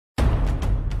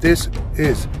This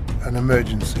is an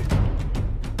emergency.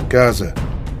 Gaza.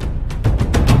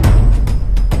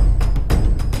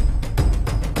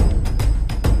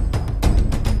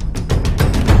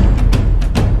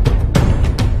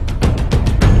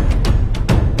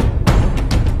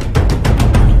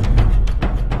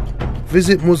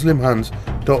 Visit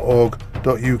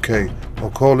muslimhands.org.uk or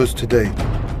call us today.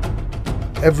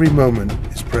 Every moment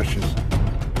is precious.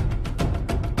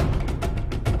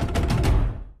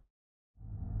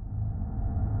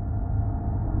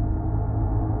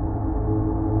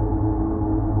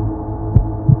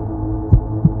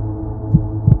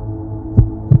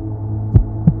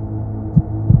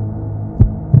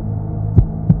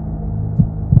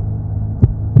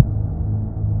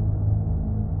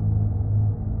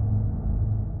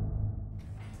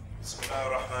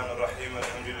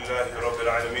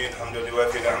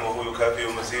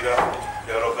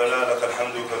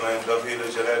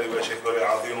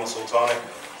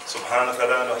 سبحانك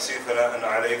لا نحصي ثناء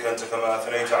عليك أنت كما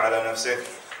أثنيت على نفسك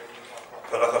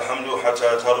فلك الحمد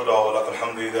حتى ترضى ولك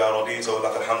الحمد إذا رضيت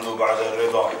ولك الحمد بعد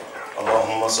الرضا.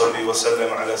 اللهم صل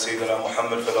وسلم على سيدنا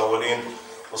محمد في الأولين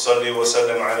وصل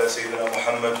وسلم على سيدنا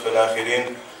محمد في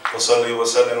الآخرين وصل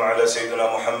وسلم على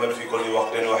سيدنا محمد في كل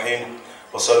وقت وحين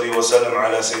وصل وسلم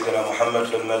على سيدنا محمد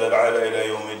في الملأ الأعلى إلى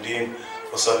يوم الدين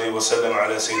وصل وسلم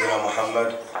على سيدنا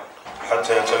محمد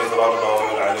حتى ترث الأرض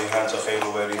ومن عليها أنت خير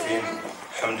الوارثين.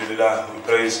 Alhamdulillah, we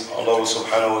praise Allah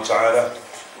subhanahu wa ta'ala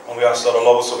and we ask that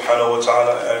Allah subhanahu wa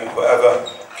ta'ala and whoever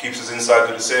keeps us inside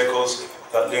the circles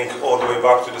that link all the way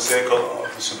back to the circle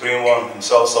of the Supreme One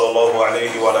himself sallallahu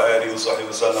alayhi wa alihi wa sahbihi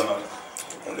wa sallam.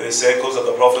 And the circles that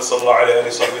the Prophet sallallahu alayhi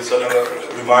wa sallam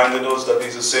reminded us that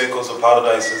these are circles of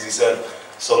paradise, as he said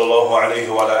sallallahu alayhi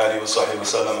wa alihi wa sahbihi wa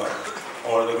sallam. And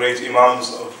one of the great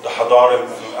Imams of the Hadarim,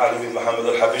 Ali bin Muhammad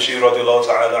al-Habishi radiallahu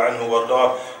ta'ala anhu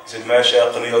warda, he said, "Ma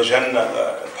shaqni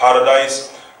al-Jannah," paradise,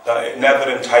 that it never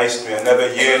enticed me, I never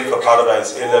yearned for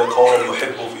paradise, illa al-qawl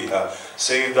al-muhibbu fiha,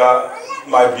 save that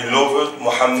my beloved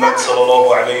Muhammad sallallahu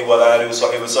alayhi wa alihi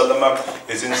wa sallam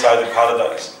is inside the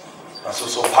paradise. And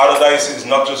so paradise is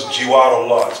not just jiwar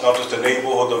Allah, it's not just a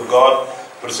neighborhood of God,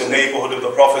 but it's a neighborhood of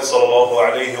the Prophet sallallahu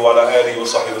alayhi wa alihi wa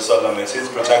sallam. It's his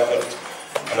protectorate.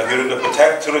 And if you're in the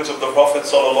protectorate of the Prophet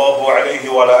sallallahu alayhi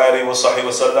wa alihi wa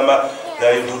sallam,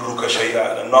 la yudurruka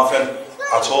shay'an, and nothing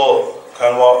at all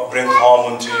can bring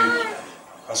harm unto you.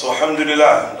 And so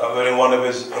alhamdulillah, that we're in one of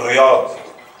his riyadh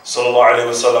sallallahu alayhi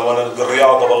wa sallam, one of the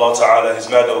riyadh of Allah ta'ala, his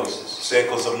meadows,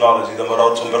 circles of knowledge. إِذَا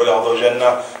مَرَرْتُمْ بِرِيَاضِ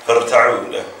الْجَنَّةِ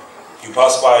فَارْتَعُوا. You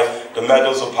pass by the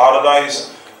meadows of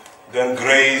paradise, then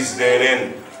graze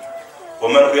therein.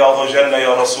 وَمَنْ رِيَاضُ الْجَنَّةِ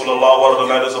يَا رَسُولَ اللَّهِ. What are the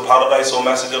meadows of paradise, O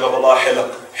Messenger of Allah?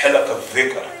 حِلَقَ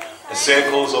الذِّكْر, the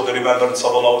circles of the remembrance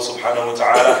of Allah subhanahu wa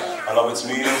ta'ala, and of its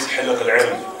meanings, حِلَقَ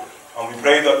الْعِلْم. And we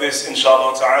pray that this,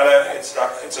 inshallah ta'ala, it's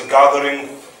a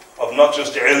gathering of not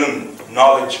just ilm,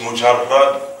 knowledge,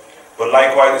 mujarrad, but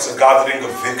likewise it's a gathering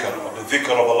of dhikr, of the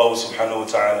dhikr of Allah subhanahu wa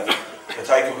ta'ala. The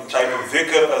type of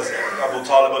dhikr, as Abu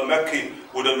Talib al-Makki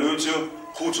would allude to,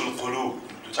 qutul qulub,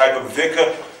 the type of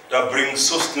dhikr that brings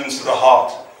sustenance to the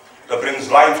heart, that brings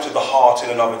life to the heart in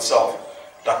and of itself,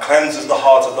 that cleanses the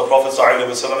heart of the Prophet sallallahu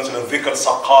alaihi wasallam. So the dhikr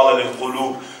saqala lil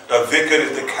qulub, the dhikr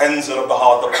is the cleanser of the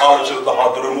heart, the polisher of the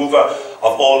heart, the remover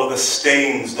of all of the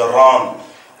stains, the ran,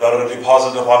 that are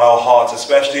deposited upon our hearts,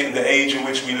 especially in the age in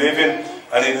which we live in,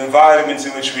 and in environments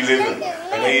in which we live in,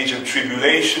 an age of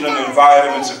tribulation and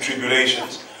environments of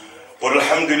tribulations. But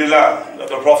alhamdulillah, that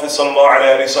the Prophet sallallahu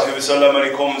alayhi wa sallam, when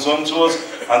he comes unto us,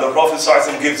 and the Prophet sallallahu alayhi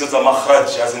wa sallam gives us a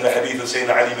makhraj, as in the hadith of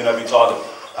Sayyidina Ali bin Abi Talib,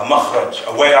 a makhraj,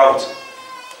 a way out,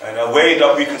 and a way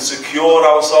that we can secure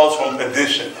ourselves from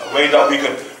perdition, a way that we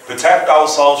can protect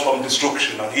ourselves from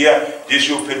destruction. And here, the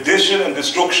issue of perdition and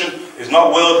destruction is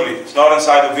not worldly, it's not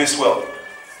inside of this world,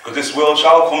 because this world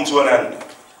shall come to an end.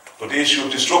 But the issue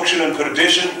of destruction and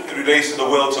perdition relates to the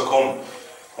world to come.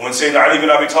 And when Sayyidina Ali bin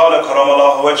Abi Talib,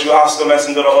 karamallahu wajhu, asked the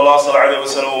Messenger of Allah sallallahu alayhi wa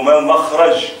sallam, "Mal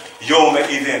makhraj yawma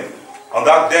idhin?" On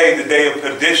that day, the day of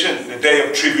perdition, the day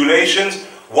of tribulations,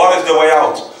 what is the way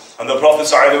out? And the Prophet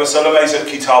sallallahu alayhi wa sallam, he said,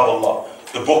 Kitab Allah,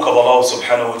 the book of Allah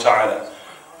subhanahu wa ta'ala.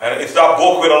 And it's that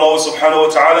book where Allah subhanahu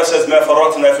wa ta'ala says, مَا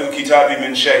فَرَطْنَا فِي الْكِتَابِ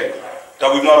مِنْ شَيْءٍ,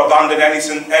 that we've not abandoned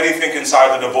anything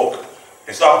inside of the book.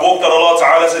 It's that book that Allah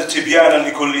ta'ala says, تِبْيَانًا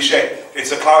لِكُلِّ شَيْءٍ.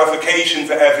 It's a clarification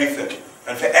for everything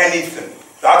and for anything.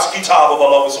 That's Kitab of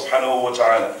Allah subhanahu wa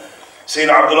ta'ala.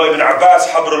 Sayyidina Abdullah ibn Abbas,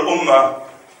 Habr al-Ummah,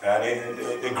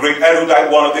 the great erudite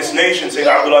one of this nation,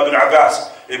 Sayyidina Abdullah ibn Abbas,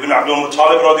 Ibn Abdul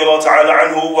Muttalib radiallahu ta'ala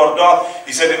anhu warda,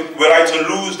 he said, were I to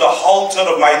lose the halter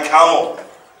of my camel,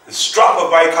 the strap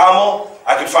of my camel,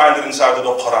 I could find it inside of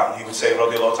the Quran. He would say,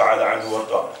 radiallahu ta'ala anhu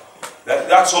warda.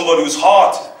 That's somebody whose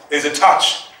heart is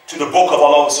attached to the book of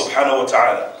Allah subhanahu wa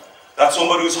ta'ala. That's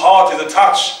somebody whose heart is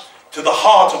attached to the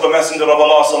heart of the Messenger of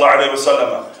Allah sallallahu alayhi wa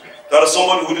sallam. That is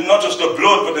somebody who did not just the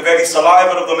blood, but the very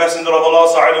saliva of the Messenger of Allah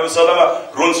sallallahu alayhi wa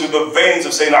sallam runs through the veins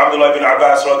of Sayyidina Abdullah ibn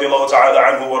Abbas radiallahu ta'ala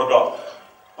anhu warda.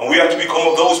 And we have to become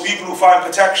of those people who find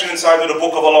protection inside of the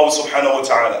book of Allah subhanahu wa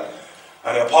ta'ala.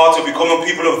 And a part of becoming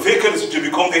people of dhikr is to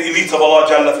become the elite of Allah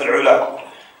Jalla fil Ula.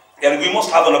 And we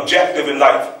must have an objective in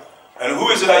life. And who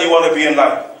is it that you want to be in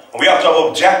life? And we have to have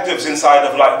objectives inside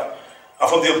of life. And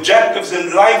from the objectives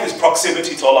in life is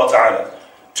proximity to Allah Ta'ala.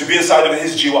 To be inside of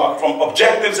His jiwar. From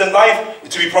objectives in life is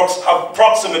to be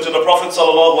proximate to the Prophet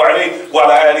Sallallahu Alaihi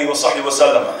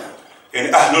Wasallam.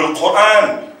 In Ahlul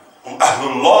Quran,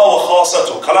 Ahlullah wa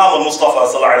Khasatu, Kalam al-Mustafa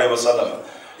Sallallahu Alaihi Wasallam.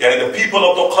 Yani the people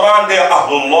of the Quran, they are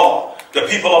Ahlullah. The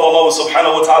people of Allah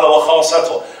Subhanahu wa Ta'ala wa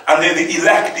Khasatu. And they're the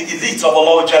elect, the elite of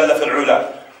Allah Jalla fil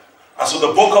Ula. And so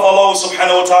the book of Allah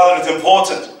Subhanahu wa Ta'ala is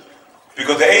important.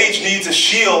 Because the age needs a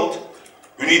shield.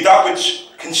 We need that which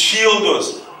can shield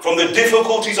us from the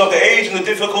difficulties of the age and the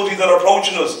difficulties that are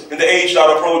approaching us in the age that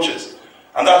approaches.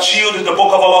 And that shield is the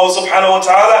book of Allah subhanahu wa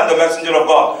ta'ala and the Messenger of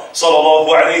God sallallahu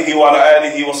alayhi wa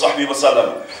alihi wa sahbihi wa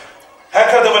sallam.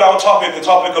 Hakada with our topic, the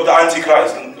topic of the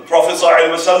Antichrist. And the Prophet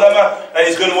sallallahu alayhi wa sallam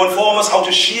is going to inform us how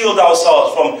to shield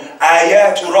ourselves from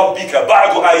ayatu rabbika,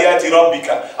 ba'du ayati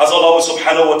rabbika, as Allah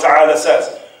subhanahu wa ta'ala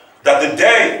says. That the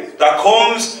day that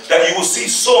comes, that you will see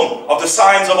some of the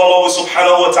signs of Allah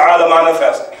subhanahu wa ta'ala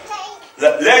manifest.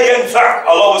 That لا ينفع,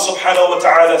 Allah subhanahu wa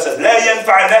ta'ala says, لا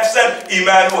ينفع نفسا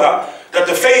إيمانها. That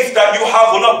the faith that you have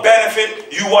will not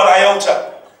benefit you one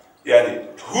iota. Yani,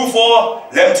 who for?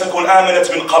 لم تكن آمنت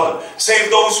من قبل. Save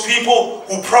those people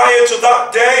who prior to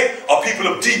that day are people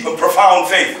of deep and profound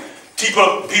faith. People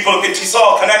of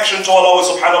ittisal, connection to Allah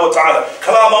subhanahu wa ta'ala.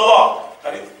 Kalam Allah.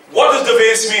 Yani, what does the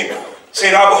verse mean?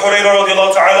 Sayyidina Abu Hurairah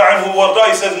radiallahu ta'ala anhu warda,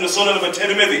 he says in the Sunan of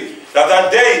At-Tirmidhi, that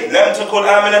day, لم تكن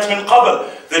آمنت من قبل,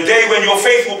 the day when your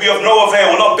faith will be of no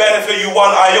avail, will not benefit you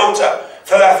one iota.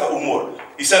 ثلاث أمور.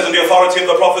 He says in the authority of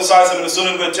the Prophet sallallahu in the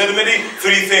Sunan of At-Tirmidhi,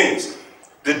 3 things.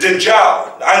 The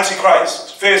Dajjal, the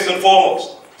Antichrist, first and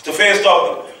foremost. It's the first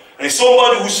of them. And if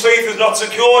somebody whose faith is not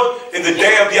secured, in the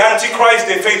day of the Antichrist,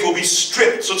 their faith will be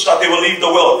stripped such that they will leave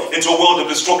the world into a world of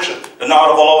destruction. The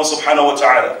nar of Allah subhanahu wa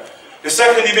ta'ala. The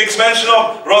second he makes mention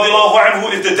of, radiallahu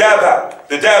anhu, is the Daba.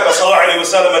 The Daba, sallallahu alayhi wa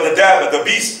sallam, the Daba, the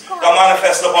beast that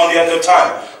manifests upon the end of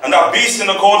time. And that beast, in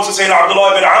accordance to Sayyidina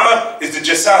Abdullah ibn Amr, is the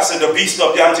Jassas, the beast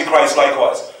of the Antichrist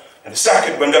likewise. And the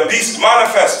second, when the beast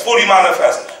manifests, fully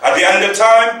manifests, at the end of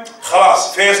time,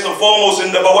 khalas, first and foremost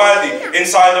in the Bawadi,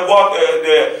 inside of what,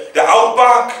 the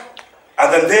outback,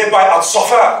 and then thereby at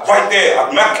Safa, right there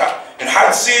at Mecca, in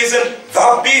Hajj season,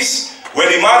 that beast, when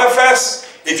he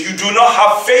manifests, if you do not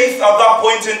have faith at that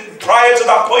point, prior to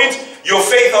that point, your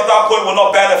faith at that point will not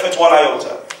benefit one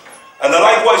iota. And then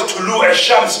likewise, tulu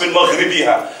al-shams min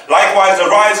maghribiha. Likewise, the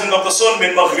rising of the sun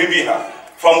min maghribiha.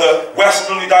 From the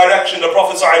westerly direction, the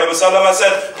Prophet ﷺ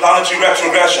said, planetary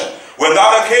retrogression. When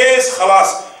that occurs,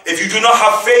 khalas, if you do not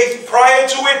have faith prior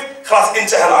to it, khalas,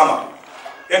 intahal amal.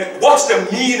 And what's the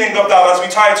meaning of that as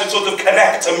we try to sort of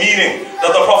connect a meaning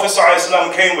that the Prophet ﷺ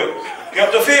came with? You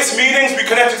have the first meanings we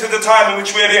connected to the time in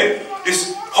which we're in.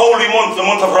 This holy month, the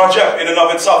month of Rajab in and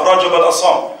of itself, Rajab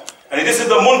al-Asam. And this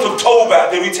is the month of Tawbah,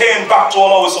 the return back to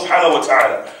Allah subhanahu wa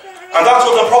ta'ala. And that's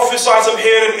what the Prophet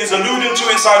here is alluding to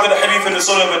inside of the hadith in the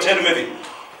Sunan of At-Tirmidhi.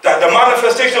 That the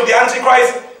manifestation of the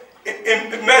Antichrist,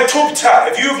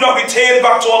 if you've not returned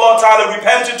back to Allah ta'ala,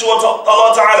 repented to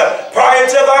Allah ta'ala, prior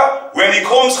to that, when he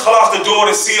comes, khalas, the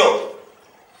door is sealed.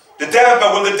 When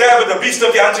the beast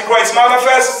of the Antichrist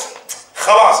manifests,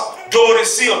 khalas, door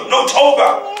is sealed. No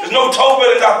tawbah. There's no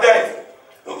tawbah in that day.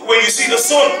 When you see the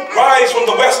sun rise from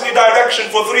the westerly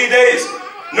direction for 3 days,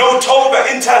 no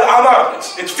tawbah, intal amal.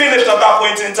 It's finished at that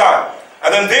point in time.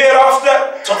 And then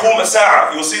thereafter, taqum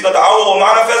as-sa'a. You'll see that the hour will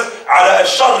manifest ala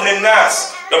ash-sharr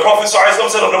lin-nas. The Prophet said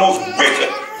of the most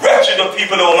wicked, wretched of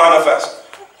people will manifest.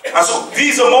 And so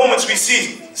these are moments we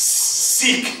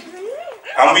seek.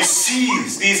 And we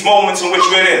seize these moments in which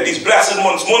we're in, these blessed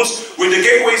months where the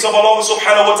gateways of Allah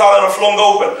subhanahu wa ta'ala are flung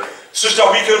open, such that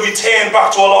we can return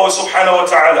back to Allah subhanahu wa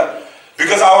ta'ala.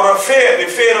 Because our affair, the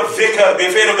affair of dhikr,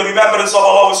 the affair of the remembrance of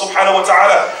Allah subhanahu wa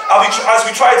ta'ala, as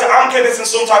we try to anchor this in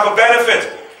some type of benefit,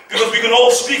 because we can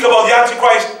all speak about the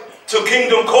Antichrist till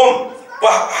kingdom come,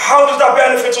 but how does that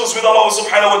benefit us with Allah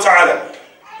subhanahu wa ta'ala?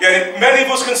 Yeah, many of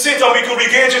us can sit and we can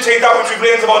regurgitate that which we've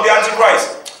learned about the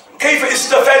Antichrist. Kayfa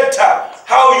istafadta,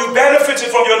 how you benefited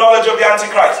from your knowledge of the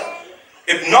Antichrist.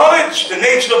 If knowledge, the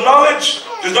nature of knowledge,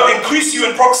 does not increase you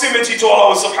in proximity to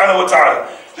Allah subhanahu wa ta'ala,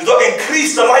 does not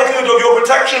increase the likelihood of your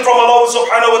protection from Allah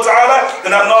subhanahu wa ta'ala,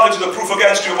 then that knowledge is the proof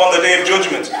against you upon the day of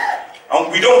judgment.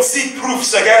 And we don't seek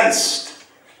proofs against.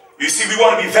 You see, we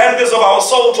want to be vendors of our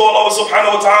soul to Allah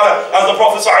subhanahu wa ta'ala, as the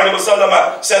Prophet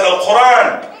said,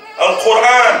 Al-Quran,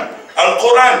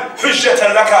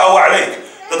 hujjatan laka aw alayk.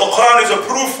 That the Quran is a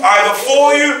proof either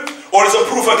for you or is a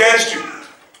proof against you.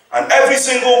 And every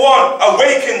single one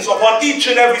awakens upon each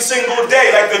and every single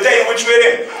day, like the day in which we're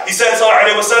in. He said,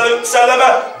 sallallahu alayhi wa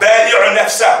sallam, bā'i'u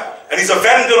nafsa, and he's a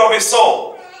vendor of his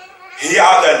soul. He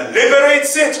either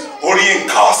liberates it or he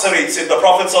incarcerates it. The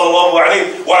Prophet sallallahu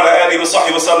alayhi wa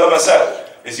sallam said,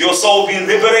 is your soul being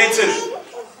liberated?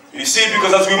 You see,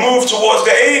 because as we move towards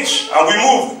the age, and we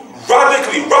move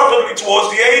rapidly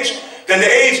towards the age, then the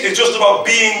age is just about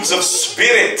beings of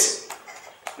spirit.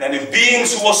 And the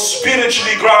beings who are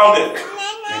spiritually grounded.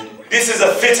 This is a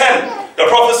fitan. The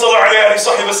Prophet ﷺ,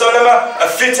 a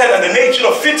fitan, and the nature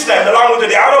of fitna in the language of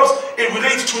the Arabs, it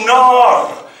relates to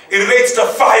nar. It relates to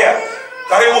fire.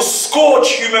 That it will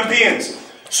scorch human beings.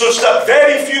 Such that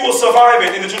very few will survive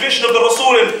it. In the tradition of the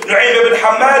Rasul in Nu'aym ibn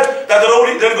Hamad, that there are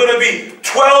going to be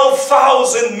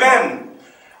 12,000 men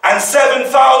and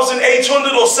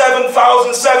 7,800 or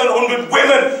 7,700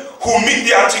 women who meet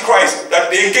the Antichrist,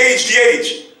 that they engage the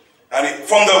age. And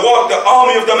from the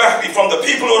army of the Mahdi, from the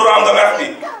people around the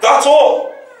Mahdi, that's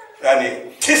all. And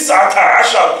 19,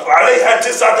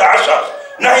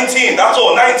 that's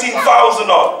all,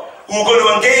 19,000 who are going to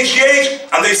engage the age,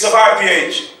 and they survive the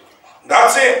age.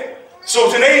 That's it. So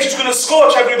the age is going to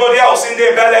scorch everybody else in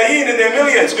their balayeen, in their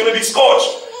millions, going to be scorched.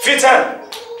 Fitan.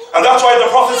 And that's why the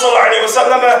Prophet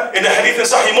ﷺ, in the hadith in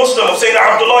Sahih Muslim of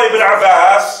Sayyidina Abdullah ibn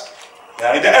Abbas,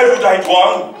 the erudite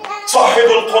one, Sahib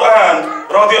al-Quran,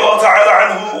 radiallahu ta'ala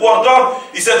anhu warda,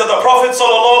 he said that the Prophet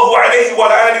sallallahu alayhi wa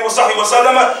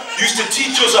sallam used to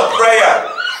teach us a prayer.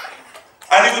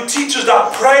 And he would teach us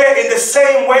that prayer in the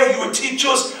same way he would teach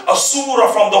us a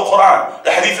surah from the Quran,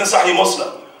 the hadith in Sahih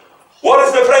Muslim. What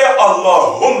is the prayer?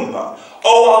 Allahumma,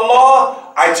 oh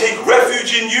Allah, I take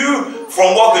refuge in you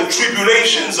from what the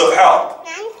tribulations of hell.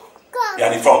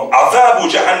 Yani from adhabu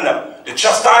jahannam, the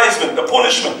chastisement, the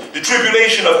punishment, the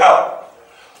tribulation of hell.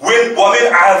 وَمِنْ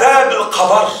عَذَابِ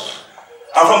الْقَبْرِ,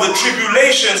 and from the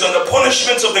tribulations and the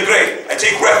punishments of the grave, I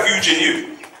take refuge in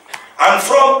you. And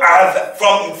from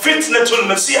fitnatul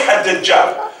Masih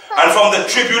Ad-Dajjal, and from the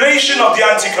tribulation of the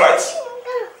Antichrist.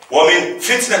 وَمِنْ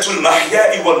fitnatul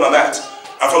Mahya'i wal-Mamat,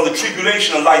 and from the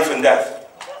tribulation of life and death.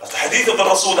 That's the hadith of the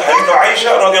Rasul, the hadith of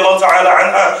Aisha radiallahu ta'ala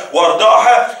anha wa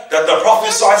ardaha, that the Prophet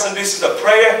ﷺ, this is a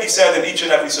prayer he said in each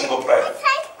and every single prayer.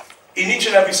 In each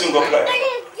and every single prayer.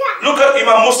 Look at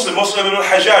Imam Muslim ibn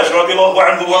al-Hajjaj radiallahu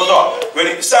anhu wa ardaha. When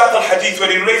he said the hadith,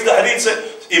 when he relates the hadith, said,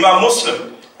 Imam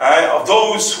Muslim, of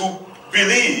those who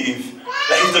believe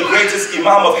that he's the greatest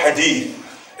Imam of hadith,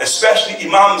 especially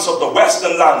Imams of the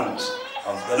Western lands,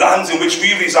 the lands in which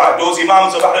we reside, those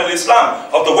Imams of Islam,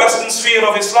 of the Western sphere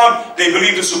of Islam, they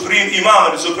believe the supreme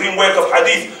Imam and the supreme work of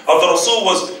hadith of the Rasul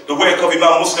was the work of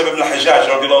Imam Muslim ibn al-Hajjaj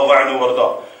radiallahu anhu wa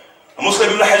ardaha. Muslim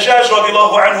ibn al-Hajjaj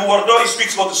radiallahu anhu warda, he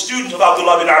speaks about the student of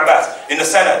Abdullah bin Abbas in the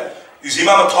Senate. He's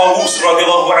Imam al-Tawus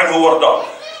radiallahu anhu warda.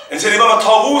 And he said Imam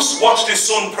al-Tawus watched his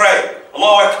son pray.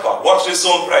 Allahu Akbar, watched his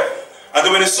son pray. And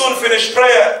then when his son finished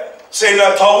prayer,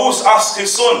 Sayyidina Tawus asked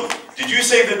his son, did you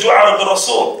say the dua of the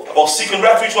Rasul about seeking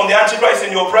refuge from the Antichrist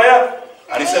in your prayer?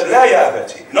 And he said, La ya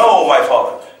abati, no my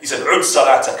father. He said, Ud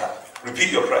salataka,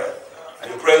 repeat your prayer. And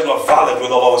your prayer is not valid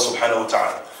with Allah subhanahu wa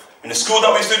ta'ala. In the school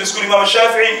that we studied, the school Imam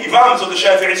al-Shafi'i, Imams of the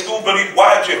Shafi'i school believe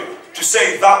wajib to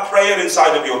say that prayer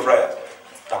inside of your prayer.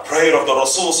 The prayer of the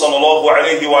Rasul sallallahu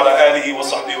alayhi wa alihi wa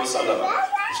sahbihi wa sallam.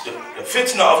 It's the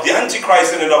fitna of the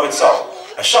Antichrist in and of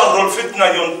itself. Asharrul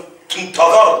fitna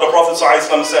yuntadhar, the Prophet sallallahu alayhi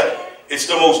wa sallam said. It's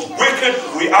the most wicked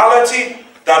reality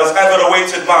that has ever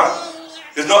awaited man.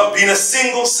 There's not been a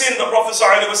single sin, the Prophet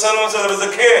ﷺ said, that has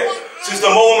occurred since the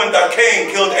moment that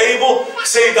Cain killed Abel,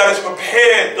 save that it's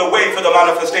prepared the way for the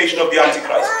manifestation of the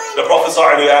Antichrist. The Prophet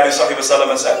ﷺ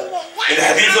said. In the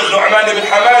hadith of Nu'man ibn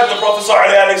Hamad, the Prophet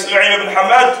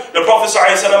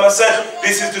ﷺ said,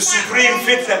 this is the supreme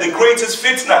fitna, the greatest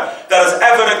fitna that has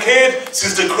ever occurred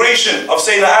since the creation of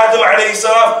Sayyidina Adam alayhi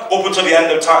salam up until the end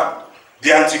of time.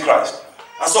 The Antichrist.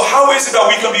 And so how is it that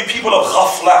we can be people of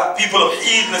ghafla, people of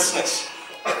heedlessness?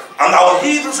 And our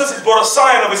heedlessness is but a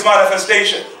sign of his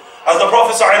manifestation. As the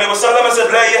Prophet ﷺ said,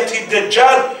 لا يأتي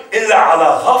الدجال إلا على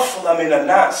غفلة من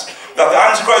الناس. That the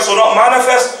Antichrist will not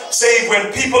manifest save when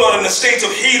people are in a state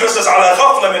of heedlessness. على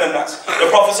غفلة من الناس.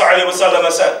 The Prophet ﷺ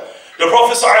said. The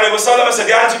Prophet ﷺ said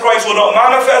the Antichrist will not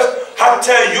manifest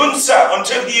حتى ينسى,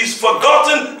 until he is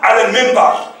forgotten على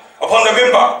المنبر, upon the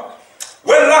minbar.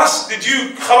 When last did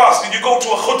you go to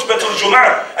a khutbah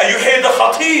al-Jum'ah and you hear the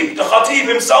Khatib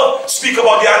himself speak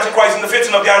about the Antichrist and the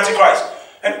fitna of the Antichrist?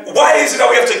 And why is it that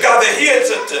we have to gather here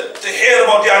to hear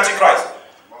about the Antichrist?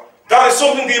 That is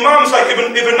something the Imams like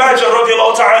Ibn Majah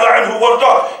radiallahu ta'ala anhu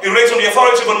warda, he relates on the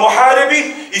authority of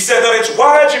al-Muharibi. He said that it's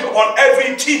wajib upon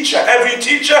every teacher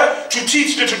to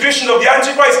teach the tradition of the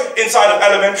Antichrist inside of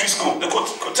elementary school, the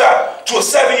kutab, to a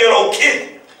 7-year-old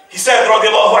kid. He said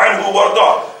radiallahu anhu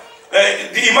warda.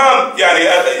 The Imam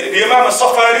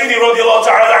al-Safarini radiallahu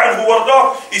ta'ala anhu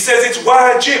warda, he says it's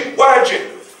wajib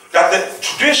that the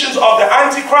traditions of the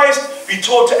Antichrist be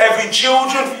taught to every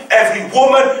children, every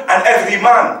woman and every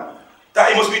man. That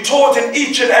it must be taught in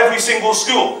each and every single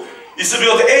school. You see,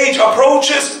 because the age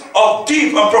approaches of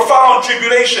deep and profound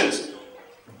tribulations.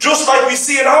 Just like we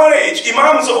see in our age,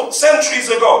 Imams of centuries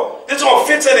ago, they're talking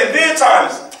about fitna in their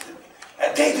times.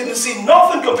 And they didn't see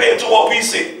nothing compared to what we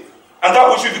see. And that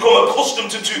which we become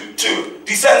accustomed to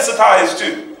desensitized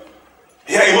to.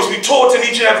 Yeah, it must be taught in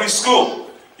each and every school.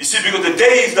 You see, because the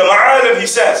days, the ma'alim, he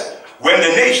says, when the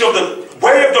nature of the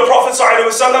way of the Prophet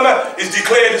ﷺ is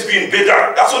declared as being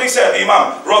bid'ah. That's what he said, the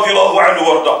Imam, radiallahu anhu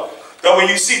warda. That when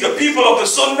you see the people of the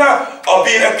Sunnah are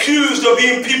being accused of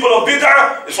being people of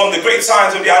bid'ah, it's from the great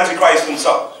signs of the Antichrist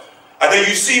himself. And then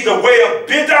you see the way of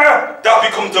bid'ah, that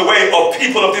becomes the way of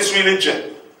people of this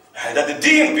religion. And that the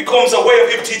deen becomes a way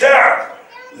of ibtida',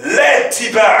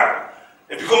 letiba'.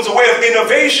 It becomes a way of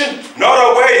innovation, not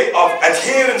a way of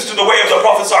adherence to the way of the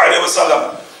Prophet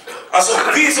ﷺ. And so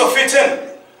these are fitan.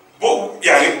 But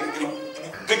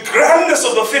the grandness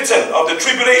of the fitan, of the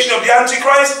tribulation of the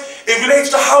Antichrist, it relates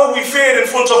to how we fared in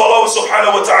front of Allah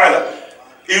subhanahu wa ta'ala.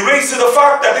 It relates to the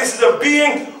fact that this is a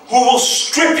being who will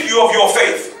strip you of your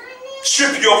faith.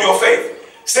 Strip you of your faith.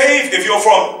 Save if you're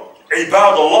from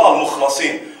Ibadullah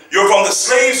al-Mukhlasin. You're from the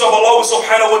slaves of Allah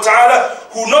subhanahu wa ta'ala,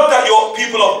 who not that you're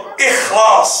people of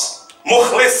ikhlas,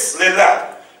 mukhlis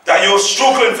lillah, that you're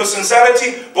struggling for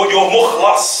sincerity, but you're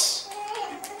mukhlas.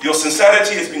 Your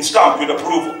sincerity has been stamped with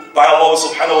approval by Allah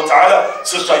subhanahu wa ta'ala,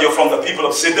 such that you're from the people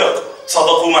of Siddiq.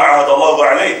 Sadaqu ma'ahadallahu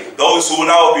alayh. Those who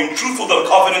now have been truthful to the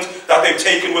covenant that they've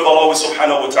taken with Allah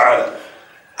subhanahu wa ta'ala.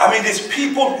 I mean, there's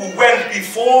people who went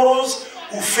before us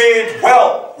who fared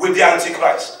well with the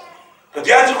Antichrist. But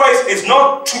the Antichrist is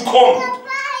not to come.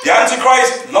 The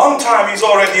Antichrist, long time he's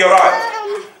already arrived.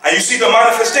 And you see the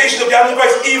manifestation of the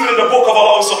Antichrist even in the book of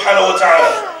Allah subhanahu wa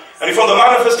ta'ala. And from the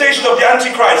manifestation of the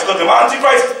Antichrist, because the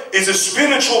Antichrist is a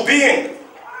spiritual being.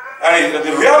 And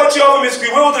the reality of him is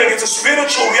bewildering. It's a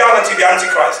spiritual reality, the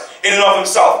Antichrist, in and of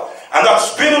himself. And that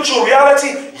spiritual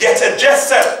reality, yet a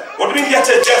jasad. What do you mean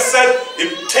yet a jasad?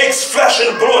 It takes flesh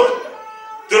and blood.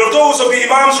 There are those of the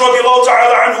Imams radiallahu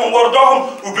ta'ala anhum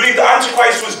wardahum who believe the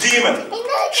Antichrist was demon,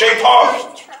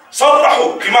 shaitan.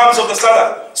 Sarrahu, Imams of the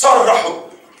Salaf,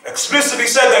 sarrahu. Explicitly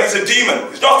said that he's a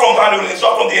demon. He's not from Banu, he's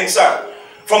not from the inside.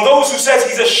 From those who says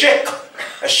he's a sheikh.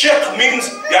 A sheikh means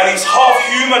that he's half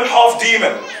human, half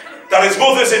demon. That his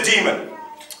mother is a demon.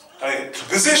 The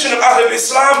position of Ahl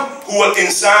al-Islam, huwa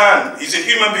al-insan. He's a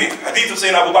human being. Hadith of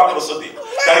Sayyidina Abu Bakr as-Siddiq.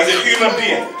 That he's a human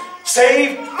being.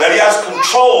 Save that he has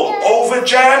control over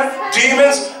jinn,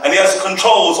 demons, and he has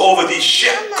controls over these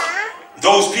sheikh.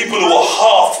 Those people who are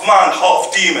half man, half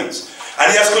demons.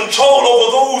 And he has control over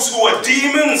those who are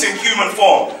demons in human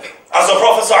form. As the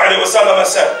Prophet ﷺ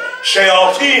said,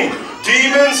 shayateen,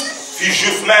 demons, fi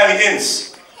jufmani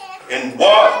ins. In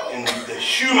what? In the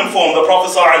human form, the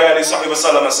Prophet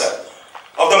ﷺ said.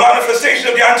 Of the manifestation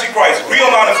of the Antichrist,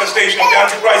 real manifestation of the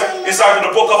Antichrist inside of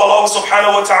the book of Allah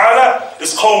subhanahu wa ta'ala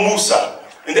is Qawm Musa.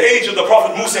 In the age of the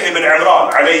Prophet Musa ibn Imran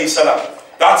alayhi salam.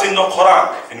 That's in the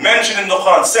Quran. And mentioned in the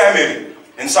Quran, Samiri.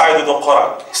 Inside of the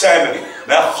Quran, Samiri.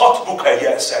 Ma khatbuka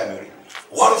ya Samiri.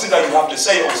 What is it that you have to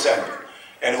say, O Samiri?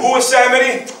 And who is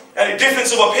Samiri? And a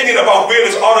difference of opinion about where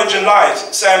his origin lies,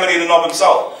 Samiri in and of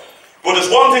himself. But there's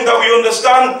one thing that we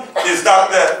understand is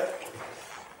that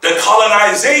the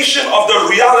colonization of the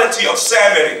reality of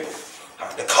Samiri,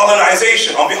 the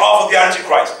colonization on behalf of the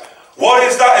Antichrist. What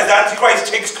is that? As the Antichrist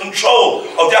takes control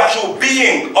of the actual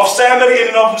being of Samiri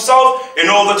in and of himself in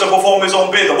order to perform his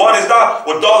own bid. What is that?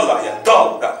 Wadallah, yeah,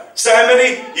 dull.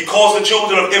 Samiri, he caused the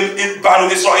children of Banu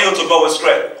Israel to go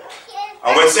astray.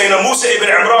 And when Sayyidina Musa ibn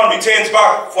Imran returns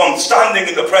back from standing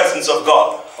in the presence of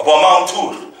God upon Mount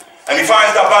Tur, and he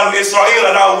finds that Banu Israel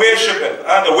are now worshipping,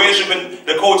 and they're worshipping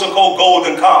the quote-unquote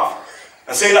golden calf.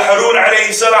 And Sayyidina Harun alayhi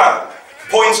salam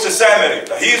points to Samiri,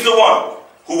 that he's the one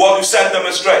who sent them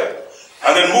astray.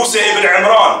 And then Musa ibn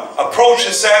Imran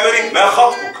approaches Samiri, ma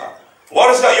khatbuka.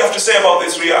 What is that you have to say about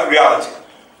this reality?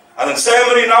 And then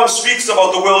Samiri now speaks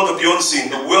about the world of the unseen,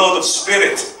 the world of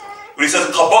spirit, But he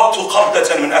says, قَبَضْتُ قَبْضَةً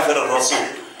مِنْ أَثَرِ الرَّسُولِ,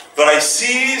 that I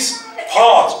seize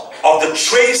part of the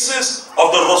traces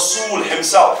of the Rasul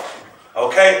himself,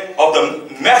 okay, of the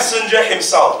messenger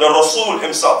himself, the Rasul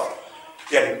himself.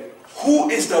 Yani, who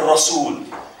is the Rasul?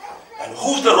 And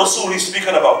who's the Rasul he's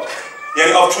speaking about?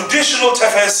 Yani, of traditional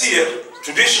tafasir,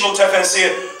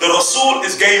 the Rasul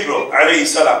is Gabriel alayhi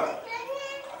salam.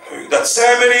 That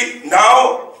ceremony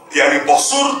now, yani,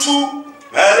 basurtu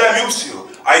ma lam yubsiru,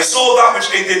 I saw that which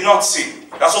they did not see.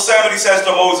 That's what somebody says to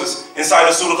Moses inside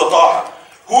the Surah Al-Taha.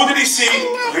 Who did he see?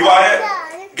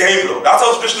 Riwayah? Gabriel. That's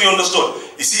how it's traditionally understood.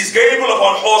 He sees Gabriel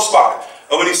upon horseback.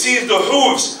 And when he sees the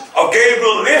hooves of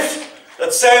Gabriel lift,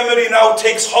 that ceremony now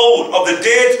takes hold of the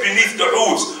dirt beneath the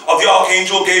hooves of the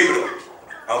Archangel Gabriel.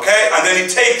 Okay? And then he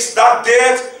takes that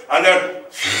dirt and then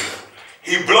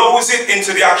he blows it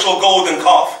into the actual golden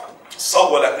calf.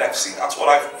 So well at nafsi. That's what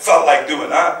I felt like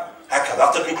doing.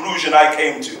 That's the conclusion I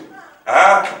came to.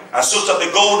 And such that the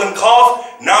golden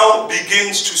calf now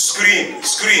begins to scream,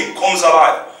 comes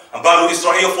alive. And Banu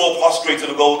Israel fall prostrate to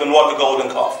the golden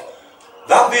calf.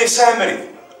 That their ceremony,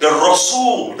 the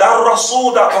Rasul,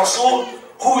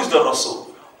 who is the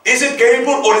Rasul? Is it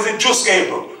Gabriel or is it just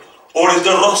Gabriel? Or is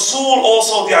the Rasul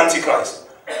also the Antichrist?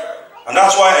 And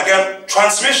that's why, again,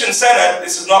 transmission Senate,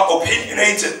 this is not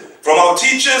opinionated. From our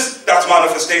teachers, that's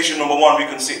manifestation number one we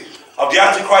can see. Of the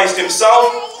Antichrist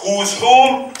himself, who's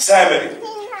whom? Ceremony.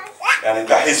 And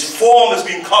that his form has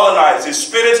been colonized, his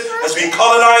spirit has been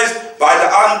colonized by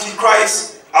the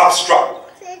Antichrist abstract,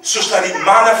 such that it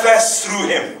manifests through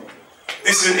him.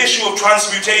 This is an issue of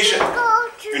transmutation.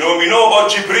 You know, we know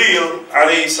about Jibreel,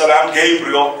 alayhi salam,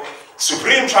 Gabriel,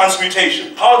 supreme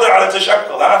transmutation.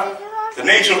 The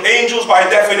nature of angels, by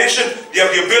definition, they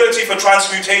have the ability for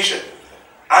transmutation.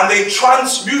 And they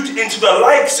transmute into the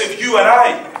likes of you and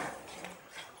I.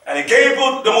 And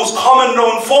Gabriel, the most common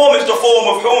known form is the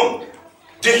form of whom?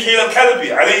 Dihya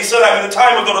al-Kalbi, alayhi salam, in the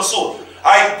time of the Rasul.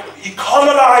 He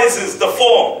colonizes the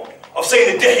form of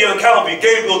saying the Dihya al-Kalbi,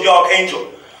 Gabriel the Archangel.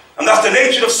 And that's the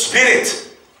nature of spirit.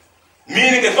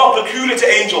 Meaning it's not peculiar to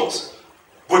angels.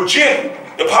 But jinn,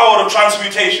 the power of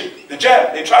transmutation. The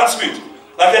jinn, they transmute.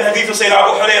 Like in hadith of Sayyidina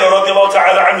Abu Hurairah radiallahu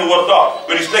ta'ala anhu warda,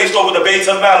 when he's placed over the Bayt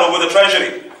al-Mal, over the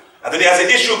treasury. And then he has an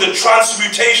issue of the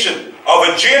transmutation of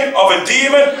a jinn, of a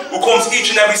demon, who comes each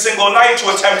and every single night to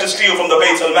attempt to steal from the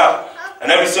Bayt al-Mal.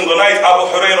 And every single night Abu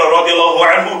Hurairah radiallahu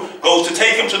anhu goes to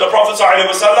take him to the Prophet sallallahu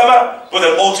alaihi wasallam, but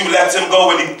then ultimately lets him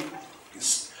go and he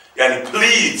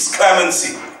pleads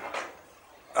clemency.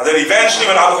 And then eventually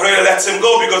when Abu Hurairah lets him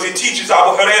go, because he teaches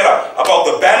Abu Hurairah about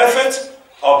the benefit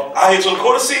of Ayatul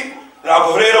Kursi, and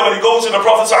Abu Hurairah, when he goes to the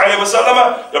Prophet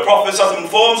ﷺ, the Prophet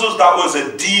informs us that was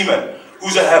a demon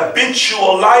who's a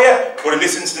habitual liar, but in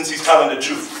this instance he's telling the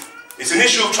truth. It's an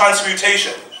issue of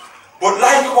transmutation. But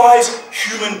likewise,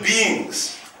 human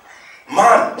beings,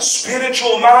 man,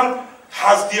 spiritual man,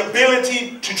 has the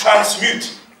ability to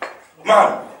transmute.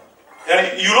 Man.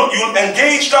 And you'll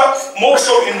engage that more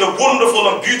so in the wonderful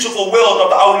and beautiful world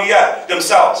of the awliya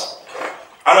themselves.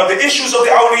 And of the issues of the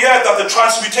awliya, that the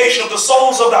transmutation of the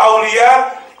souls of the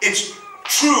awliya, it's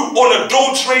true,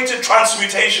 unadulterated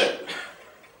transmutation.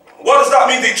 What does that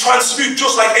mean? They transmute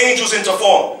just like angels into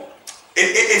form.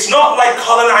 It's not like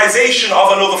colonization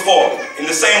of another form in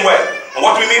the same way. And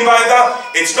what do we mean by that?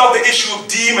 It's not the issue of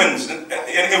demons,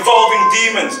 involving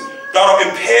demons that are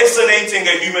impersonating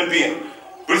a human being.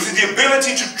 But it's the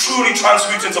ability to truly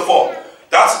transmute into form.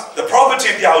 That's the property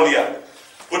of the awliya.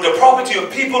 But the property of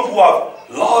people who have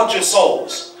larger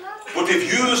souls, but they've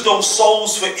used those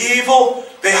souls for evil,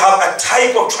 they have a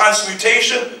type of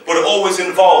transmutation, but it always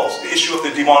involves the issue of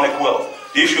the demonic world,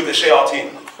 the issue of the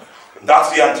shayateen. That's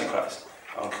the Antichrist.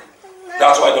 Okay.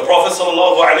 That's why the Prophet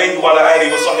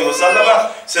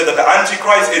ﷺ said that the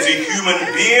Antichrist is a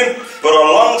human being, but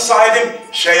alongside him,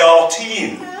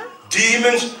 shayateen,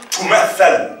 demons,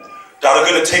 tumathal, that are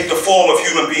going to take the form of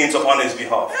human beings upon his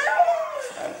behalf.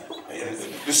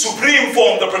 The supreme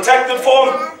form, the protected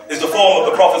form, is the form of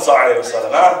the Prophet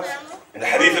ﷺ. In the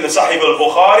hadith in the Sahih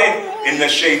al-Bukhari, in the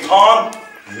shaitan,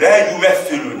 la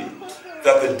yumathiluni,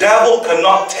 that the devil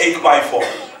cannot take my form.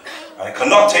 I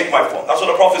cannot take my form. That's what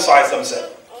the Prophet ﷺ said.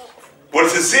 But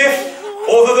it's as if,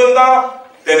 other than that,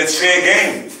 then it's fair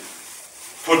game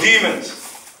for demons.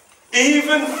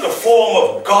 Even the form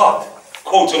of God,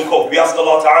 quote unquote, we ask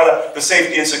Allah Ta'ala for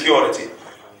safety and security.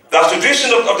 That's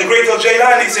tradition of the great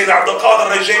al-Jailani, Sayyidina Abdul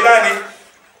Qadir al-Jailani,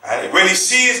 and when he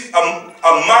sees a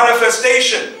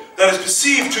manifestation that is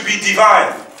perceived to be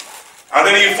divine, and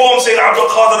then he informs Sayyidina Abdul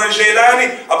Qadir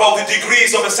al-Jailani about the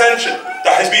degrees of ascension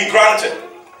that has been granted,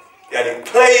 yani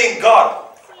playing God,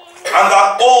 and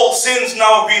that all sins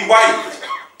now have been wiped,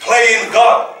 playing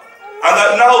God. And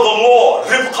that now the law,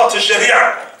 ribqat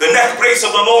al-sharia, the neck brace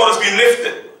of the law has been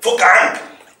lifted. Fuka ank.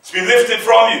 It's been lifted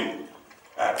from you.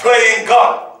 Playing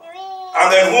God.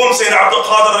 And then whom Sayyidina Abdul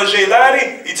Qadir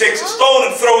al-Jailani, he takes a stone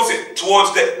and throws it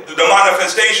towards the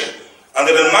manifestation. And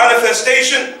then the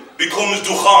manifestation becomes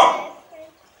dukhan.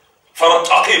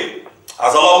 Fartaqib.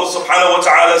 As Allah subhanahu wa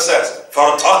ta'ala says,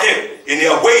 Fartaqib. In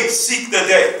your wait, seek the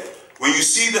day. When you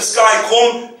see the sky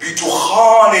come, bi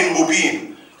dukhanin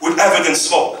mubin. With evident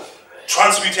smoke.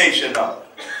 Transmutation now.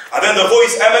 And then the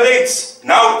voice emanates.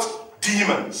 Now it's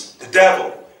demons. The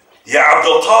devil. Ya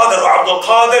Abdul Qadir or Abdul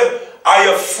Qadir, I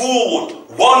have fooled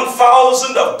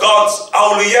 1,000 of God's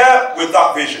awliya with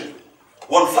that vision.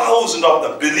 1,000 of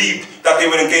them believed that they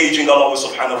were engaging Allah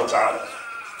subhanahu wa ta'ala.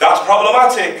 That's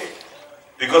problematic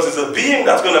because it's a being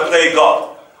that's going to play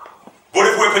God. But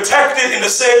if we're protected in the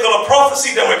circle of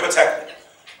prophecy, then we're protected.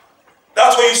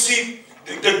 That's why you see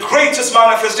the greatest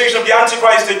manifestation of the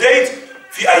Antichrist to date,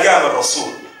 fi ayyam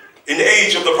al-Rasul, in the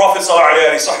age of the Prophet sallallahu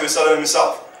alayhi wa sallam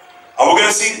himself. And we're going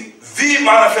to see the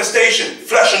manifestation,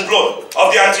 flesh and blood,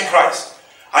 of the Antichrist.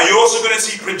 And you're also going to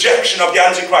see projection of the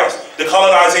Antichrist, the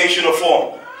colonization of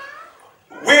form.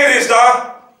 Where is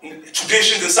that?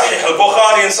 Traditions in Sahih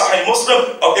al-Bukhari and Sahih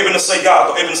Muslim of Ibn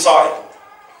Sayyad, or Ibn Sa'id.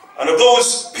 And of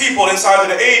those people inside of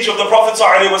the age of the Prophet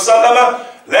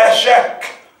ﷺ, la shak,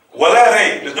 wa la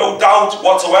rayb, there's no doubt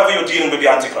whatsoever you're dealing with the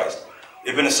Antichrist.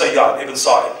 Ibn Sayyad, Ibn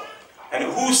Sa'id. And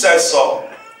who says so?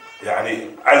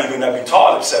 Yani, Ali bin Abi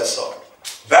Talib says so.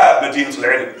 Bab Madinatul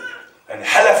Ilm. And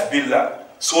halaf billah.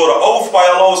 Swore an oath by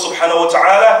Allah subhanahu wa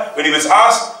ta'ala when he was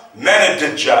asked, Man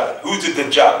Ad-Dajjal? Who's the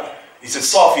Dajjal? He said,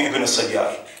 Safi ibn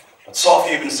Sayyad. And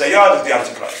Safi ibn Sayyad is the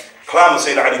Antichrist. Kalam of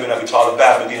Sayyidina Ali bin Abi Talib,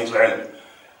 Bab Madinatul Ilm.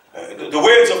 The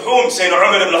words of whom? Sayyidina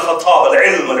Umar ibn Khattab,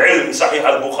 al-ilm in Sahih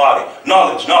al-Bukhari.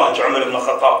 Knowledge, Umar ibn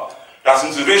Khattab. That's in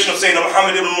the tradition of Sayyidina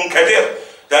Muhammad ibn Munkadir.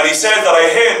 That he said that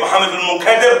I heard Muhammad ibn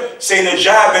Munkadir saying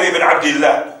Jabir ibn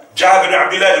Abdullah. Jabir ibn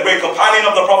Abdullah, the great companion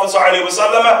of the Prophet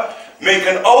ﷺ, make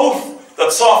an oath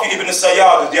that Safi ibn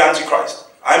Sayyad is the Antichrist.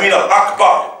 I mean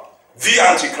Al-Akbar, the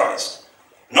Antichrist.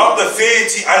 Not the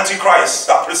 30 Antichrists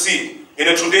that precede in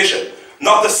a tradition.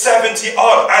 Not the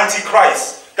 70-odd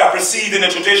Antichrists that precede in a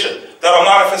tradition. That are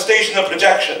manifestation of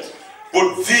projections.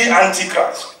 But the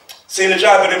Antichrist. Sayyidina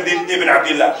Jabir ibn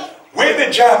Abdullah. Where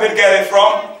did Jabir get it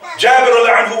from? Jabir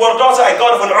anhu wardasa, I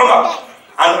got it from Umar.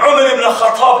 And Umar ibn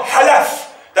Khattab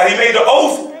halaf, that he made an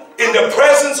oath in the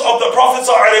presence of the Prophet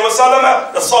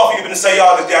ﷺ that Safi ibn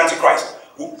Sayyad is the Antichrist.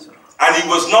 And he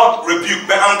was not rebuked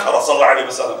by Ankara sallallahu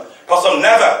alayhi wa sallam. Prophet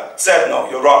never said, no,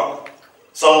 you're wrong.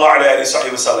 Sallallahu alayhi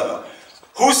wa sallam.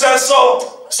 Who says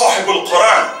so? Sahib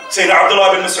al-Quran, Sayyidina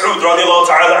Abdullah ibn Mas'ud radiallahu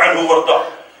ta'ala anhu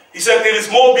warda. He said, it is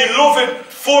more beloved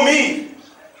for me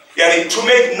to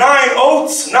make 9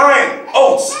 oaths,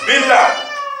 billah,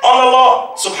 on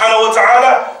Allah subhanahu wa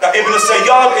ta'ala, that Ibn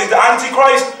Sayyad is the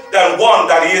Antichrist, than one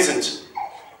that he isn't.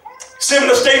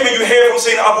 Similar statement you hear from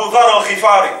Sayyidina Abu Dhar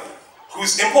al-Khifari,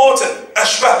 who's important,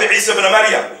 Ashbah bi Isa ibn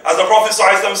Maryam, as the Prophet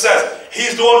ﷺ says,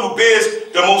 he's the one who bears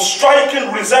the most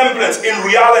striking resemblance in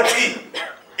reality,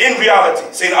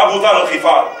 Sayyidina Abu Dhar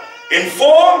al-Khifari. In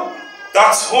form,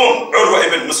 that's whom, Urwa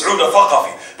ibn Mas'ud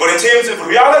al-Thaqafi. But in terms of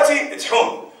reality, it's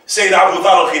whom, Sayyidina Abu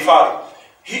Dhar al-Khifari.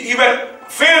 He went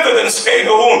further than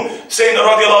Sayyidina Sayyidina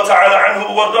radiallahu ta'ala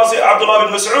anhu Abdullah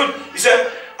ibn Mas'ud. He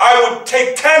said, I would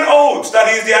take 10 oaths that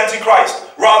he is the Antichrist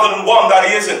rather than one that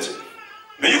he isn't.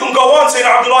 Now you can go on saying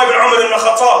Abdullah ibn Umar ibn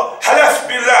Khattab, halaf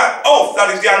billah, oath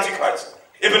that is the Antichrist.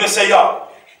 Ibn Sayyad.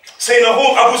 Saying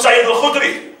Abu Sa'id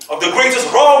al-Khudri, of the greatest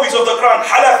rawis of the Quran,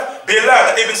 halaf billah,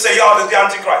 that Ibn Sayyad is the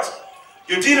Antichrist.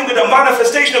 You're dealing with a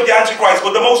manifestation of the Antichrist,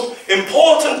 but the most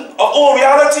important of all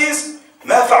realities,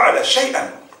 ما فعل شيئا.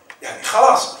 يعني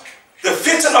خلاص. The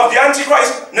fitan of the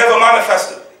Antichrist never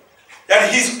manifested. And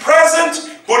he's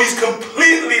present, but he's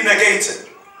completely negated.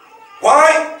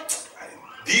 Why?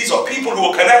 These are people who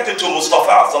are connected to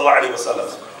Mustafa sallallahu alaihi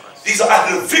wasallam. These are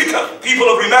Ahlul Dhikr, people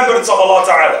of remembrance of Allah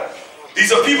Ta'ala.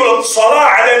 These are people of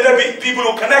Salah ala Nabi, people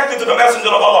who are connected to the Messenger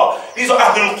of Allah. These are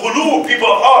Ahlul Qulub,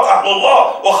 people of heart,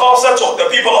 Ahlullah, wa khasatuh,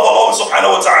 the people of Allah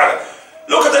subhanahu wa ta'ala.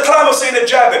 Look at the claim of Sayyidina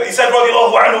Jabir. He said,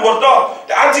 radiallahu anhu warda,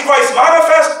 the Antichrist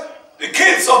manifest, the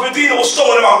kids of Medina will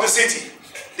stone him out of the city.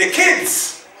 The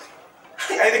kids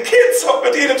of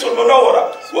Medina to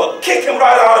Munawwara will kick him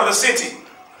right out of the city.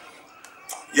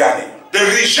 The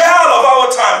rijal of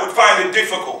our time would find it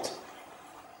difficult.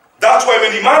 That's why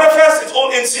when he manifests, it's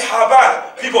all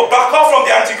insihabat. People back off from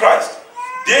the Antichrist.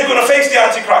 They ain't going to face the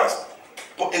Antichrist.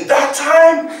 But in that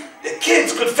time, the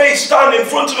kids could stand in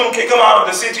front of him, kick him out of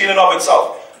the city in and of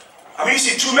itself. I mean, you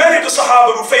see too many of the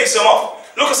Sahaba who face him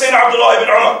off. Look at Sayyidina Abdullah ibn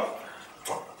Umar.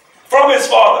 From his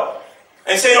father,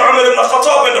 And Sayyidina Umar ibn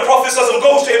Khattab, when the Prophet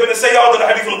goes to Ibn Sayyad in the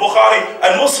Hadith al-Bukhari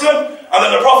and Muslim, and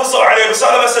then the Prophet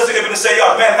says to Ibn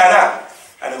Sayyad, man, ana,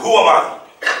 and who am I?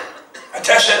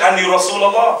 Atashhad anni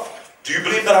Rasulullah. Do you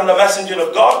believe that I'm the messenger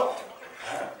of God?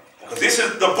 Because this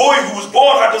is the boy who was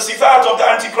born at the sifat of the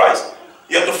Antichrist.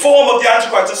 He had the form of the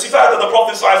Antichrist, the sifat that the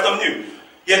Prophet knew.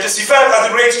 He had the sifat as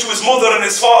it relates to his mother and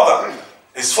his father.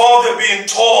 His father being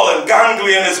tall and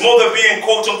gangly, and his mother being,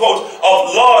 quote unquote,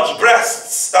 of large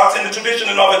breasts. That's in the tradition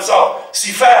in of itself.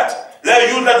 Sifat. La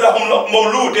yulad lahum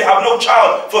mawlud. They have no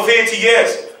child for 30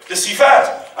 years. The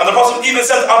sifat. And the Prophet even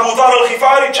said, Abu Dhar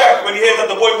al-Khifari, check, when he heard that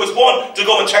the boy was born, to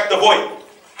go and check the boy.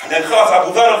 And then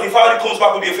Abu Dhar al-Khifari comes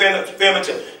back with the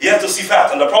affirmative. He has the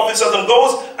sifat. And the Prophet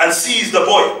goes and sees the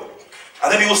boy.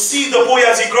 And then he will see the boy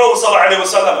as he grows, sallallahu alayhi wa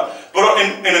sallam. But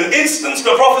in an instance,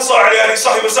 the Prophet sallallahu alayhi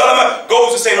wa sallam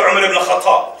goes to Sayyidina Umar ibn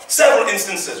Khattab. Several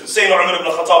instances with Sayyidina Umar ibn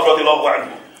Khattab radiallahu anhu.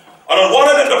 And on one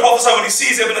of them, the Prophet, when he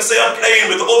sees Ibn Sayyad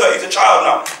playing with the other, he's a child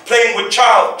now, playing with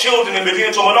children in Medina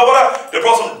to Munawwara, the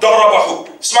Prophet darabahu,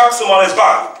 smacks him on his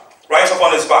back, right up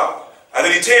on his back. And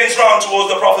then he turns round towards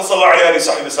the Prophet sallallahu alayhi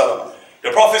wa sallam. The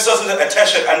Prophet says,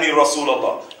 Atashhad anni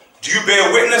Rasulullah. Do you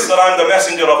bear witness that I'm the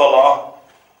messenger of Allah?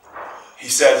 He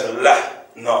says, La,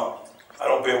 no, I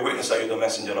don't bear witness that you're the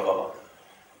messenger of Allah.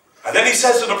 And then he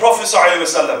says to the Prophet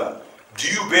ﷺ, do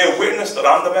you bear witness that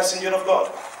I'm the messenger of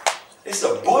God? It's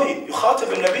a boy,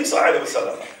 Yukhatib al-Nabi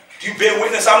ﷺ. Do you bear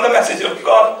witness I'm the messenger of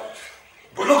God?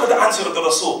 But look at the answer of the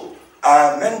Rasul.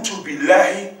 Amantu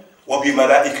billahi wa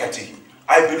bi-malaikatihi.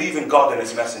 I believe in God and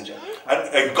His messenger.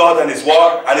 And God and His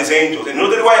word and His angels. In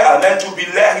another way, Amantu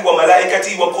billahi wa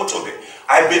malaikatihi wa kutubi.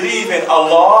 I believe in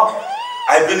Allah.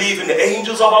 I believe in the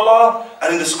angels of Allah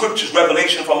and in the scriptures,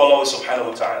 revelation from Allah subhanahu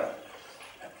wa ta'ala.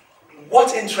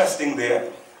 What's interesting there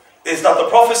is that the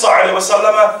Prophet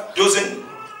ﷺ doesn't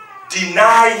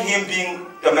deny him being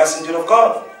the messenger of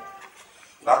God.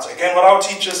 That's again what our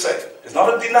teachers say. It's not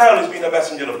a denial he's being a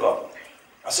messenger of God.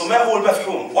 And so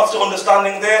what's the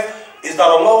understanding there is that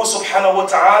Allah subhanahu wa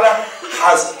ta'ala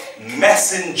has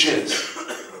messengers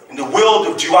in the world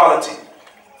of duality.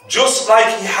 Just like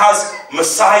He has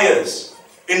messiahs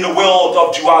in the world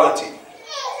of duality.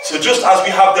 So just as we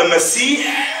have the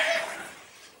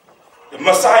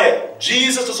Messiah,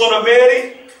 Jesus the son of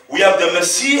Mary, we have the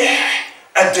Messiah,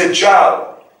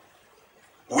 Ad-Dajjal.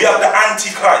 We have the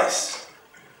Antichrist.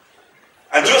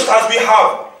 And just as we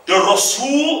have the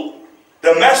Rasul,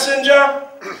 the messenger,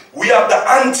 we have the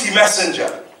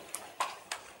anti-messenger.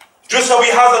 Just as we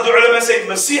have, as the ulema say,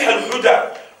 Masih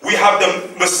al-Huda, we have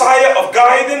the Messiah of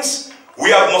guidance,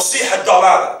 we have Masih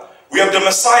al-Dalala. We have the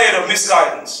Messiah of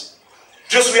misguidance.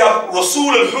 Just we have Rasul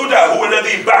al-Huda, who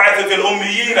الذي بعث في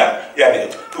الأميين,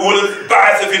 يعني who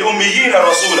بعث في الأميين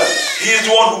رسولا. He is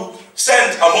the one who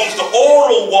sent amongst the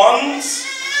oral ones,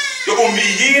 the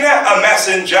Ummiyeen, a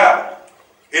messenger.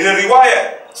 In a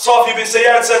riwayah, Safi bin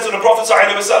Sayyad said to the Prophet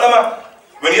ﷺ,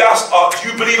 when he asked, do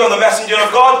you believe I'm the messenger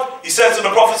of God? He said to the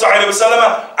Prophet ﷺ,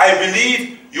 I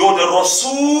believe you're the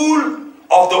Rasul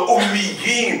of the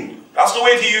Ummiyeen. That's the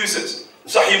word he uses.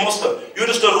 Sahih Muslim. You're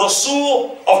just the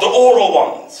Rasul of the oral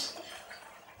ones.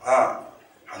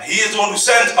 And he is the one who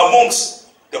sent amongst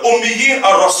the Ummiyeen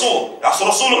al-Rasul. That's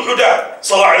Rasul al-Huda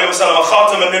sallallahu alayhi wa sallam.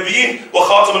 Khatam al-Nabiyyin wa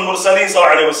Khatam al-Mursaleen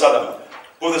sallallahu alayhi wa sallam.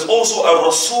 But there's also a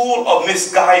Rasul of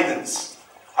misguidance.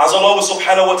 As Allah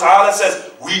subhanahu wa ta'ala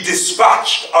says, we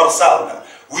dispatched ourselves.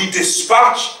 We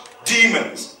dispatched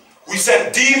demons. We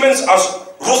sent demons as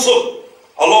Rusul.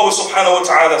 Allah subhanahu wa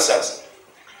ta'ala says.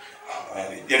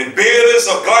 Bearers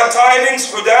of glad tidings,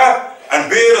 Huda,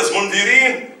 and bearers,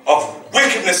 Mundirin, of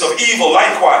wickedness, of evil,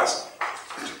 likewise.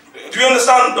 Do you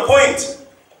understand the point?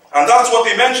 And that's what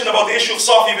they mention about the issue of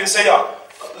Safi bin Sayyad.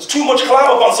 There's too much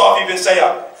clam upon Safi bin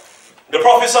Sayyad. The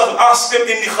Prophet said, ask him,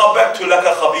 Inni khabaktu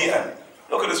laka khabi'an.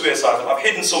 Look at this way, Sa'ad. I've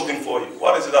hidden something for you.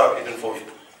 What is it that I've hidden for you?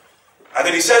 And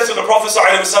then he says to the Prophet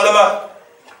ﷺ,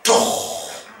 Duh,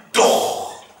 duh.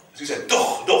 He said,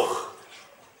 duh, duh.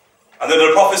 And then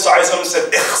the Prophet ﷺ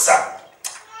said, Ikhsa,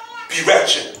 be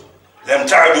wretched. Lam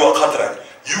ta'adu qadrak.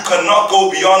 You cannot go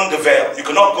beyond the veil. You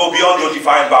cannot go beyond your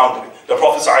divine boundary. The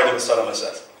Prophet ﷺ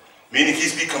says. Meaning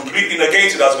he's been completely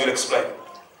negated, as we'll explain.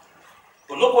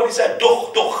 But look what he said,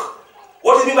 duh, duh.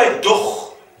 What does he mean by duh?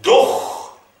 Duh.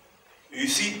 You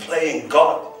see, playing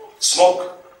God.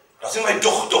 Smoke. That's what he means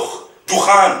by duh, duh.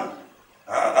 Dukhan.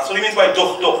 That's what he means by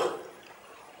duh, duh.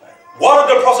 What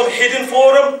had the Prophet hidden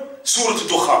for him? Surah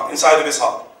Dukhan, inside of his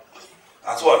heart.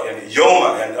 That's what,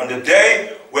 Yoma, and on the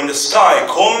day when the sky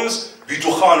comes,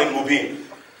 Bidukhan al-Mubin,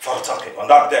 Fartaqib, on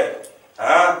that day.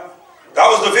 That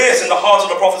was the verse in the heart of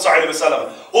the Prophet ﷺ.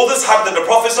 Others had the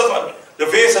Prophet, the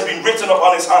verse had been written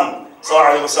upon his hand.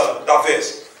 sallallahu alayhi wa sallam, that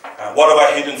verse. What have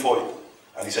I hidden for you?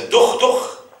 And he said, Dukh,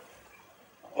 dukh.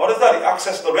 What is that? He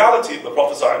accessed the reality of the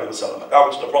Prophet sallallahu alayhi wa sallam, that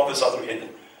which the Prophet has hidden.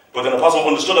 But then the Prophet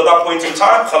understood at that point in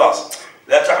time, khalas,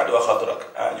 la ta'adu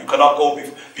khadrak. You cannot go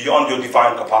beyond your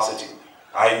divine capacity.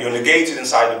 You're negated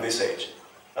inside of this age.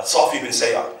 That's Safi bin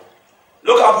Sayyad.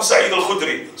 Look at Abu Sa'id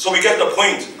al-Khudri. So we get the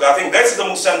point. I think that's the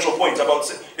most central point about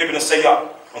Ibn Sayyad,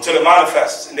 until it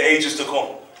manifests in the ages to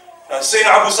come.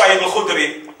 Sayyidina Abu Sa'id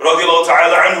al-Khudri, radiallahu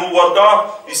ta'ala anhu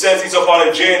warda, he says he's upon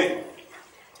a journey.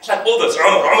 It's like others.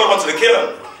 Umar wanted to kill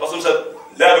him. Rasul said,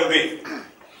 let him be.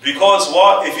 Because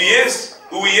what? If he is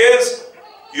who he is,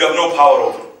 you have no power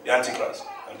over him, the Antichrist.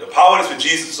 And the power is for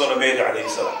Jesus, the son of Mary alayhi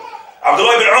salam.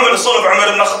 Abdullah ibn Umar, the son of Umar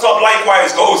ibn Khattab,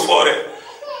 likewise goes for it.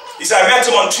 He said, I met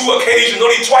him on 2 occasions,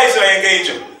 only twice did I engage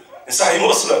him. In Sahih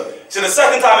Muslim. He said, the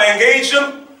second time I engaged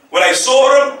him, when I saw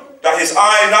him, that his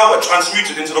eye now were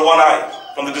transmuted into the one eye,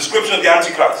 from the description of the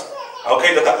Antichrist.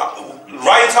 Okay, that the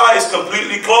right eye is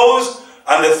completely closed,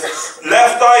 and the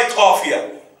left eye,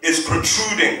 tafia, is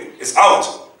protruding, is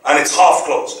out, and it's half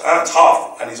closed, and it's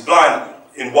half, and he's blind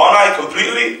in one eye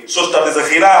completely, such that there's a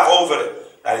khilaf over it.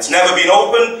 And it's never been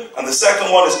open, and the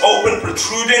second one is open,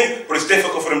 protruding, but it's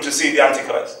difficult for him to see the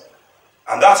Antichrist.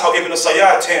 And that's how Ibn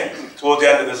Sayyad turned toward the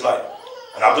end of his life.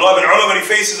 And Abdullah ibn Umar, when he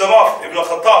faces him off, Ibn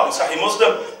Khattab, in Sahih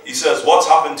Muslim, he says, what's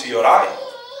happened to your eye?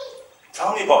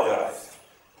 Tell me about your eye.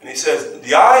 And he says,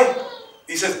 the eye,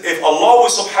 he says, if Allah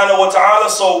subhanahu wa ta'ala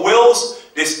so wills,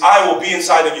 this eye will be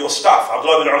inside of your staff.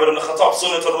 Abdullah ibn Umar ibn Khattab,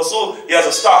 Sunnat al-Rasul, he has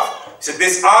a staff. He said,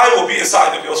 this eye will be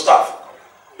inside of your staff.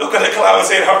 Look at the Kalam and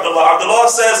say, Abdullah. Abdullah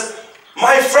says,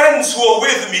 my friends who were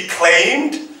with me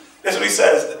claimed, that's what he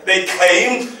says, they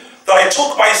claimed that I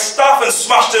took my staff and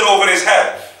smashed it over his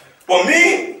head. But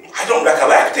me, I don't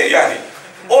recollect it, yani.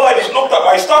 All I just looked at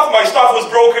my staff was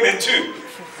broken in 2.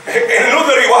 In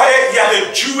another riwayah, he had a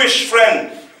Jewish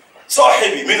friend,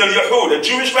 Sahibi, min al-Yahud, a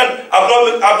Jewish friend,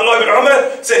 Abdullah ibn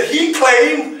Umar, said he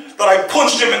claimed that I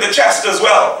punched him in the chest as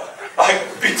well. I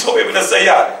beat up Ibn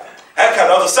Sayyad. That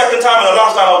was the second time and the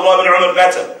last time Abdullah ibn Umar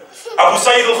met him. Abu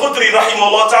Sa'id al-Khudri,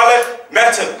 rahimahullah ta'ala,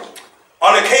 met him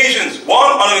on occasions.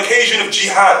 One, on an occasion of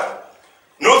jihad.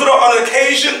 Another, on an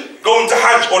occasion, going to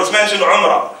Hajj, or it's mentioned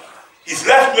Umrah. He's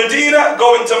left Medina,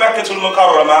 going to Mecca to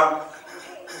Al-Mukarramah.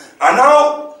 And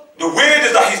now, the word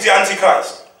is that he's the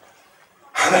Antichrist.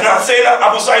 And then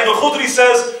Abu Sa'id al-Khudri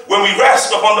says, when we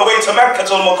rest upon the way to Mecca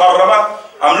to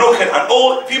Al-Mukarramah, I'm looking, and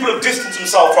all people have distanced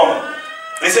themselves from him.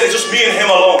 And he said, it's just me and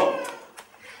him alone.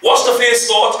 What's the first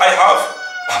thought I have?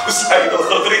 Abu Sa'id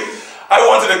al-Khudri, I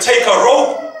wanted to take a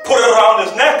rope, put it around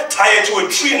his neck, tie it to a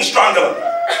tree and strangle him.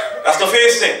 That's the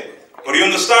first thing. But he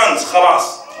understands,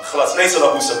 khalas, laysa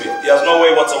lahu sabil. He has no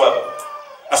way whatsoever.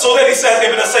 And so then he says,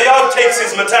 Ibn Sayyad takes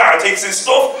his mata', takes his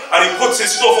stuff, and he puts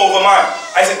his stuff over mine.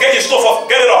 I said, get your stuff off,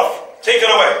 get it off, take it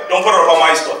away, don't put it up on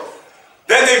my stuff.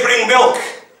 Then they bring milk,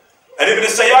 and Ibn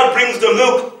Sayyad brings the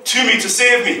milk to me to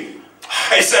save me.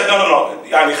 I said, no,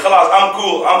 yani, khalas, I'm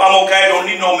cool, I'm okay, I don't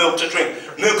need no milk to drink.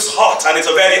 Milk's hot, and it's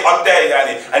a very hot day,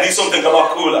 yani, I need something a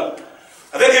lot cooler.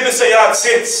 And then Ibn Sayyad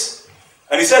sits,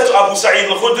 and he says to Abu Sa'id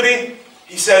al-Khudri,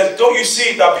 he says, don't you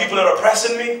see that people are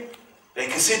oppressing me? They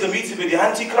consider me to be the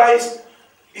Antichrist.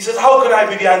 He says, how can I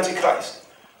be the Antichrist?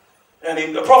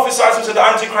 And the Prophet said the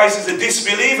Antichrist is a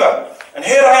disbeliever. And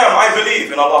here I am, I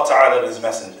believe in Allah Ta'ala and His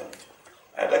Messenger.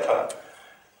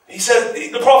 He said,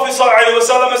 the Prophet said,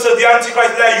 the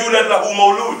Antichrist, la yulad lahu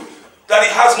mawlud, that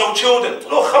he has no children.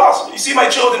 Look, khalas, you see my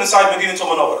children inside Medina to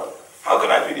Munawwara. How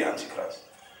can I be the Antichrist?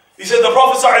 He said, the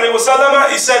Prophet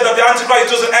ﷺ, he said that the Antichrist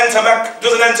doesn't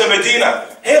enter Medina.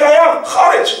 Here I am,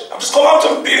 Kharij. I've just come out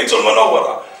of Medina to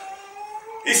Munawwara.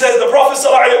 He said, the Prophet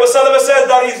ﷺ said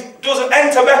that he doesn't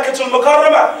enter Mecca to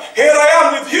Al-Mukarramah. Here I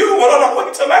am with you, we're on our way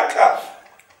to Mecca.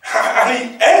 And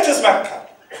he enters Mecca.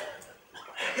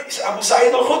 He said, Abu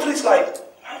Sa'id al-Khudri is like,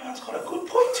 man's got a good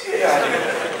point here.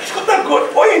 He's got that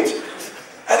good point.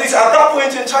 And he said, at that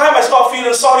point in time, I start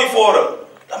feeling sorry for him.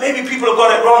 That maybe people have got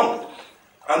it wrong.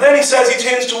 And then he says, he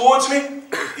turns towards me.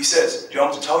 He says, do you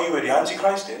want me to tell you where the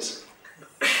Antichrist is?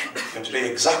 Do you want to tell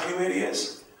you exactly where he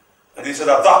is? And he said,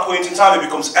 at that point in time, it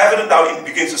becomes evident that he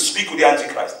begins to speak with the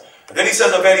Antichrist. And then he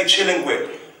says a very chilling word.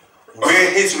 Were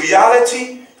his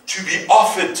reality to be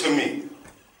offered to me,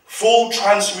 full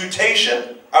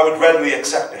transmutation, I would readily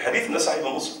accept it. Hadith in the Sahih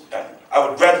Muslim. I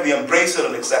would readily embrace it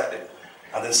and accept it.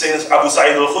 And then Sayyidina Abu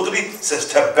Sa'id al-Khudri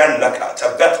says, Tabban laka,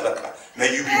 tabbat laka.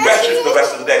 May you be wretched for the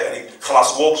rest of the day. And he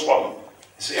khalas walks from him.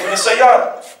 It's Ibn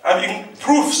Sayyad. I mean,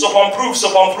 proofs upon proofs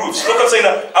upon proofs. Look at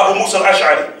Sayyidina Abu Musa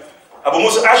al-Ash'ari. Abu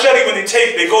Musa al-Ash'ari, when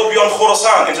they go beyond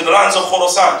Khurasan, into the lands of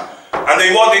Khurasan, and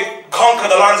they conquer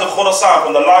the lands of Khurasan,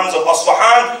 from the lands of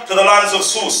Asfahan to the lands of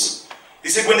Sus. He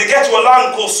said when they get to a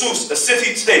land called Sus, a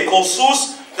city-state called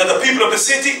Sus, that the people of the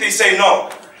city, they say no.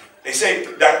 They say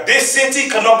that this city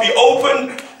cannot be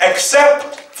opened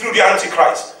except through the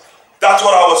Antichrist. That's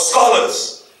what our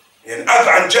scholars in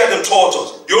Ad-Dajjal taught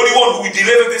us. The only one who we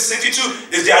deliver this city to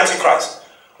is the Antichrist.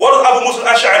 What is Abu Musa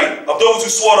al-Ash'ari, of those who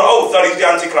swore an oath that he's the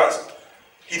Antichrist?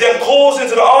 He then calls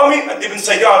into the army, and Ibn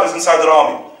Sayyad is inside the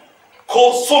army.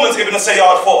 Summons Ibn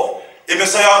Sayyad forth. Ibn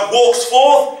Sayyad walks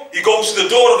forth, he goes to the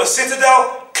door of the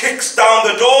citadel, kicks down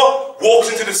the door,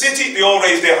 walks into the city, they all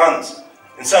raise their hands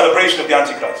in celebration of the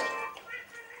Antichrist.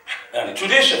 And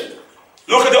tradition.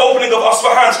 Look at the opening of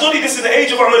Asfahan. Study this in the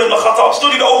age of Umar ibn Khattab.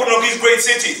 Study the opening of these great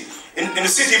cities. In the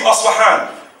city of Asfahan,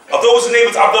 of those whose name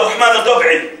is Abdurrahman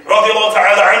al-Dab'i, radiallahu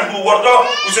ta'ala anhu warda,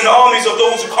 who's in the armies of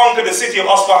those who conquered the city of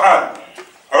Asfahan.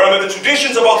 I remember the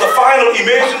traditions about the final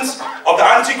emergence of the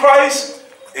Antichrist.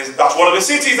 That's one of the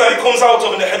cities that he comes out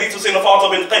of in the hadith of Sayyidina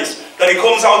Fatima bin Qais. That he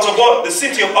comes out of what? The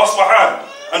city of Asfahan.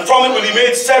 And from it will he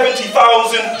made 70,000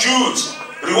 Jews.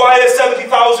 Riwayah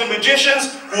 70,000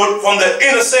 magicians who were from the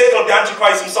inner circle of the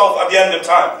Antichrist himself at the end of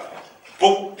time.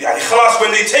 But when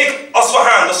they take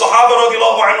Asfahan, the Sahaba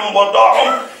radiallahu anhum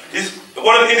warda'hum,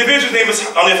 one of the individuals' name is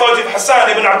on the authority of Hassan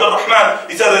ibn Abdul Rahman.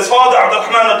 He said his father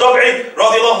Abdurrahman al-Dab'i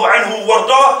radiallahu anhu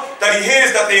warda, that he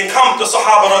hears that they encamped the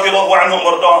Sahaba radiallahu anhum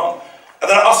warda'hum. And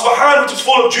then Asfahan, which is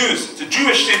full of Jews, it's a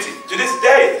Jewish city. To this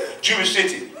day, Jewish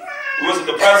city. Who was it?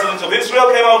 The president of Israel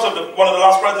came out of one of the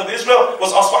last presidents of Israel was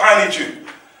Asfahani Jew.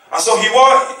 And so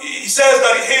he says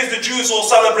that he hears the Jews all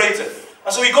celebrating.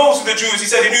 And so he goes to the Jews. He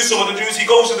said he knew some of the Jews. He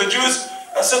goes to the Jews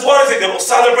and says, what is it? They're all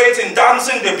celebrating,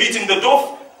 dancing, they're beating the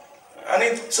dove. And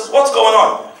he says, what's going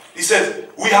on? He said,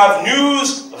 we have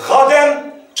news,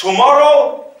 ghadan,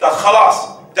 tomorrow, that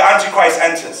khalas, the Antichrist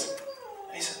enters.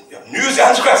 And he said, you have news, the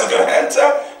Antichrist is going to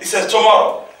enter? He says,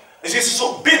 tomorrow. He says,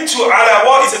 so bitu ala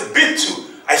what? He said,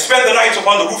 bitu. I spent the night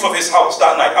upon the roof of his house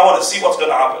that night. I want to see what's going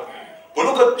to happen. But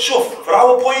look at, shuf, for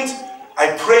our point,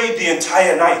 I prayed the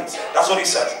entire night. That's what he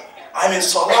says. I'm in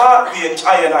salah the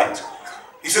entire night.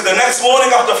 He said, the next morning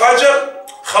after Fajr,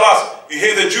 khalas, you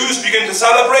hear the Jews begin to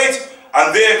celebrate,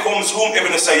 and there comes whom?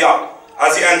 Ibn Sayyad,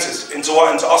 as he enters into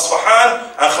what? Into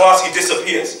Asfahan, and khalas, he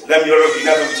disappears. Lam yurud, he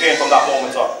never returned from that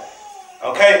moment on.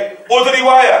 Okay? Other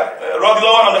riwayah,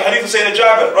 radiallahu anhu, the hadith of Sayyidina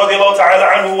Jabir, radiallahu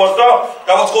ta'ala anhu warda,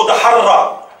 that was called the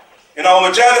Harra. In our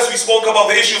majalis, we spoke about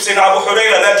the issue of Sayyidina Abu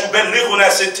Hurairah, la tuballighuna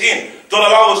sittin, don't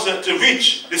allow us to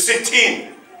reach the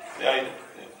sittin.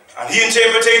 And he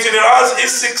interpreted it as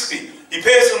his 60. He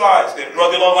personalized it,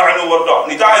 radiallahu anhu warda.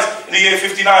 And he dies in the year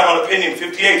 59 on opinion,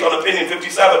 58 on opinion,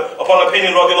 57 upon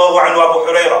opinion, radiallahu anhu Abu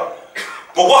Hurairah.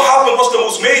 But what happened was the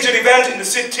most major event in the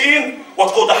Sittin,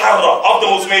 what's called the Harra, of the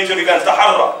most major events, the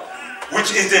Harra,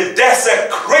 which is the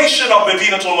desecration of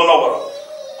Madinatul Munawwara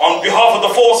on behalf of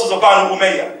the forces of Banu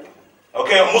Umayyah.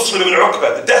 Okay, Muslim ibn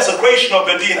Uqba, the desecration of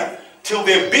Medina, till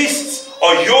their beasts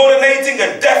are urinating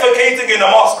and defecating in the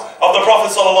mosque of the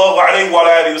Prophet sallallahu alaihi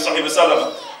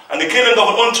wasallam, and the killing of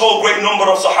an untold great number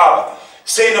of Sahaba.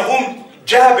 Saying whom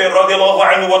Jabir radiallahu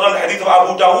anhu wa the hadith of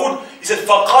Abu Dawood, he said,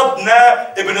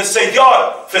 فَقَدْنَا Ibn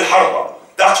Sayyad fil Harba.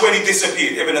 That's when he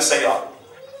disappeared, Ibn Sayyad.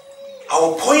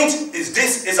 Our point is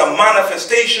this is a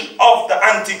manifestation of the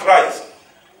Antichrist.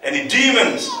 And the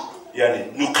demons,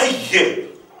 yani, نُقَيِّرْ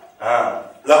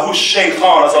lahu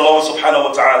shaytan, as Allah subhanahu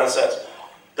wa ta'ala says,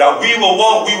 that we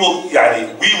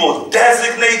will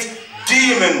designate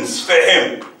demons for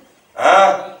him.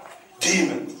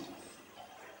 Demons.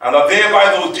 And that thereby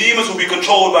those demons will be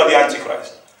controlled by the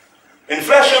Antichrist. In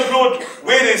flesh and blood,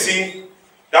 where is he?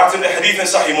 That's in the hadith in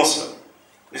Sahih Muslim.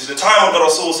 This is the time of the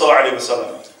Rasul sallallahu alayhi wa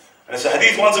sallam. And it's a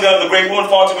hadith once again of the great woman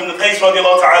Fatima bin Qais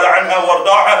radiallahu ta'ala anha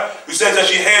wardaha, who says that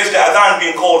she hears the adhan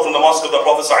being called from the mosque of the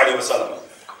Prophet sallallahu alayhi wa sallam.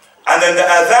 And then the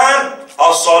adhan,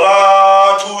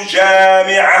 as-salatu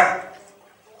jami'ah.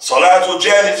 Salatu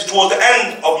jami'ah is towards the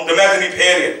end of the Madani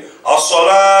period.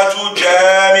 As-salatu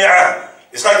jami'ah.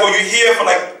 It's like what you hear for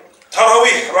like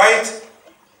Taraweeh, right?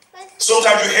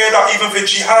 Sometimes you hear that even for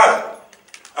jihad.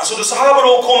 And so the Sahaba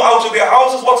all come out of their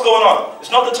houses. What's going on? It's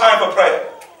not the time for prayer.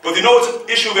 But they know it's an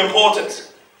issue of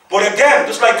importance. But again,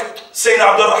 just like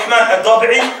Sayyidina Abdurrahman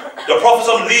al-Dab'i, the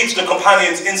Prophet leads the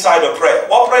companions inside of prayer.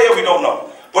 What prayer? We don't know.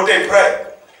 But they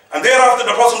pray. And thereafter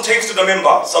the Prophet takes to the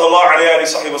minbar, sallallahu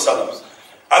alayhi wa sallam.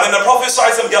 And then the Prophet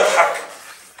says him, yadhak.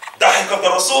 Dahik of the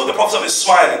Rasul, the Prophet is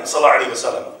smiling, sallallahu alayhi wa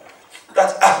sallam.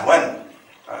 That's ahwan.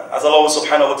 As Allah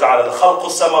subhanahu wa ta'ala, the khalq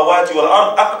as-samawati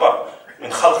wal-ard akbar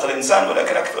min khalq al-insan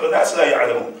walakin akthar an-nas la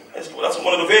ya'lamun. That's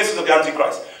one of the verses of the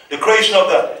Antichrist. The creation of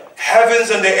the heavens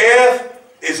and the earth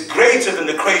is greater greater than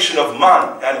the creation of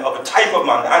man, and of a type of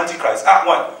man, the Antichrist. At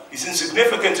one, he's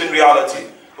insignificant in reality.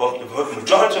 But the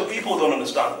majority of people don't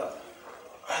understand that.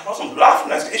 I wasn't laughing,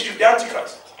 that's the issue of the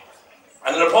Antichrist.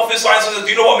 And then the Prophet ﷺ says, do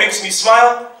you know what makes me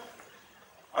smile?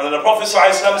 And then the Prophet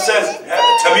ﷺ says,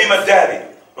 Tamim ad-Dari,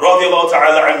 radiallahu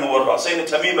ta'ala anhu warra, saying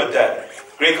Tamim ad-Dari,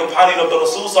 great companion of the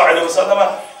Rasul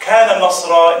ﷺ, kana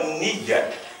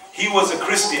nasraniyyan, he was a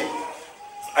Christian.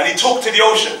 And he took to the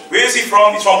ocean. Where is he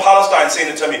from? He's from Palestine,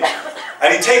 saying Tamim.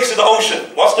 And he takes to the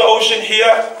ocean. What's the ocean here?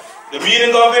 The meaning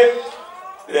of it?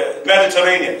 The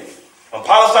Mediterranean. From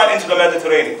Palestine into the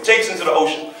Mediterranean. Takes into the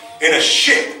ocean in a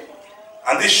ship.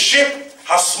 And this ship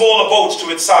has smaller boats to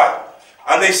its side.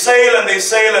 And they sail and they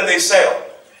sail and they sail.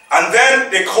 And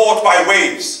then they're caught by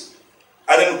waves.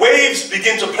 And then waves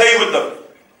begin to play with them.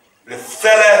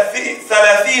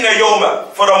 Thalathina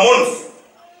yoma, for a month.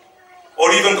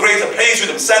 Or even greater, plays with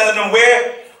them, sending them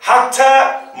where?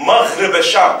 Hatta maghrib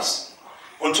al-shams.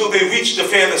 Until they reach the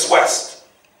furthest west.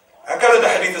 I got it, the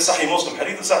hadith of Sahih Muslim.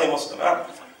 Hadith of Sahih Muslim.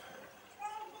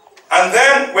 And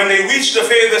then, when they reach the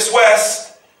furthest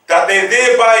west, that they're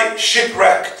thereby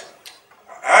shipwrecked.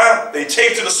 They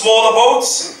take to the smaller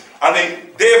boats, and they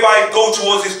thereby go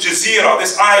towards this jazeera,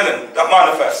 this island that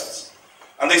manifests.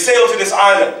 And they sail to this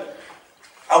island.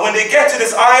 And when they get to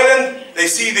this island, they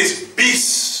see this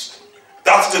beast.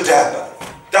 That's the Dabba.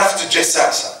 That's the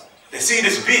Jassasa. They see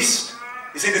this beast.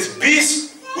 They see this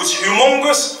beast was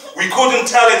humongous. We couldn't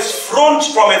tell its front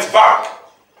from its back.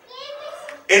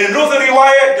 In another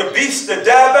riwayah, the beast, the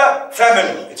Dabba,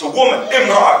 feminine. It's a woman.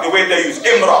 Imra, the way they use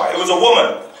Imra. It was a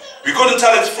woman. We couldn't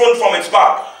tell its front from its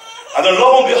back. And then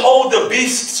lo and behold, the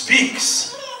beast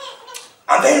speaks.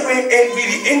 And they ain't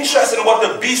really interested in what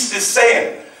the beast is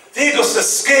saying. They just are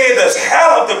scared as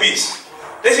hell of the beast.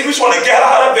 They say, we just want to get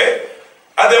out of it.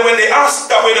 And then when they ask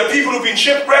that way the people who've been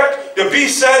shipwrecked, the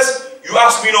beast says, you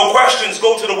ask me no questions,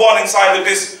 go to the one inside of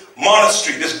this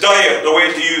monastery, this daya, the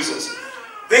way he uses.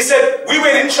 They said, we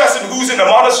weren't interested in who's in the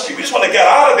monastery, we just want to get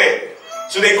out of there.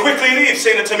 So they quickly leave,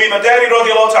 saying the Tamim ad-Dari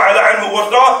radiallahu ta'ala anhu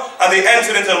warda, and they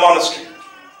enter into the monastery.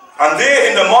 And there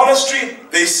in the monastery,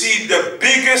 they see the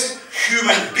biggest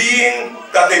human being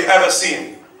that they've ever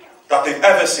seen. That they've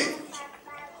ever seen.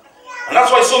 And that's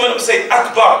why so many of them say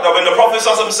Akbar, that when the Prophet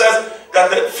says that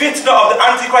the fitna of the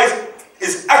Antichrist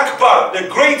is Akbar, the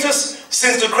greatest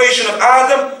since the creation of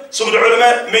Adam, some of the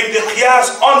ulema make the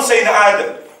qiyas on Sayyidina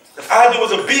Adam. That Adam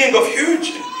was a being of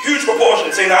huge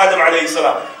proportion, Sayyidina Adam alayhi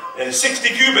salam. And 60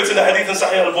 cubits in the hadith in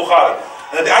Sahih al-Bukhari.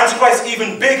 And the Antichrist is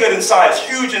even bigger in size,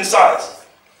 huge in size.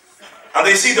 And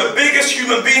they see the biggest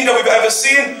human being that we've ever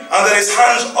seen, and that his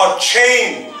hands are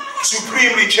chained,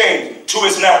 supremely chained to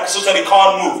his neck, so that he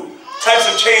can't move. Types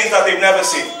of chains that they've never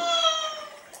seen.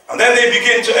 And then they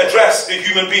begin to address the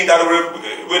human being that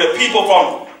were the people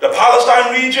from the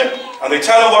Palestine region, and they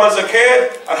tell him what has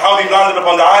occurred and how they've landed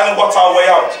upon the island, what's our way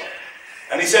out.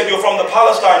 And he said, you're from the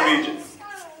Palestine region.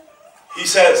 He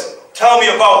says, tell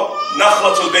me about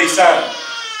Nakhlatul Baysan.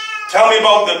 Tell me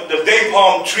about the day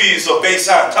palm trees of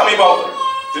Baysan. Tell me about them.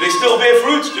 Do they still bear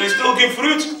fruit? Do they still give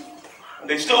fruit? And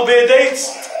they still bear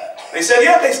dates? They said,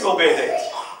 yeah, they still bear dates.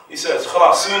 He says,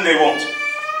 khalas, soon they won't.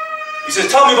 He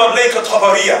says, tell me about Lake of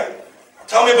Tabariya.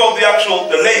 Tell me about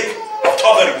the lake of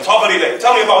Tabari, the Tabari Lake.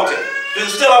 Tell me about it.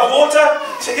 Does it still have water?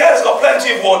 He said, yeah, it's got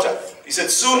plenty of water. He said,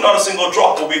 soon not a single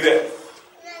drop will be there.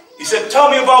 He said, tell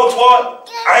me about what?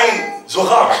 Ain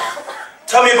Zuhar.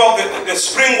 Tell me about the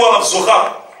spring well of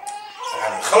Zuhar.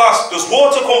 And khalas, does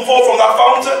water come forth from that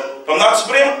fountain, from that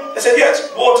spring? They said,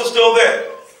 yes, water's still there.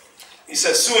 He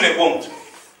said, soon it won't.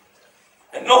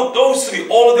 And no, those three,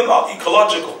 all of them are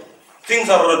ecological. Things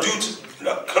that are due to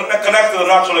connect to the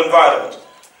natural environment.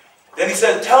 Then he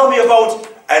said, tell me about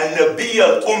An-Nabi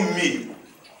al-Ummi.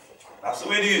 That's the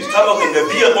way to use it. Tell me about the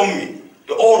Nabi al-Ummi,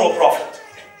 the oral prophet.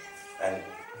 And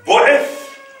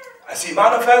Bu'if, has he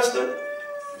manifested?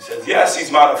 He said, yes,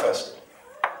 he's manifested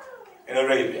in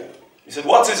Arabia. He said,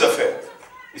 what's his affair?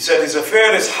 He said, his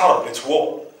affair is harb, it's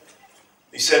war.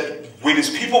 He said, with his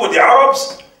people, with the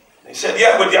Arabs? He said,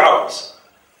 yeah, with the Arabs.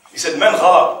 He said, Man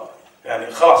ghalab.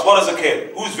 Yani, khalas, what is the case?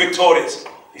 Who's victorious?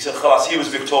 He said, khalas, he was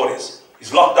victorious.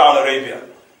 He's locked down Arabia.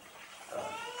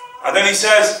 And then he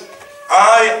says,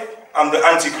 I am the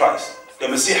Antichrist, the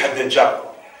Masih Ad-Dajjal.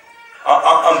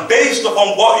 I'm based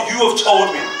upon what you have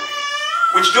told me,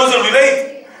 which doesn't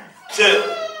relate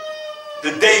to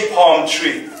the date palm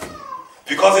tree,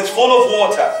 because it's full of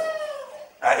water.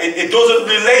 It doesn't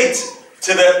relate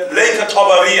to the Lake of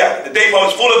Tabariya. The date palm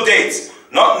is full of dates.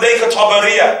 Not Lake of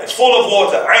Tabariya, it's full of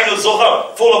water. Ain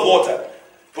al-Zuhar, full of water.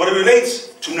 But it relates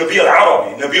to Nabi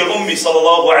al-Arabi, Nabi al-Ummi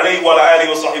sallallahu alayhi wa alihi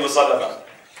wa sahbihi wa sallam.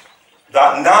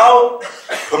 That now,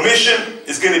 permission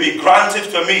is going to be granted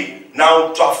for me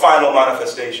now to have final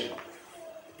manifestation.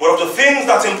 But of the things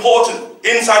that's important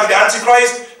inside the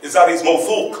Antichrist is that he's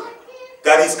mawfuq,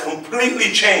 that he's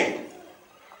completely chained.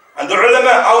 And the ulema,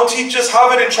 our teachers,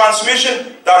 have it in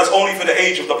transmission that is only for the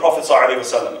age of the Prophet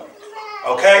ﷺ.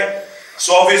 Okay?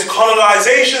 So of his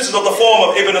colonizations is of the form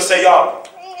of Ibn Sayyar.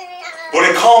 But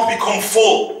it can't become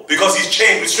full because he's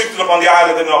chained, restricted upon the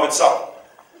island in and of itself.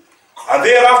 And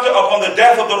thereafter, upon the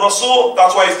death of the Rasul,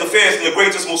 that's why it's the first and the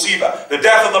greatest musibah, the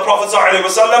death of the Prophet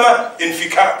ﷺ in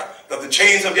fikak, that the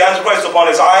chains of the Antichrist upon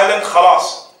his island,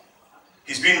 khalas,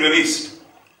 he's been released.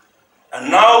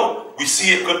 And now we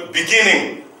see it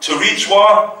beginning to reach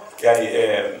what?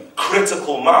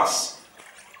 Critical mass.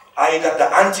 I.e. that the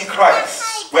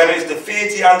Antichrist, whether it's the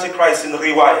 30 Antichrist in the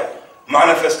riwayah,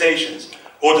 manifestations,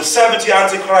 or the 70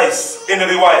 Antichrists in the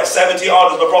riwayah, 70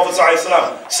 orders the Prophet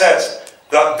ﷺ says,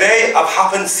 that they have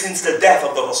happened since the death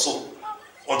of the Rasul,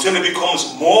 until it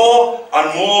becomes more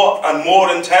and more and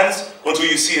more intense, until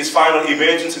you see his final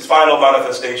emergence, his final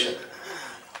manifestation.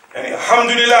 And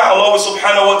alhamdulillah, Allah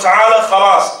subhanahu wa ta'ala,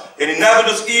 khalas, and he never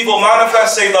does evil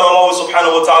manifest, save that Allah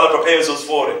subhanahu wa ta'ala prepares us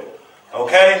for it.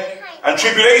 Okay? And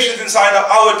tribulations inside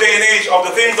our day and age, of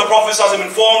the things the Prophet has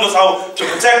informed us how to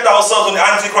protect ourselves from the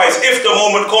Antichrist, if the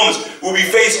moment comes, will be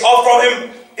faced off from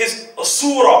him, is a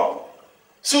surah.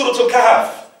 Surah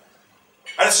Al-Kahf.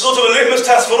 And it's sort of a litmus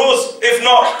test for us, if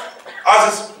not, as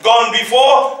it's gone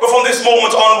before, but from this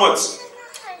moment onwards.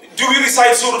 Do we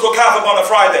recite Surah Al-Kahf upon a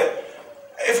Friday?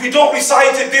 If we don't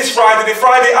recite it this Friday, the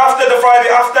Friday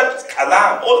after, it's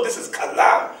kalam. All of this is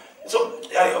kalam. So,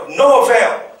 of no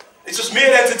avail. It's just mere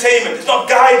entertainment. It's not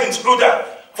guidance, huda,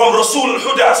 from Rasul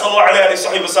al-Huda, sallallahu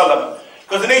alayhi wa sallam.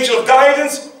 Because the nature of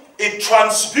guidance, it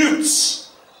transmutes.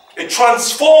 It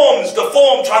transforms the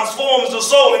form, transforms the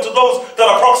soul into those that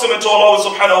are proximate to Allah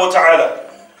subhanahu wa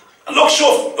ta'ala. And look,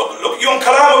 Shuf, look, you're on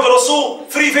Kalam of the Rasul,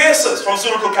 3 verses from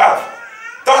Surah Al-Kahf.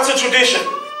 That's a tradition.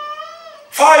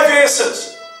 5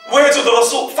 verses, words of the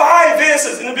Rasul, 5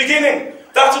 verses in the beginning.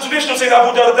 That's a tradition of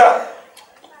Sayyidina Abu Darda.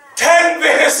 10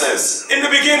 verses in the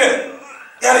beginning.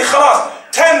 Yani khalas,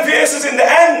 10 verses in the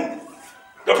end.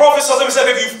 The Prophet said,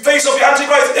 if you face off the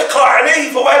Antichrist, iqra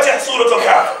alayhi fawajih Surah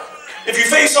Al-Kahf. If you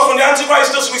face off on the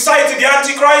Antichrist, just recite the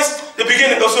Antichrist, the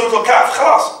beginning of Surah Al-Kahf.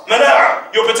 Khalas,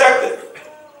 mana'a, you're protected.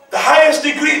 The highest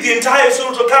degree, the entire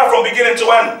Surah Al-Kahf from beginning to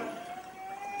end.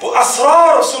 But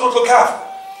asrar of Surah Al-Kahf.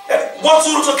 What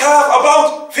Surah Al-Kahf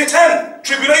about? Fitan,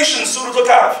 tribulations, Surah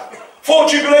Al-Kahf. 4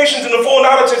 tribulations in the 4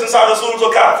 narratives inside of Surah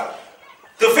Al-Kahf.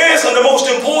 The first and the most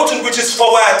important, which is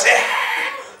fawatih,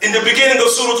 in the beginning of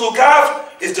Surah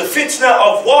Al-Kahf, is the fitna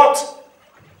of what?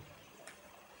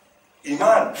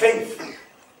 Iman, faith.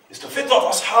 It's the fitna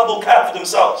of Ashab al-Kahf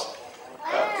themselves.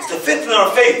 It's the fitna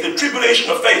of faith, the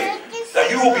tribulation of faith, that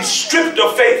you will be stripped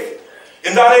of faith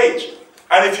in that age.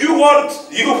 And if you want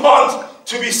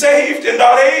to be saved in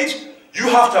that age, you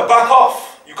have to back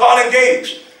off. You can't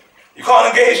engage. You can't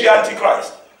engage the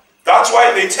Antichrist. That's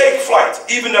why they take flight.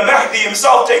 Even the Mahdi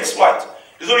himself takes flight.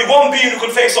 There's only one being who can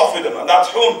face off with him, and that's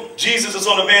whom? Jesus, the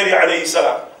son of Mary alayhi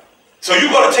salam. So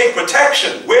you've got to take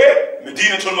protection. Where?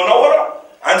 Medinatul Munawwara.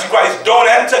 Antichrist don't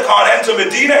enter, can't enter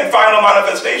Medina in final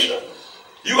manifestation.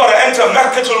 You got to enter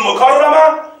Meccatul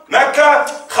Mukarramah, Mecca,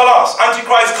 khalas.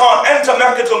 Antichrist can't enter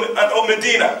Mecca or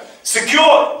Medina.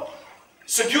 Secured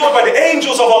by the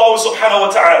angels of Allah subhanahu wa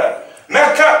ta'ala.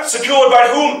 Mecca secured by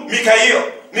whom?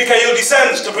 Mikael. Mikael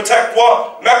descends to protect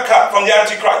what? Mecca from the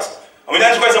Antichrist. And when the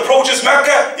Antichrist approaches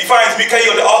Mecca, he finds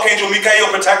Mikael, the archangel Mikael,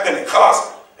 protecting it.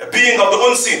 Khalas. A being of the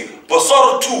unseen.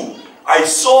 Basartu, I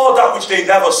saw that which they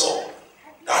never saw.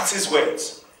 That's his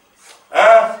words.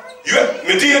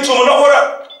 Medina to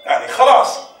Munawwara, and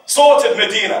khalas, sorted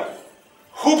Medina.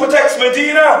 Who protects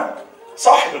Medina?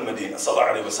 Sahib al-Medina,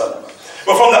 sallallahu alayhi wa sallam.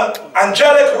 But from the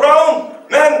angelic realm,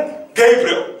 man,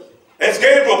 Gabriel. It's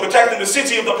Gabriel protecting the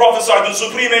city of the Prophet, the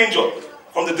supreme angel.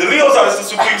 From the Dalils, that is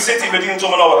the supreme city, Medina to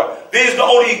Munawwara. There is not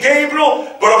only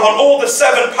Gabriel, but upon all the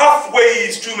 7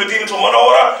 pathways to Medina to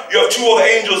Munawwara, you have 2 other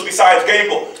angels besides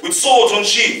Gabriel, with swords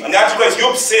unsheathed. And the Antichrist,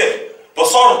 Yubsir,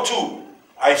 Basar too.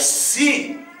 I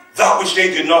see that which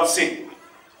they did not see.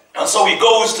 And so he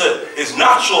goes to his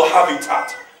natural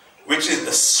habitat, which is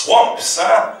the swamps,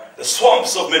 the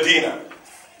swamps of Medina.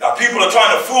 Now people are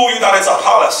trying to fool you that it's a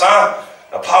palace,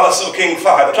 the palace of King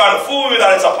Fahd. They're trying to fool you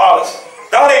that it's a palace.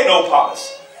 That ain't no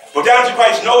palace. But the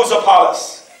Antichrist knows a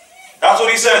palace. That's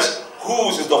what he says.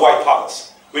 Whose is the white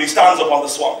palace? When he stands up on the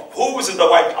swamp. Whose is the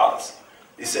white palace?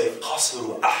 He says,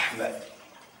 Qasru Ahmed.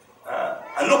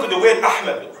 And look at the word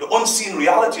Ahmed, the unseen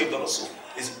reality of the Rasul.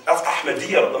 That's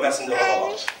Ahmadiyya of the Messenger of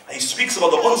Allah. And he speaks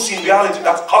about the unseen reality.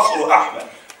 That's Qasru Ahmed.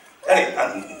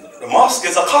 And The mosque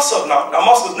is a qasr now. Now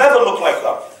mosques never looked like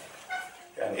that.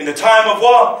 And in the time of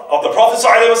what? Of the Prophet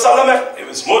ﷺ, it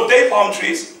was mud date palm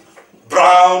trees,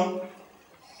 brown.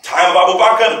 Time of Abu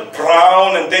Bakr,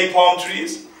 brown and date palm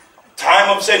trees.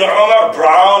 Time of Sayyidina Umar,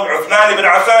 brown. Uthman ibn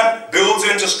Affan builds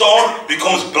it into stone,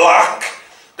 becomes black.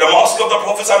 The mosque of the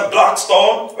Prophet ﷺ, black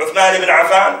stone. Uthman ibn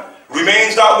Affan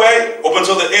remains that way up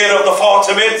until the era of the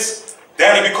Fatimids.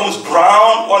 Then it becomes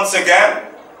brown once again.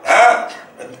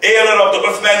 The era of the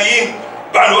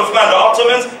Uthmaniyin, Banu Uthman, the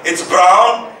Ottomans, it's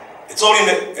brown. It's only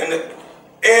in the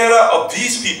era of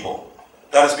these people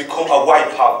that has become a white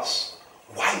palace.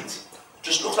 White.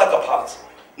 Just looks like a palace.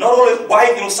 Not only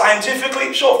white,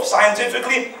 scientifically, sure,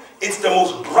 scientifically, it's the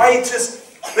most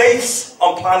brightest place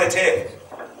on planet Earth.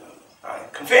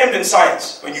 Right. Confirmed in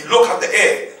science. When you look at the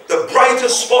Earth, the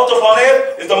brightest spot upon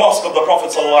Earth is the mosque of the Prophet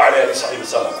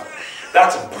ﷺ.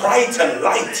 That's bright and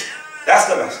light. That's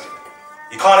the message.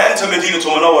 You can't enter Medina to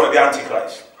Munawwara, the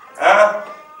Antichrist.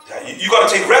 You got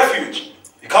to take refuge.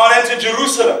 You can't enter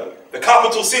Jerusalem, the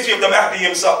capital city of the Mahdi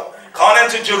himself. Can't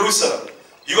enter Jerusalem.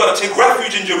 You got to take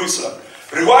refuge in Jerusalem.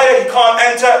 Riwayah, he can't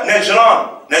enter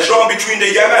Najran. Najran between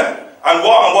the Yemen and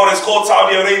what is called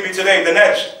Saudi Arabia today, the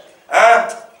Najd.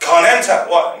 Can't enter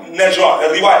what? Najran,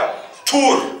 Riwayah.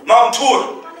 Tur, Mount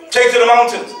Tur. Take to the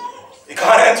mountains. You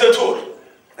can't enter Tur.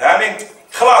 I mean,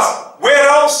 Khalas. Where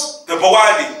else? The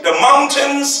Bawadi, the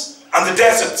mountains and the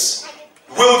deserts,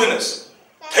 wilderness.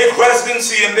 Take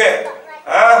residency in there.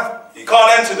 You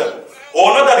can't enter them.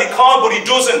 Or not that he can't, but he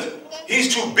doesn't.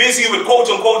 He's too busy with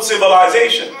quote-unquote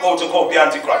civilization, quote-unquote the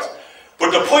Antichrist.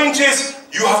 But the point is,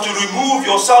 you have to remove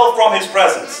yourself from his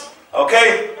presence.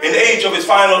 Okay? In the age of his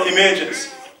final emergence.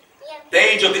 The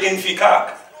age of the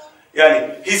infikak.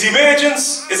 His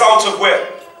emergence is out of where?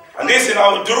 And this in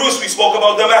our durus, we spoke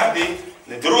about the Mahdi.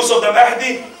 The durus of the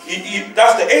Mahdi,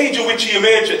 that's the age in which he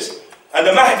emerges. And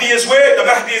the Mahdi is where? The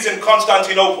Mahdi is in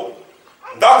Constantinople.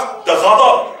 That's the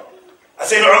ghadab.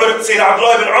 Sayyidina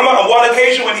Abdullah ibn Umar, on one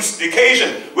occasion, when he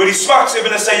smacks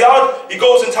Ibn Sayyad, he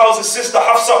goes and tells his sister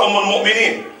Hafsa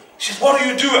al-Mu'mineen. She says, what are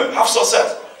you doing? Hafsa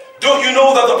says, don't you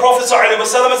know that the Prophet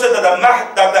ﷺ said that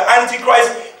the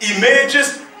Antichrist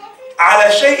emerges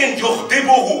ala shay'in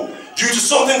yughdibuhu, due to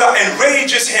something that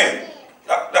enrages him,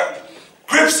 that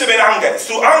grips him in anger. It's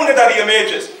through anger that he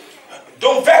emerges.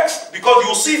 Don't vex, because you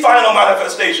will see final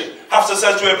manifestation. Hafsa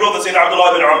says to her brother, Sayyidina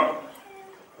Abdullah ibn Umar,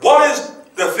 what is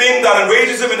the thing that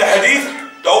enrages him in the hadith?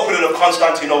 The opening of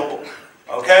Constantinople.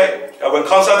 Okay? When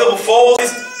Constantinople falls,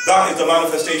 that is the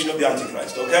manifestation of the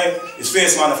Antichrist. Okay? His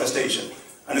first manifestation.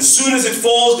 And as soon as it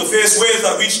falls, the first waves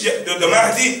that reach the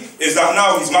Mahdi is that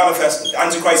now he's manifested. The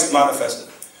Antichrist is manifested.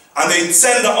 And they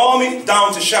send the army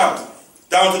down to Sham,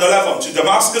 down to the Levant, to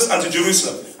Damascus and to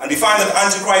Jerusalem. And they find that the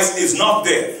Antichrist is not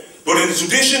there. But in the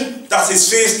tradition, that's his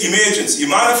first emergence. He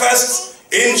manifests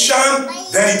in Sham,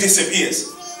 then he disappears.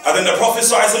 And then the Prophet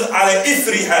ﷺ,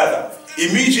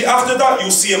 immediately after that, you'll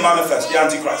see him manifest, the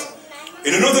Antichrist.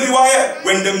 In another riwayah,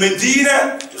 when the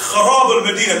Medina, Kharab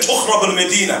al-Medina, Tukhrab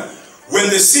al-Medina, when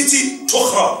the city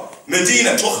Tukhrab,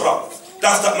 Medina Tukhrab,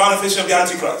 that's the manifestation of the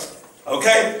Antichrist.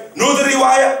 Okay? Another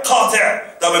riwayah,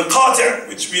 Qati', that when Qati',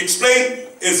 which we explained,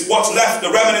 is what's left,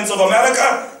 the remnants of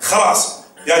America, Khalas.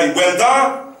 When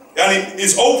that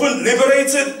is opened,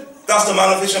 liberated, that's the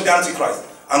manifestation of the Antichrist.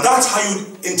 And that's how you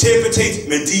interpretate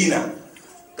Medina.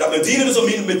 That Medina doesn't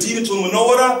mean Medinatul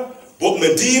Munawwara, but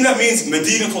Medina means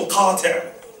Medinatul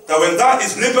Qati'. That when that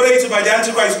is liberated by the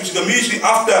Antichrist, which is immediately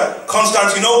after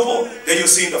Constantinople, then you'll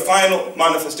see the final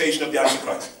manifestation of the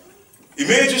Antichrist.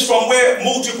 Emerges from where?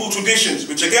 Multiple traditions,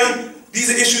 which again, these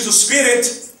are issues of spirit,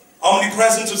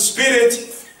 omnipresence of spirit,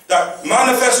 that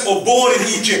manifest or born in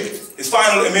Egypt, his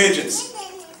final emergence.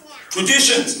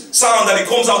 Traditions, sound that he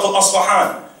comes out of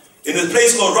Asfahan, in a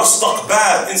place called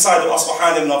Rastaqbad, inside of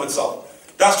Asfahan in and of itself.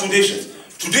 That's traditions.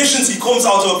 Traditions, he comes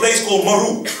out of a place called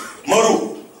Maru.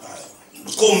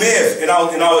 It's called Mev in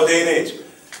our day and age.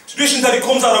 Traditions that he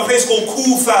comes out of a place called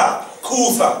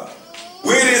Kufa.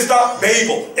 Where is that?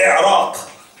 Babel, Iraq.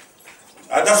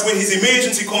 That's where his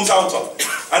emergence he comes out of.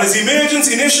 And his emergence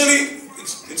initially,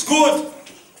 it's good.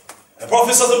 The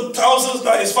Prophet tells us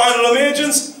that his final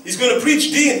emergence, he's going to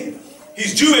preach deen.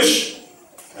 He's Jewish.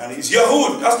 And he's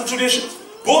Yahud, that's the tradition.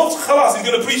 But, khalas, he's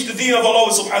going to preach the deen of Allah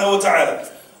subhanahu wa ta'ala.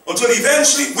 Until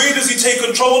eventually, where does he take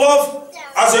control of?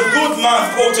 As a good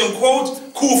man, quote unquote,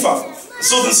 Kufa. The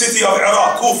southern city of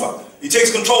Iraq, Kufa. He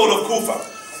takes control of Kufa.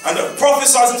 And the Prophet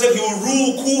said he will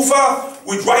rule Kufa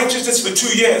with righteousness for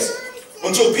 2 years.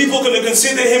 Until people can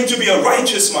consider him to be a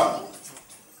righteous man.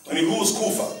 And he rules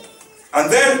Kufa.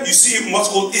 And then you see what's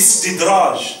called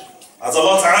istidraj. As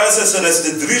Allah Ta'ala says,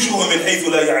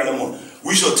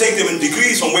 we shall take them in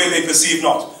degrees from where they perceive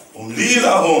not. And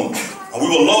we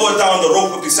will lower down the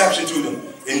rope of deception to them.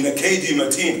 In the Kaidi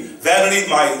Mateen. Verily,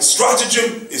 my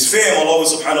stratagem is firm, Allah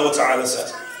subhanahu wa ta'ala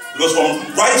says. Because from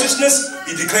righteousness,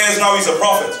 he declares now he's a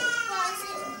prophet.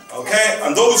 Okay?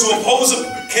 And those who oppose him,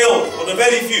 killed, for the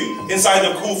very few, inside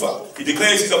of Kufa. He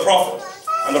declares he's a prophet.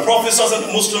 And the prophet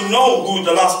doesn't Muslim know who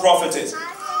the last prophet is.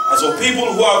 And so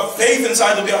people who have faith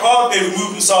inside of their heart, they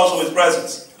remove themselves from his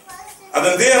presence. And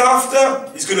then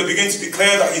thereafter, he's going to begin to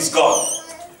declare that he's God.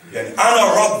 Ana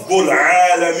Rabbul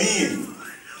Alameen.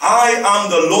 I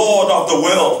am the Lord of the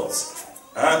worlds.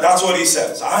 That's what he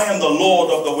says. I am the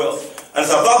Lord of the world. And at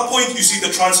that point, you see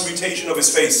the transmutation of his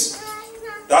face.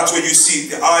 That's where you see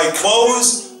the eye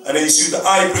close, and then you see the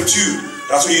eye protrude.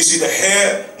 That's where you see the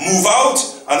hair move out,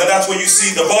 and then that's when you see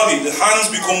the body, the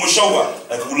hands become mushawwa,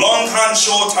 like long hand,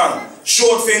 short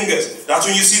fingers. That's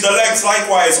when you see the legs,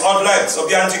 likewise, odd legs of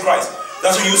the Antichrist.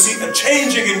 That's when you see a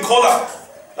changing in color.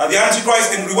 Now the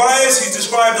Antichrist in riwayas, he's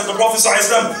described as the Prophet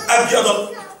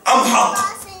ﷺ,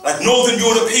 Amhaq, like Northern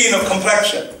European of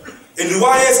complexion. In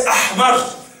riwayas, Ahmar,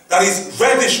 that is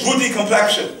reddish, ruddy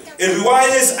complexion. In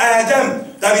riwayas, Adam,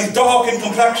 that is dark in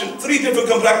complexion. 3 different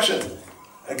complexions.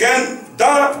 Again,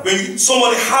 that when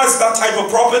somebody has that type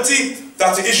of property,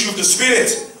 that's the issue of the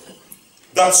spirit.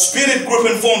 That spirit grip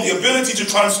and form, the ability to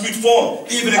transmute form,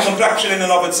 even in complexion in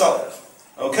and of itself.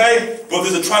 Okay? But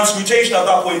there's a transmutation at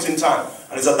that point in time.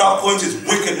 And it's at that point his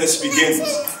wickedness begins.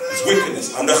 His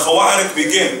wickedness. And the Khawarij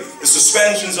begin. The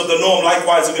suspensions of the norm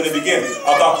likewise are going to begin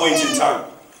at that point in time.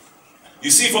 You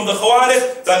see from the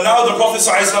Khawarij that now the Prophet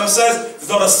ﷺ says there's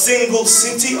not a single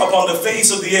city upon the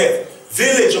face of the earth,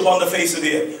 village upon the face of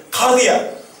the earth,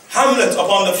 Qarya, hamlet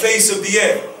upon the face of the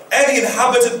earth, any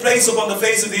inhabited place upon the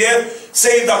face of the earth,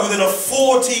 save that within a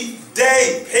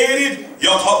 40-day period,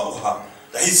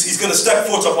 that he's going to step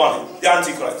foot upon it, the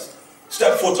Antichrist.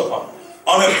 Step foot upon it.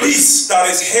 On a beast that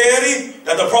is hairy,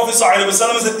 that the Prophet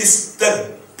ﷺ said is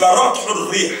the barathul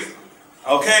rih.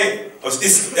 Okay?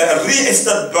 It's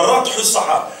the barathul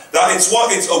sahab. That it's what?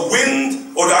 It's a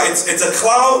wind, or that it's a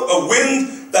cloud, a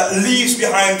wind that leaves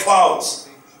behind clouds.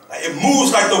 It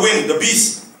moves like the wind, the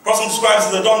beast. The Prophet describes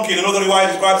it as a donkey, and another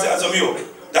riwayah describes it as a mule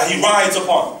that he rides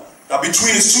upon. That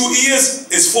between his 2 ears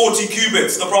is 40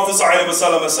 cubits, the Prophet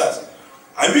ﷺ says.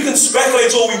 And we can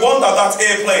speculate all we want that that's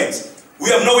airplanes. We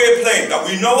have no airplane that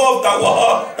we know of that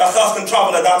can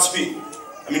travel at that speed.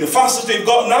 I mean, the fastest they've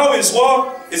got now is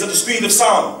what? Is at the speed of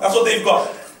sound. That's what they've got.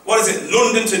 What is it?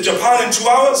 London to Japan in 2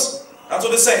 hours? That's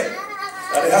what they say.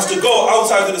 That it has to go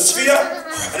outside of the sphere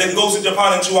and then goes to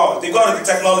Japan in 2 hours. They've got the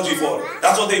technology for it.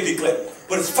 That's what they declare.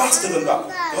 But it's faster than that.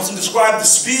 They also describe the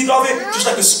speed of it, just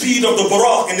like the speed of the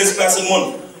Barak in this blessed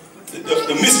month.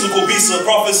 The mystical beast of the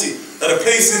prophecy that it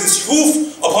places its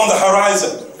hoof upon the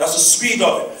horizon. That's the speed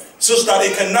of it. Such that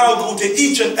it can now go to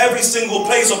each and every single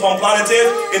place upon planet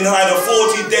Earth in a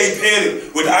 40-day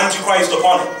period with Antichrist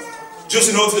upon it.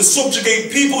 Just in order to subjugate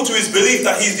people to his belief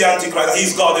that he's the Antichrist, that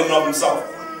he's God in and of himself.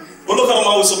 But look at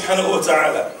Allah subhanahu wa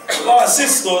ta'ala. Allah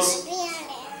assists us.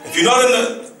 If you're not in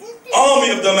the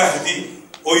army of the Mahdi,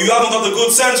 or you haven't got the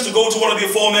good sense to go to one of the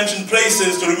aforementioned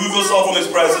places to remove yourself from his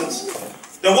presence,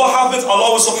 then what happens?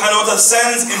 Allah subhanahu wa ta'ala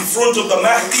sends in front of the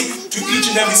Mahdi to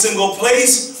each and every single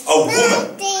place a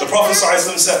woman. The Prophet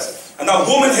ﷺ says. And that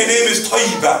woman, her name is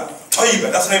Tayyiba.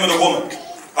 Tayyiba, that's the name of the woman.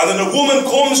 And then the woman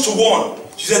comes to warn.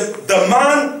 She said, the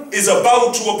man is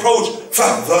about to approach.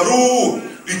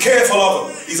 Fahdharu. Be careful of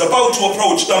him. He's about to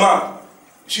approach the man.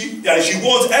 She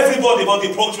warns everybody about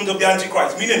the approachment of the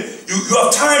Antichrist. Meaning, you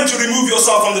have time to remove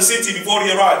yourself from the city before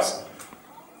he arrives.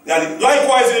 And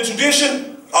likewise in the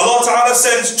tradition, Allah Ta'ala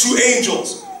sends 2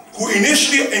 angels who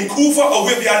initially in Kufa are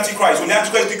with the Antichrist. When the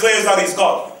Antichrist declares that he's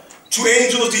God. 2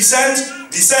 angels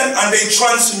descend and they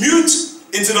transmute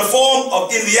into the form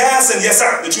of Ilyas and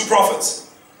Yasa, the 2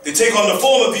 prophets. They take on the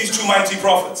form of these 2 mighty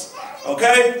prophets.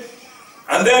 Okay?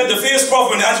 And then the first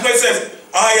prophet, when the Antichrist says,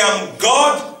 I am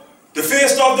God, the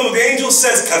first of them, the angel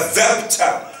says,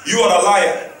 Kadhabta, you are a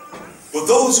liar. But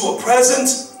those who are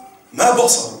present, ma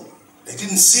basaru, they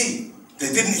didn't see,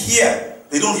 they didn't hear,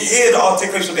 they don't hear the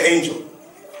articulation of the angel.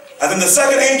 And then the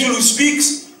second angel who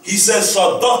speaks, he says,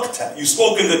 Sadaqta, you've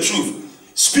spoken the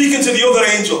truth. Speaking to the other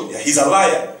angel, yeah, he's a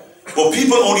liar. But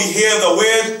people only hear the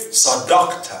word,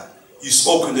 Sadaqta, you've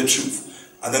spoken the truth.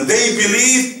 And then they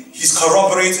believe he's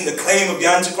corroborating the claim of the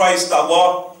Antichrist that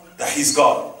what? That he's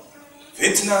God.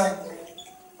 Fitna.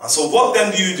 And so what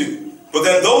then do you do? But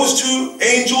then those 2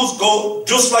 angels go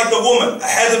just like the woman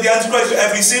ahead of the Antichrist to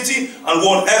every city and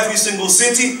warn every single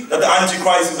city that the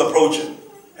Antichrist is approaching.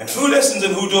 And who listens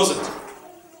and who doesn't?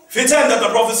 Fitan that the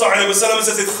Prophet ﷺ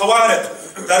says it's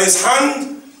Khawarij, that his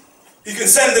hand He can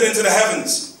send it into the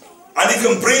heavens. And he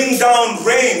can bring down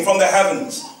rain from the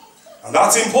heavens. And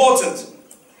that's important.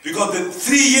 Because the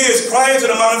 3 years prior to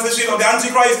the manifestation of the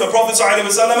Antichrist, the Prophet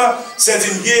ﷺ says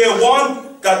in year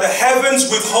 1 that the heavens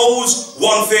withholds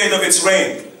 1/3 of its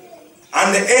rain.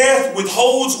 And the earth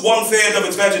withholds 1/3 of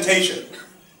its vegetation.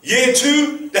 Year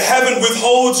 2, the heaven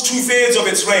withholds 2/3 of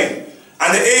its rain.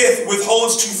 And the earth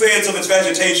withholds 2/3 of its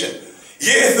vegetation.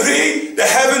 Year 3, the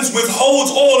heavens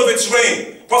withholds all of its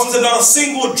rain. The Prophet said not a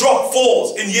single drop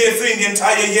falls in year 3 in the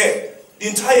entire year. The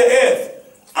entire earth.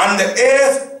 And the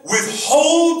earth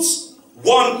withholds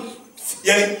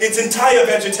its entire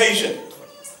vegetation.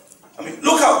 I mean,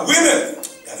 look at women.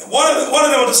 One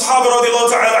of them, the Sahaba radiallahu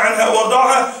ta'ala anha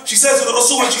wardaha, she says to the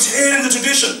Rasul when she's hearing the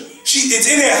tradition, it's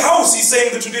in her house, he's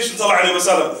saying the tradition, sallallahu alayhi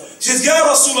wa sallam. She says, Ya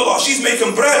Rasulullah, she's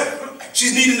making bread.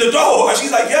 She's kneading the dough. And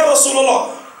she's like, Ya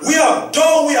Rasulullah, we have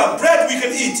dough, we have bread we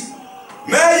can eat.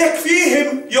 مَا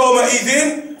يَكْفِيهِمْ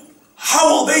يَوْمَئِذٍ. How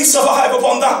will they survive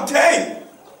upon that day?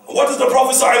 What does the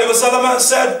Prophet ﷺ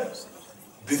said?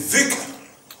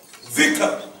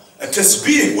 Dhikr, a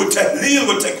tasbih, with tahleel,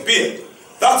 with takbir.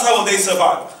 That's how they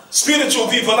survive. Spiritual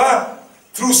people are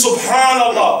through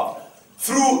Subhanallah,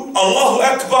 through Allahu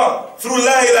Akbar, through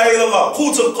La ilaha illallah,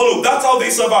 Qut al-Qulub. That's how they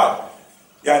survive.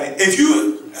 Yani, if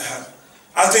you,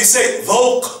 as they say,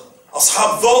 dhawq,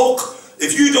 ashab dhawq,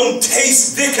 if you don't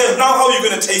taste dhikr, now how are you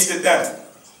going to taste it then?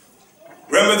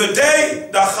 Remember the day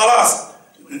that khalas,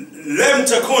 لم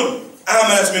تكن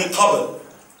آمنت من قبل.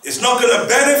 It's not going to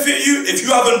benefit you if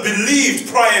you haven't believed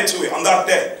prior to it on that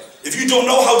day. If you don't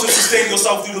know how to sustain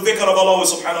yourself through the dhikr of Allah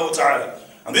subhanahu wa ta'ala.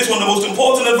 And this is one of the most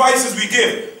important advices we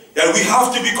give. That we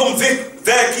have to become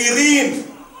dhakirin.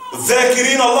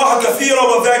 Dhakirin Allah kathira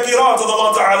wa dhakirat, as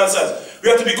Allah ta'ala says. We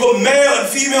have to become male and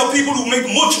female people who make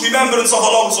much remembrance of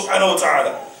Allah subhanahu wa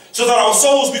ta'ala. So that our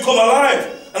souls become alive.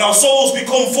 And our souls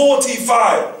become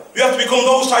fortified. We have to become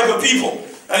those type of people.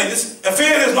 And this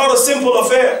affair is not a simple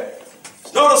affair.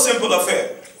 It's not a simple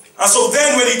affair. And so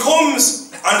then when he comes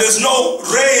and there's no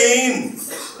rain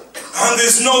and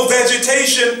there's no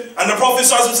vegetation, and the Prophet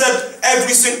said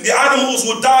the animals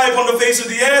would die upon the face of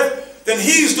the earth, then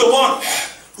he's the one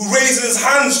who raises his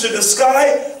hands to the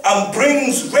sky and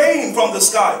brings rain from the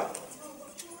sky.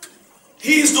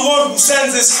 He's the one who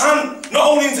sends his hand not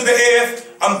only into the earth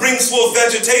and brings forth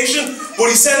vegetation, but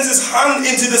he sends his hand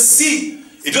into the sea.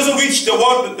 It doesn't reach the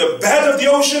bed of the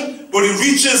ocean, but it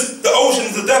reaches the ocean,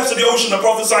 the depths of the ocean, the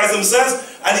Prophet says,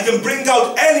 and he can bring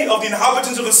out any of the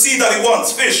inhabitants of the sea that he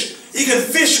wants, fish. He can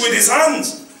fish with his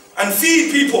hands and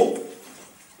feed people.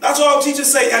 That's what our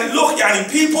teachers say. And look,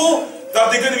 people,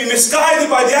 that they're going to be misguided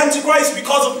by the Antichrist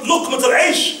because of luqmat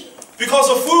al-aish, because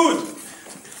of food.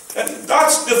 And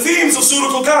that's the themes of Surah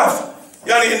Al-Kahf.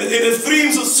 In the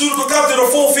themes of Surah Al-Kahf, there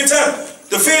are 4 fitan.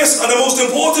 The first and the most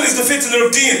important is the fitna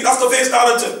of deen. That's the first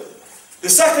narrative. The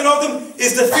second of them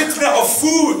is the fitna of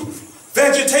food,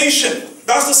 vegetation.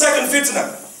 That's the second fitna.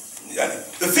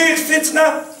 The third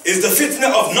fitna is the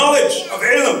fitna of knowledge, of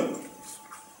ilm.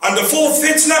 And the fourth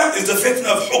fitna is the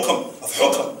fitna of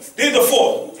hukm, They're the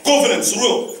 4. Governance,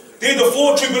 rule. They're the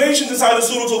 4 tribulations inside the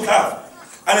Surah Al-Kahf.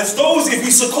 And it's those, if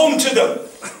we succumb to them,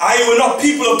 we're not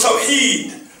people of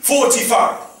tawheed,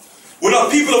 fortified. We're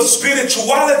not people of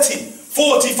spirituality,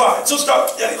 fortified. Such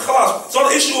that, it's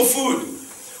not an issue of food.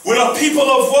 We're not people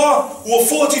of who are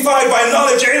fortified by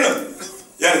knowledge, ilm.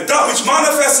 That which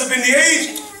manifests in the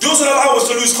age doesn't allow us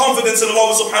to lose confidence in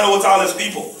Allah subhanahu wa ta'ala's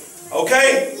people.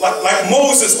 Okay? Like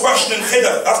Moses questioning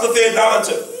Khidr. That's the third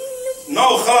narrative.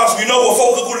 No, we know we're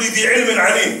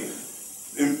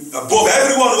above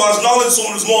everyone who has knowledge,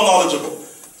 someone who's more knowledgeable.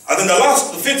 And then the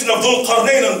last, the fitna of Dhul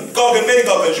Qarnayn and Gog and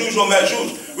Magog and Juj and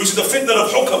Majuj, which is the fitna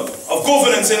of hukm, of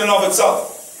governance in and of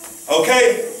itself.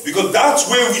 Okay? Because that's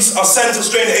where we are sent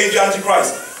astray in the age of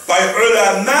Antichrist. By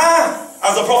ulema,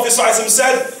 as the Prophet said,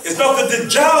 it's not the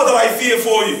Dajjal that I fear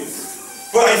for you.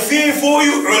 But I fear for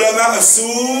you ulema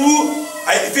asu.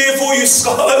 I fear for you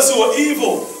scholars who are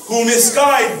evil, who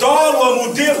misguide, dal wa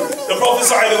mudil. The Prophet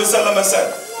said,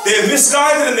 they're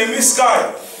misguided and they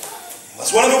misguide.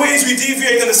 That's one of the ways we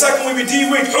deviate. And the second way we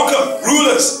deviate, hukam,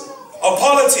 rulers of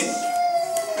polity.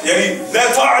 That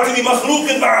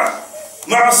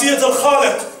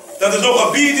there's no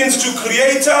obedience to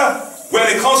Creator when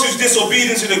it constitutes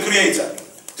disobedience to the Creator.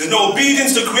 There's no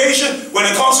obedience to creation when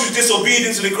it constitutes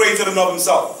disobedience to the Creator in and of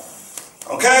Himself.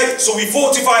 Okay? So we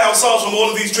fortify ourselves from all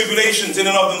of these tribulations in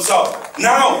and of themselves.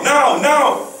 Now,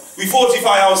 we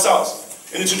fortify ourselves.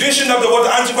 In the tradition of what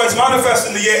the Antichrist manifests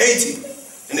in the year 80,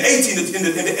 in the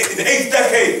 8th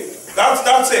decade,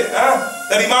 that's it,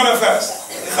 that he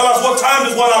manifests. What time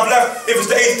does one have left if it's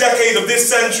the 8th decade of this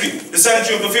century, the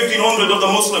century of the 1500 of the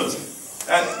Muslims?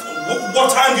 And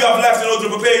what time do you have left in order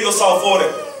to prepare yourself for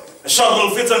it?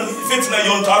 Sharrul fitna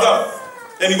yuntadar.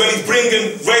 Then when he's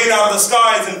bringing rain out of the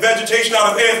skies and vegetation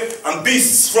out of earth and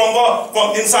beasts from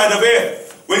inside of earth.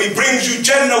 When he brings you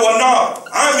Jannah wa nar,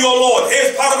 I'm your Lord,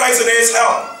 here's paradise and here's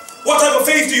hell. What type of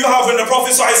faith do you have when the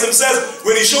Prophet says,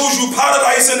 when he shows you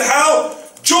paradise and hell,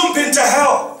 jump into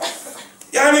hell?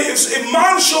 Yani if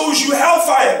man shows you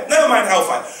hellfire, never mind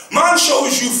hellfire, man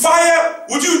shows you fire,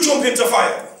 would you jump into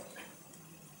fire?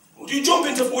 Would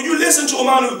you listen to a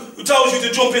man who tells you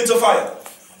to jump into fire?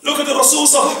 Look at the Rasul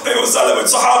sallallahu alayhi wa sallam,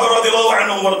 Sahaba radiallahu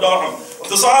anhum wa radahum.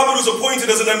 The Sahaba who's appointed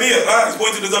as an Amir, he's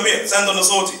appointed as Amir, sent on the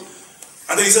sortie.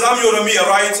 And then he said, I'm your Amir,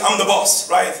 right? I'm the boss,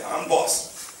 right? I'm boss.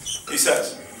 He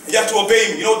says, you have to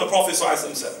obey me. You know what the Prophet sallallahu alayhi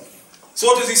wa sallam said. So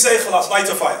what does he say? Khalas, light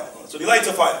a fire. So he light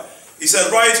a fire. He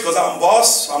said, right, because I'm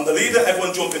boss, I'm the leader,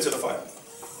 everyone jump into the fire.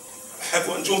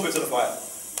 Everyone jump into the fire.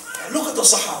 And look at the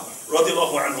Sahaba,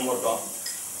 radiallahu anhum wa radahum.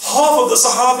 Half of the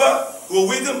Sahaba who are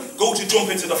with him go to jump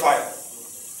into the fire.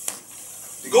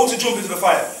 They go to jump into the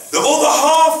fire. The other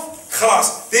half,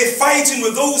 khalas, they're fighting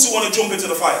with those who want to jump into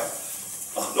the fire.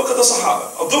 Look at the Sahaba.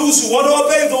 Of those who want to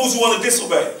obey, those who want to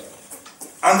disobey.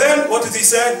 And then, what did he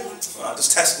say?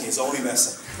 Just test me, it's only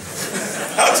messing.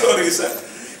 That's what he said.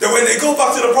 Then when they go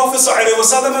back to the Prophet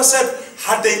ﷺ, said,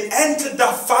 had they entered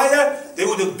that fire, they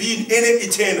would have been in it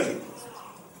eternally.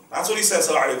 That's what he said,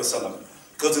 ﷺ.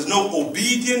 Because there's no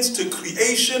obedience to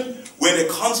creation when it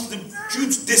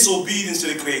constitutes disobedience to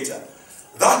the Creator.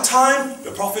 That time,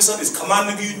 the Prophet is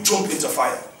commanding you, jump into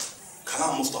fire.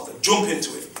 Kalam Mustafa, jump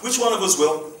into it. Which one of us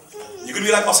will? You're going to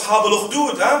be like Ashab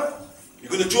al-Ukhdud, huh? You're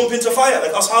going to jump into fire,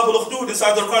 like Ashab al-Ukhdud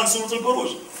inside the Quran, Surah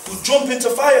al-Buruj. Who jump into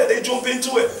fire, they jump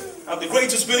into it. And the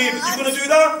greatest believers, you're going to do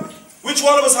that? Which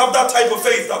one of us have that type of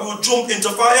faith, that we will jump into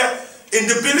fire in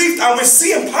the belief, and we're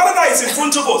seeing paradise in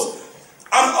front of us?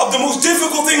 And of the most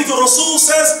difficult things, the Rasul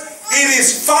says, it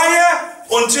is fire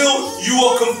until you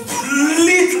are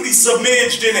completely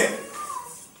submerged in it.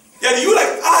 Yeah, you're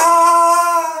like,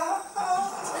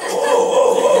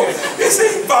 this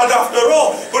ain't bad after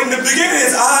all. But in the beginning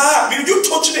it's you're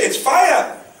touching it, it's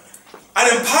fire.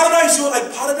 And in paradise, you're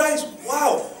like, paradise?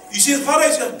 Wow. You see the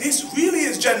paradise, you're like, this really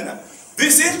is Jannah.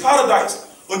 This is paradise.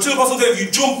 Until the Prophet said, if you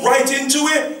jump right into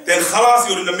it, then khalas,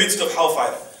 you're in the midst of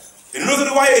hellfire. In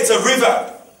another way, it's a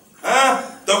river.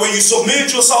 That when you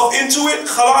submerge yourself into it,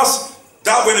 khalas,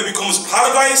 that when it becomes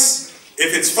paradise,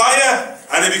 if it's fire,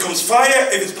 and it becomes fire,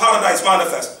 if it's paradise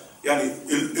manifest. Yani,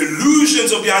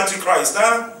 illusions of the Antichrist,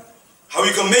 how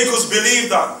he can make us believe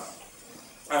that.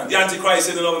 The Antichrist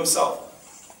in and of himself.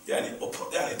 Yani,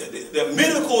 the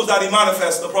miracles that he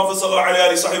manifests, the Prophet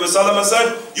ﷺ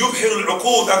said, يُبْحِرُ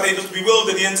الْعُقُولِ, that they just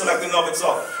bewilder the intellect in and of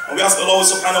itself. And we ask Allah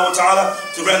subhanahu wa ta'ala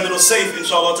to render us safe,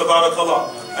 inshallah,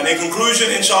 tabarakallah. And in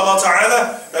conclusion, inshallah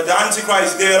ta'ala, that the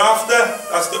Antichrist thereafter,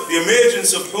 that's the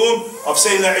emergence of whom? Of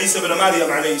Sayyidina Isa ibn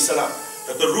Maryam alayhi salam.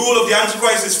 That the rule of the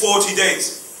Antichrist is 40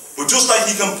 days. But just like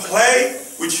he can play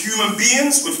with human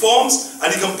beings, with forms,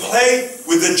 and he can play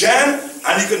with the jinn,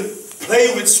 and he can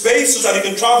play with space so that he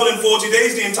can travel in 40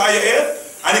 days the entire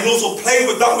earth, and he can also play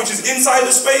with that which is inside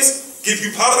the space, give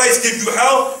you paradise, give you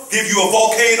hell, give you a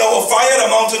volcano of fire, a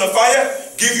mountain of fire,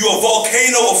 give you a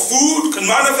volcano of food, can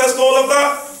manifest all of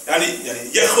that.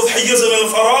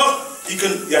 He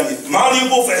can,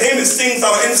 malleable for him is things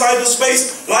that are inside the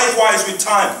space, likewise with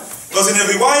time. Because in the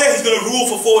riwayah, he's going to rule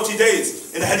for 40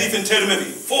 days. In the hadith in Tirmidhi,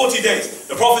 40 days.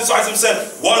 The Prophet ﷺ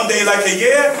said, one day like a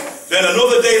year, then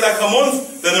another day like a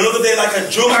month, then another day like a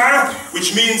Jum'ah,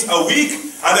 which means a week,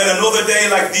 and then another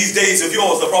day like these days of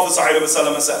yours, the Prophet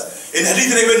ﷺ says. In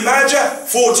hadith in Ibn Majah,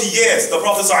 40 years, the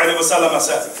Prophet ﷺ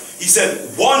says. He said,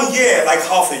 1 year like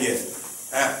half a year.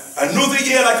 Another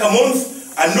year like a month,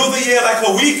 another year like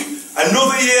a week,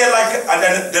 another year like, and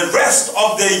then the rest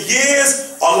of the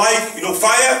years are like,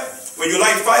 fire. When you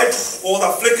light fire, all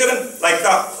that flickering, like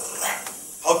that,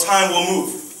 how time will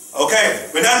move. Okay?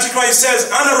 When the Antichrist says,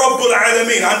 Ana Rabbul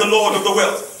Alameen, I'm the Lord of the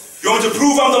world. You want me to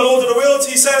prove I'm the Lord of the world?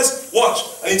 He says, watch.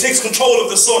 And he takes control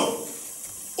of the sun.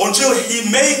 Until he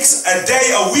makes a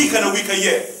day a week and a week a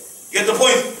year. You get the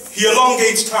point? He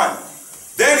elongates time.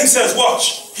 Then he says,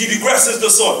 watch. He regresses the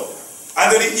sun.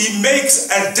 And then he makes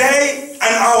a day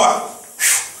an hour.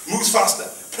 Moves faster.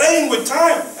 Playing with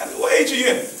time. And what age are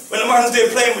you in? When a man's there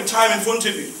playing with time in front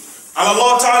of you. And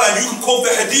Allah Ta'ala, you can quote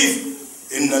the hadith.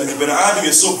 Inna ibn Adam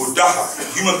yasubbu dahar.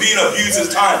 Human being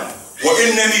abuses time. Wa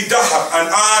innani dahar.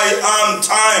 And I am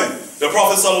time. The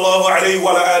Prophet sallallahu alayhi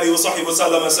wa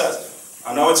sallam says.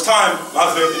 And now it's time,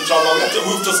 Maghrib, inshallah, we have to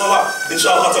move to Salah.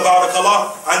 Inshallah,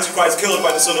 tabarakallah, Antichrist killed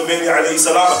by the son of Mary alayhi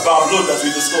salam at Babylon, as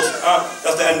we discussed.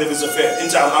 That's the end of his affair.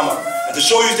 Inta al-Amr. and to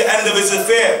show you the end of his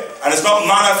affair. And it's not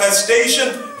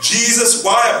manifestation. Jesus,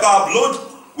 why? By blood,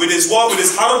 with his what? With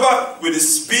his harba, with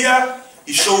his spear,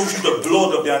 he shows you the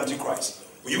blood of the Antichrist.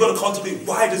 But you've got to contemplate,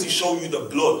 why does he show you the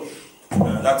blood?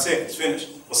 That's it, it's finished.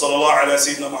 وصلى على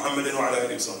سيدنا محمد وعلى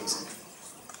آله وصحبه وسلم.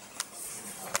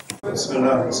 بسم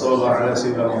الله وصلى الله على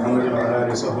سيدنا محمد وعلى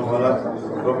آله وصحبه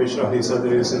وسلم. رب اشرح لي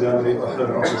صدري ويسر لي أمري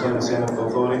واحلل عقدة من لساني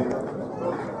يفقهوا قولي.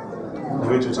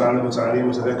 نويت تعلم وتعليم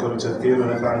وتذكر وتذكير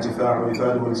ونفع انتفاع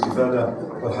والإفادة والاستفادة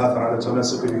والحث على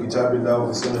التمسك بكتاب الله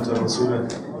وبسنة رسوله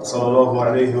صلى الله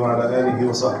عليه وعلى آله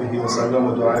وصحبه وسلم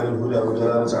ودعاء الهدى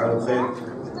ودلالة على الخير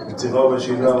ابتغاء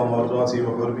وجه الله ومرضاته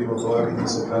وقربه وثوابه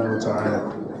سبحانه وتعالى.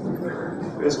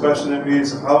 First question it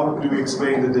reads, how do we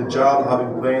explain the Dajjal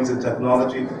having planes and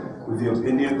technology with the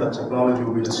opinion that technology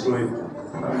will be destroyed?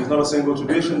 There's not a single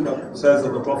tradition that says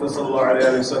that the Prophet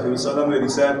ﷺ, where he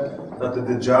said that the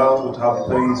Dajjal would have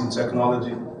planes and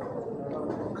technology.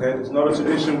 Okay, there's not a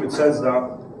tradition which says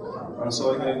that. And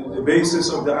so the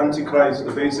basis of the Antichrist,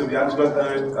 the basis of the Antichrist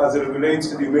as it relates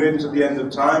to the emergence at the end of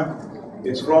time,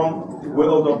 it's from the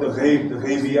world of the ghaib, the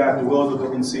ghaibiyat, the world of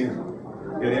the unseen.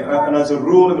 And as a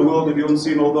rule in the world of the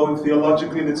unseen, although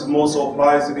theologically this more so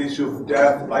applies to the issue of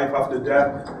death, life after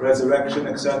death, resurrection,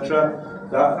 etc.,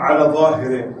 that ala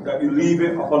zahiri, that you leave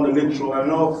it upon the literal. I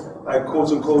know, like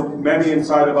quote unquote, many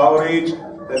inside of our age,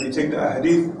 that they take the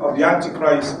hadith of the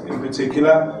Antichrist in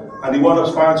particular, and they want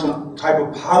to find some type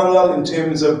of parallel in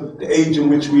terms of the age in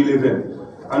which we live in.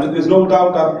 And there's no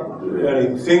doubt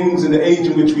that things in the age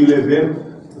in which we live in,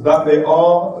 that they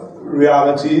are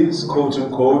realities, quote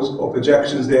unquote, or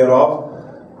projections thereof,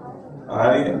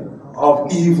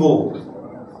 of evil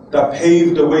that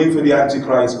paved the way for the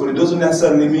Antichrist. But it doesn't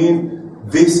necessarily mean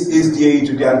this is the age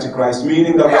of the Antichrist,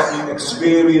 meaning that what we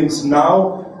experience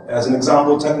now, as an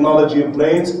example, technology and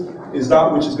planes, is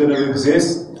that which is going to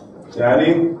exist.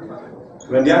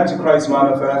 When the Antichrist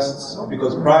manifests,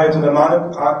 because prior to the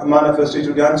manifestation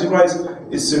of the Antichrist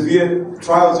is severe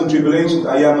trials and tribulations,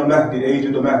 Ayyam al-Mahdi, the age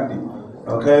of the Mahdi.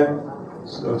 Okay?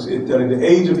 So the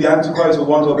age of the Antichrist, for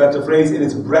want of a better phrase, in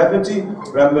its brevity,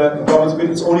 remember,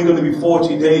 it's only going to be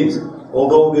 40 days.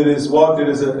 Although there is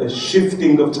a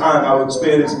shifting of time, our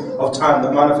experience of time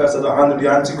that manifests at the hand of the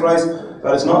Antichrist,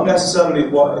 that is not necessarily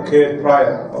what occurred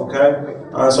prior. Okay?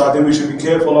 So I think we should be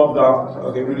careful of that.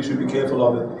 Okay, really should be careful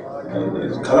of it.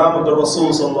 Kalam of the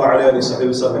Rasul sallallahu alayhi wa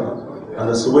sallam. And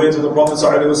that's the words of the Prophet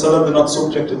sallallahu alayhi wa sallam, they're not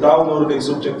subject to doubt, nor are they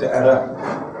subject to error.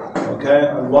 Okay,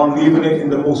 and one leaving it in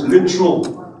the most literal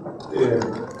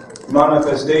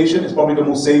manifestation is probably the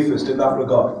most safest in that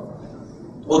regard.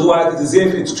 Otherwise, it's as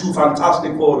if it's too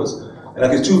fantastic for us.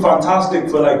 Like it's too fantastic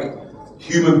for like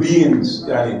human beings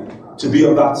to be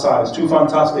of that size. Too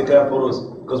fantastic for us,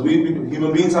 because we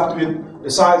human beings have to be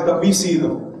the size that we see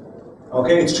them.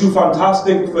 Okay, it's too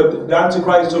fantastic for the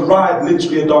Antichrist to ride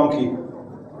literally a donkey.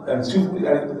 And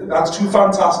that's too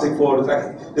fantastic for us.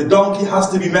 Like, the donkey has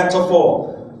to be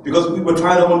metaphor, because we're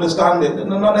trying to understand it.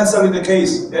 Not necessarily the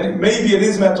case. And maybe it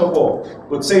is metaphor,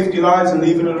 but safety lies in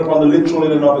leaving it upon the literal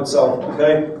in and of itself.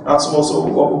 Okay, that's also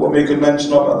what we could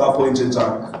mention of at that point in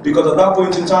time. Because at that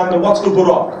point in time, then what's the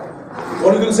Buraq?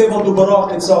 What are you going to say about the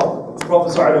Buraq itself? The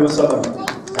Prophet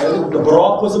ﷺ. The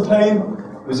Buraq was a plane.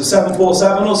 It was a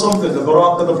 747 or something, the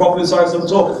Buraq that the Prophet ﷺ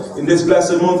took in this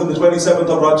blessed month, on the 27th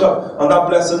of Rajab, on that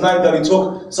blessed night that he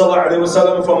took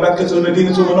ﷺ from Mecca to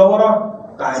Medina to Munawwara.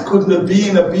 It couldn't have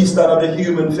been a beast that had a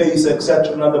human face,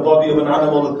 etc., and had the body of an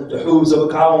animal, the hooves of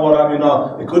a cow, and what have you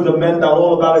now. It couldn't have meant that.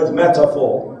 All of that is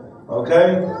metaphor.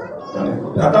 Okay?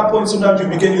 At that point, sometimes you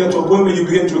get to a point where you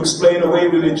begin to explain away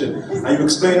religion, and you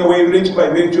explain away religion by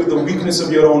virtue of the weakness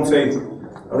of your own faith.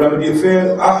 Remember, the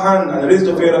affair Ahan, and it is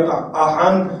the affair of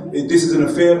Ahan, this is an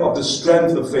affair of the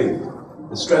strength of faith.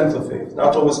 The strength of faith.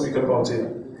 That's what we're speaking about here.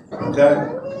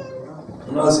 Okay?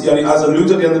 And as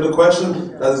alluded at the end of the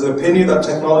question, that is an opinion that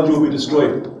technology will be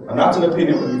destroyed. And that's an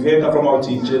opinion, we've heard that from our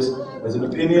teachers. There's an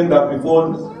opinion that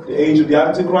before the age of the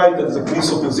Antichrist, that there's a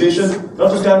presupposition,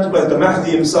 not just the Antichrist, the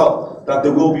Mahdi himself, that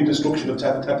there will be destruction of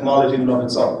technology in and of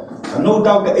itself. And no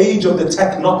doubt the age of the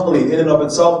technopoly in and of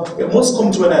itself, it must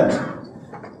come to an end.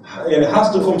 And it has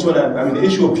to come to an end. I mean, the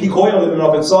issue of peak oil in and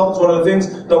of itself is one of the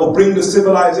things that will bring the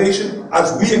civilization,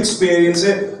 as we experience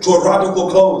it, to a radical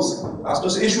close. That's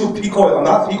just the issue of peak oil, and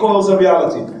that peak oil is a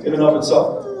reality in and of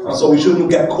itself. And so we shouldn't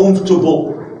get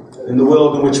comfortable in the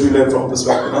world in which we live from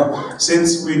perspective.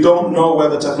 Since we don't know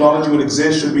whether technology will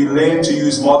exist, should we learn to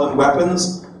use modern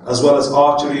weapons, as well as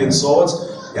archery and swords?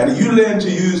 And you learn to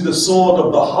use the sword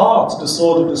of the heart, the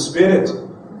sword of the spirit.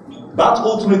 That's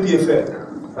ultimately the affair.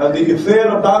 And the affair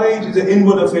of that age is an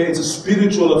inward affair, it's a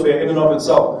spiritual affair in and of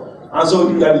itself. And so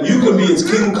you can be as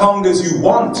King Kong as you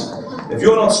want, If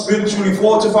you're not spiritually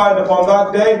fortified upon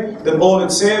that day, then all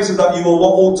it says is that you will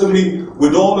ultimately,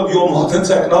 with all of your modern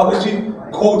technology,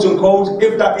 quote unquote,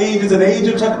 if that age is an age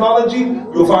of technology,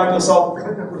 you'll find yourself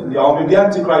in the army of the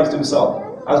Antichrist himself,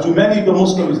 as do many of the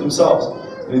Muslims themselves.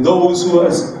 And those who,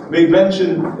 as made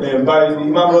mention by the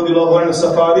Imam radiallahu anhu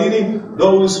Safarini,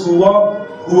 those who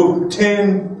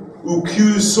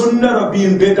accuse Sunnah of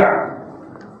being bid'ah,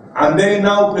 and they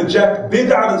now project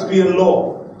bid'ah as being law.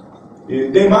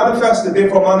 They manifested, they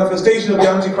for manifestation of the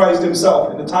Antichrist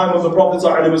himself in the time of the Prophet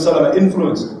ﷺ,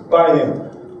 influenced by him.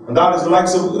 And that is the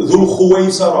likes of Dhul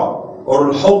Khuwaysara or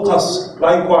Al-Hawqas,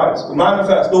 likewise, who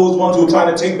manifest, those ones who are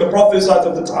trying to take the Prophet out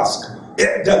of the task.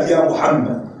 I'dal ya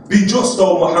Muhammad, be just,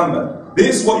 O Muhammad.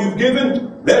 This, what you've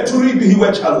given, la turid bihi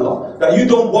wajh Allah, that you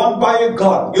don't want by a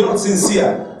God, you're not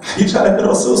sincere. You telling the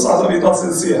Rasul ﷺ you're not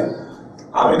sincere.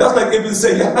 I mean, that's like even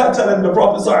saying, you're telling the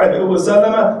Prophet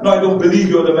ﷺ, no, I don't believe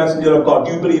you're the messenger of God.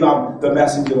 You believe I'm the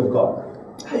messenger of God.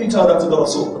 How do you tell that to the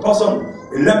Rasul? The Prophet,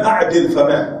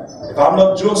 if I'm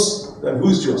not just, then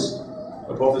who's just?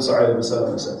 The Prophet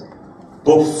ﷺ says.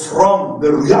 But from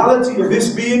the reality of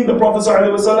this being the Prophet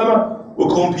ﷺ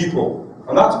will come people.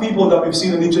 And that's people that we've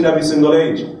seen in each and every single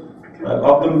age.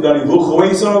 Of them, Dhul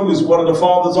Khuwaysara, who is one of the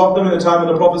fathers of them in the time of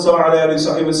the Prophet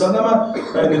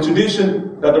ﷺ, in the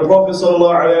tradition that the Prophet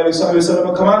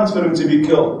ﷺ commands for him to be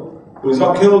killed. He was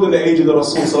not killed in the age of the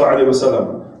Rasul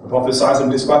ﷺ. The Prophet ﷺ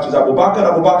dispatches Abu Bakr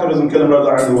doesn't kill him, the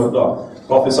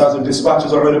Prophet ﷺ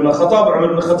dispatches Umar ibn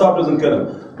Khattab doesn't kill him.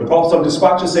 The Prophet ﷺ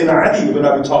dispatches Sayyidina Ali ibn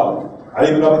Abi Talib. Ali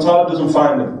ibn Abi Talib doesn't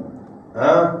find him.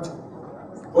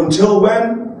 Until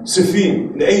when?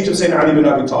 Siffin, in the age of Sayyidina Ali ibn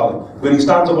Abi Talib, when he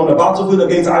stands up on the battlefield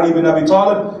against Ali ibn Abi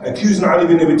Talib, accusing Ali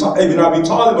ibn Abi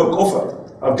Talib of kufr,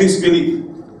 of disbelief.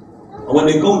 And when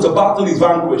they go to battle, he's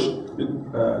vanquished.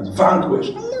 And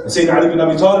Sayyidina Ali ibn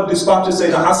Abi Talib dispatches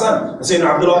Sayyidina Hassan and Sayyidina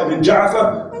Abdullah ibn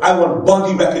Ja'far, I want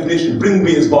body recognition, bring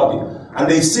me his body. And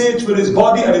they search for his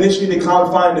body, and initially they can't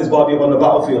find his body on the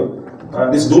battlefield.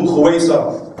 And this Dhul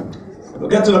Khuwaysara. We'll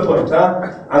get to the point,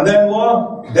 And then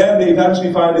what? Then they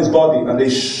eventually find his body, and they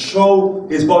show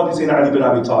his body to Ali ibn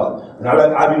Abi Talib. And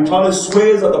Ali ibn Talib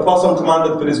swears that the Prophet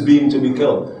commanded for this being to be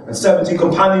killed. And 70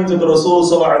 companions of the Rasul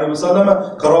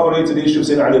ﷺ corroborated the issue of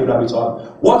Sayyidina Ali ibn Abi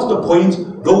Talib. What's the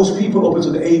point? Those people up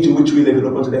until the age in which we live in,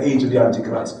 up until the age of the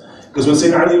Antichrist. Because when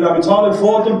Sayyidina Ali ibn Abi Talib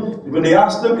fought them, when they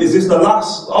asked him, is this the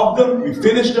last of them? We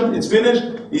finished them, it's finished?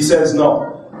 He says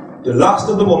no. The last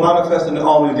of them will manifest in the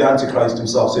army of the Antichrist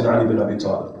himself, Sayyidina Ali ibn Abi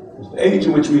Talib. It's the age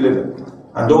in which we live in.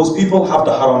 And those people have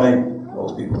the Haramain.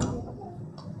 Those people.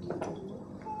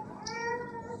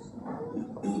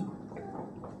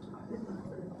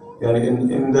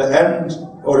 In the end,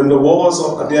 or in the wars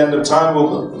at the end of time,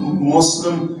 will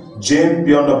Muslim jinn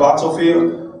be on the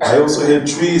battlefield? I also hear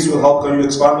trees will help. Can you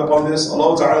expand upon this?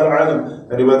 Allah Ta'ala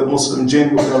alam. Anyway, the Muslim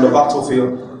jinn will be on the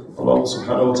battlefield. Allah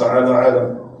Subhanahu wa Ta'ala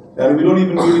alam. And we don't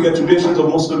even really get traditions of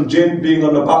Muslim jinn being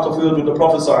on the battlefield with the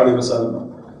Prophet ﷺ.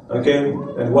 Okay?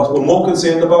 And what we're more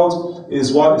concerned about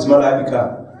is what? Is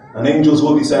malaika. And angels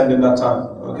will descend in that time.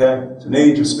 Okay? It's an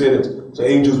age of spirit. So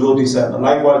angels will descend. And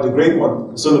likewise the great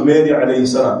one, the son of Mary alayhi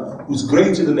salam, who's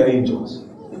greater than the angels.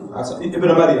 That's Ibn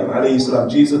Maryam alayhi salam,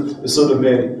 Jesus, the son of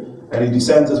Mary. And he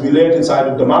descends, as we learned, inside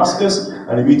of Damascus,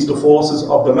 and he meets the forces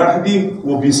of the Mahdi, who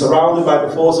will be surrounded by the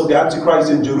force of the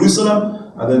Antichrist in Jerusalem.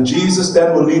 And then Jesus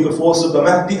then will lead the force of the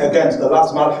Mahdi against the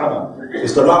last Malhama.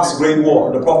 It's the last great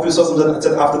war. The Prophet said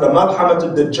after the Malhama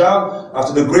Ad-Dajjal,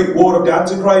 after the great war of the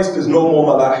Antichrist, there's no more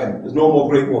Malahim. There's no more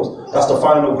great wars. That's the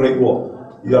final great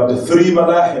war. You have the three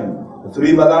Malahim.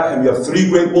 You have three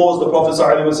great wars. The Prophet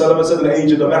ﷺ said in the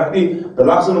age of the Mahdi. The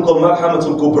last one called Malhamat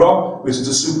al-Kubra, which is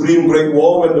the supreme great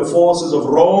war when the forces of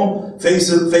Rome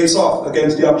face off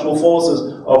against the actual forces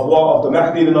of the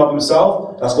Mahdi in and of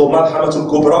himself. That's called Malhamat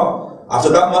al-Kubra. After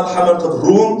that Malhamat of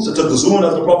Rum, Sataduzun,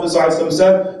 as the Prophet ﷺ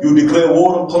said, you declare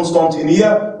war on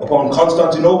Constantinople, upon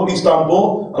Constantinople,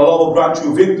 Istanbul, and Allah will grant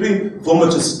you victory.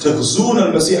 Taduzun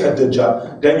al-Masih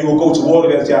al-Dajjal. Then you will go to war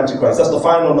against the Antichrist. That's the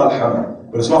final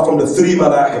Malhama. But it's not from the three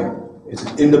Malahim. It's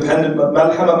independent.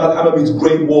 Malhama. Malhama means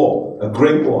great war. A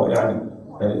great war,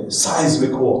 a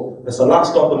seismic war. That's the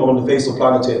last of them on the face of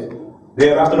planet Earth.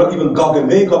 Thereafter, not even Gog and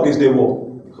Magog is their war.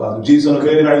 Jesus on the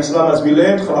Great Islam, as we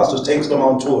learned, just takes them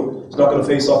on tour. It's not going to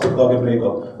face off with Gog and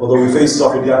Magog. Although he faces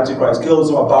off with the Antichrist, kills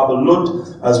them at Bab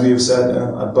al-Lud, as we have said,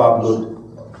 at Bab al-Lud.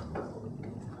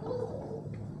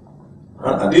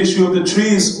 And the issue of the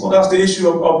trees, well, that's the issue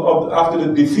of after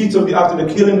the defeat after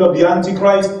the killing of the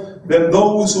Antichrist, then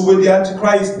those who were the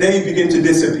Antichrist, they begin to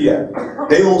disappear.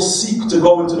 They all seek to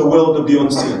go into the world of the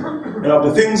unseen. And of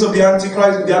the things of the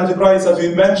Antichrist, as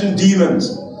we mentioned,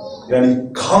 demons. And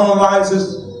he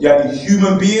colonizes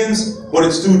human beings, but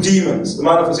it's through demons, the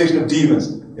manifestation of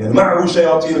demons. معه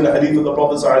الشياطين in the hadith of the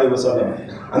Prophet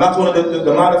ﷺ. And that's one of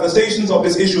the manifestations of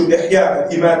this issue of ihya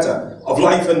and imata, of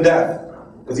life and death.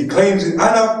 Because he claims,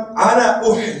 Ana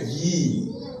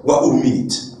uhyi wa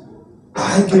umit.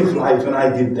 I give life and I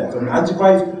give death. And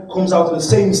Antichrist comes out of the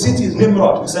same city as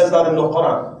Nimrod, who says that in the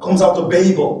Quran, comes out of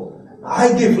Babel.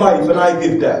 I give life and I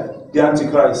give death, the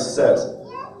Antichrist says.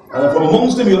 And from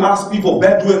amongst them you'll ask people,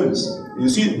 Bedouins, you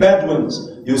see Bedouins,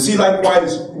 you see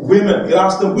likewise women, you'll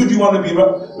ask them, who do you want to be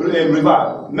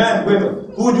revived? Men,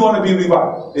 women, who do you want to be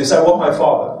revived? They say, I want my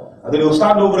father. And then he'll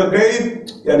stand over a grave,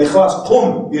 he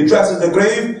addresses the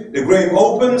grave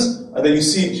opens, and then you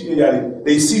see,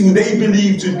 they see who they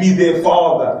believe to be their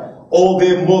father, or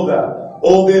their mother,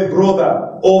 or their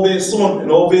brother, or their son,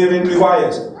 and all their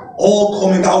riwayas, all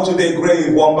coming out of their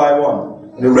grave one by one.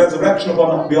 And the resurrection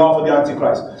upon behalf of the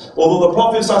Antichrist. Although the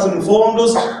Prophet has informed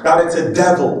us that it's a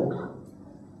devil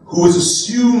who has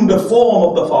assumed the form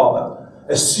of the father,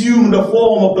 assumed the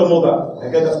form of the mother.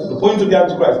 Again, that's the point of the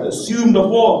Antichrist. Assumed the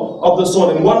form of the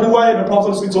son. In one way, the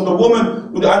Prophet speaks of the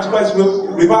woman who the Antichrist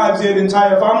revives her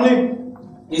entire family.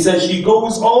 He says she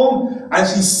goes home and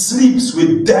she sleeps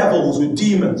with devils, with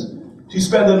demons. She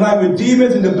spends the night with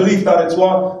demons in the belief that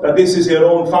that this is her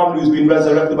own family who's been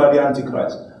resurrected by the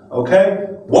Antichrist. Okay?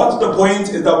 What's the point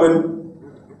is that when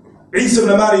Isa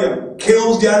ibn Maryam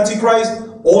kills the Antichrist,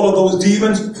 all of those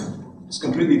demons just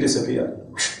completely disappear.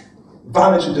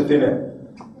 Vanish into thin air.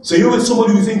 So you're with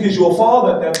somebody you think is your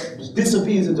father, that just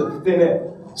disappears into thin air.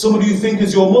 Somebody you think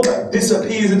is your mother,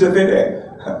 disappears into thin air.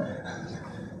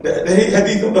 The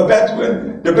hadith of the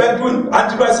Bedouin,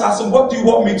 Antichrist asks him, what do you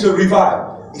want me to revive?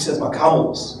 He says, my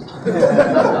camels.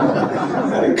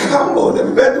 Camels, the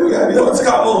Bedouin, he wants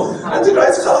camels.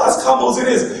 Antichrist has camels it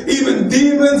is. Even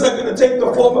demons are going to take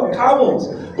the form of camels.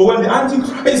 But when the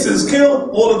Antichrist is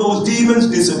killed, all of those demons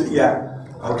disappear.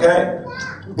 Okay?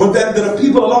 But then there are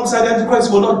people alongside the Antichrist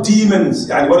who are not demons.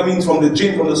 What I mean from the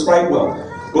jinn, from the sprite world.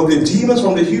 But they're demons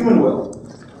from the human world.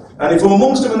 And from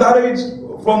amongst them in that age,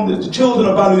 from the children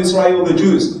of Banu Israel, the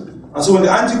Jews. And so when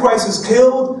the Antichrist is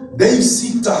killed, they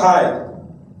seek to hide.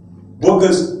 But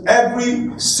there's every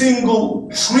single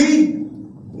tree,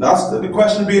 that's the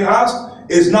question being asked,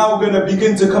 is now going to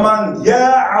begin to command, Ya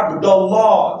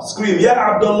Abdullah, scream, Ya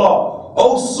Abdullah,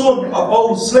 O son of,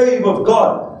 O slave of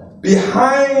God,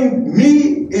 behind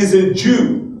me is a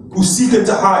Jew who's seeking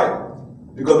to hide.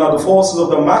 Because now the forces of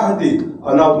the Mahdi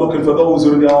are now looking for those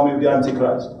who are in the army of the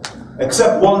Antichrist.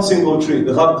 Except one single tree,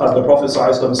 the Gharqad, the Prophet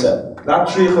said. That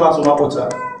tree, khalas will not utter.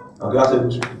 Okay, that's a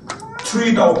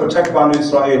tree that will protect Banu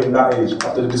Israel in that age,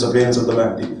 after the disappearance of the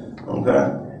Mahdi.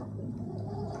 Okay?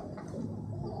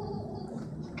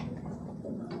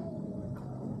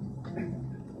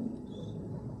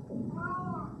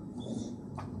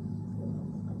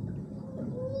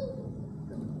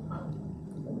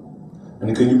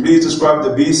 And can you please describe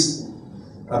the beast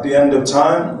at the end of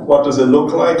time? What does it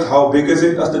look like? How big is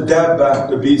it? That's the Dabba,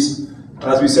 the beast. And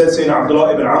as we said, Sayyidina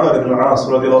Abdullah ibn Amr ibn al-As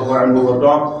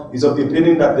he's of the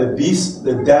opinion that the beast,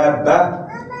 the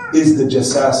Dabba, is the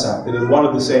Jassasa. It is one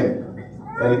of the same.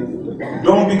 And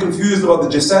don't be confused about the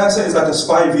Jassasa is like a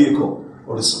spy vehicle,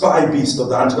 or the spy beast of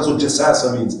the Antichrist. That's what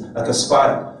Jassasa means, like a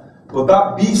spy. But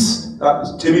that beast, that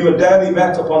Tamim al-Dari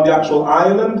met upon the actual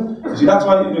island, you see, that's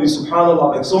why,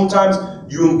 subhanAllah, like sometimes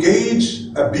you engage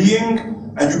a being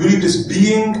and you believe this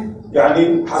being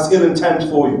has ill intent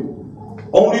for you.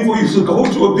 Only for you to go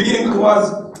to a being who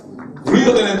has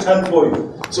real ill intent for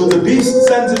you. So the beast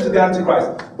sends him to the Antichrist.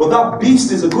 But that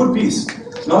beast is a good beast.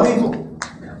 It's not evil.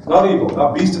 It's not evil.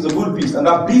 That beast is a good beast. And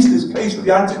that beast is placed with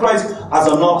the Antichrist as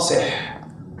a nasih,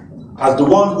 as the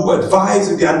one who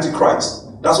advises the Antichrist.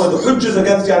 That's why the hujjah is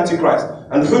against the Antichrist.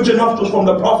 And the hujjah not just from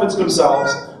the prophets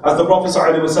themselves, as the Prophet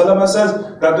ﷺ says,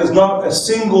 that there's not a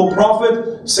single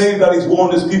prophet save that he's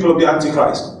warned his people of the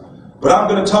Antichrist. But I'm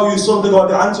going to tell you something about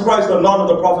the Antichrist that none of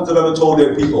the prophets have ever told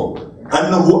their people.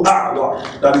 أَنَّهُ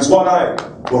أَعْوَى, that is one eye.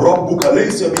 وَرَبُّكَ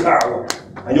لَيْسَ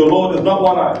بِأَعْوَى, and your Lord is not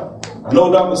one eye. And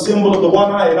no doubt the symbol of the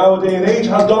one eye in our day and age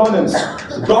has dominance.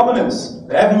 It's dominance.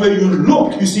 Everywhere you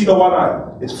look, you see the one eye.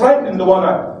 It's frightening, the one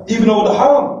eye. Even over the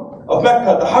haram of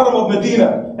Mecca, the haram of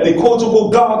Medina, and it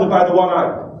quote-unquote guarded by the one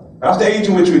eye. That's the age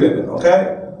in which we live in,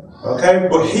 okay? Okay,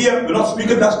 but here we're not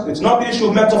speaking, it's not the issue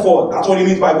of metaphor, that's what he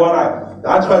means by one eye. The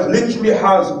Antichrist literally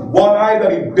has one eye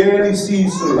that he barely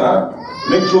sees through.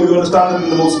 Make sure you understand it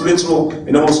in the most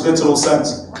literal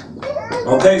sense.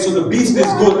 Okay, so the beast is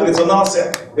good and it's a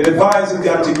nasih. It advises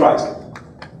the Antichrist.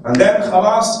 And then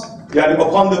khalas,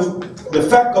 upon the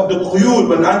effect of the quyud,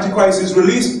 when the Antichrist is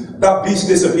released, that beast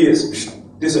disappears.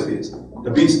 Disappears. The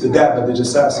beast, the Dabba, the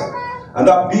Jassasa. And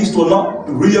that beast will not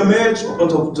re-emerge up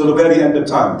until the very end of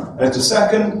time. And it's the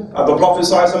second of the Prophet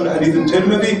ﷺ, the hadith in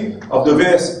Tirmidhi, of the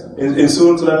verse in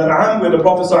Surah Al-An'am, where the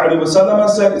Prophet ﷺ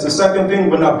said, it's the second thing,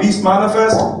 when that beast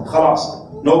manifests,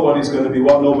 khalas, nobody's going to be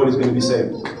what? Nobody's going to be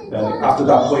saved. After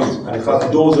that point, and in fact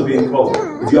the doors are being closed.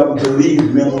 If you haven't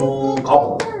believed min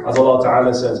qabl, as Allah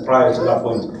Ta'ala says, prior to that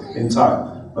point in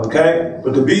time. Okay?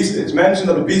 But the beast, it's mentioned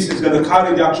that the beast is going to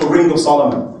carry the actual ring of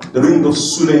Solomon, the ring of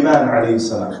Sulaiman alayhi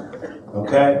salam.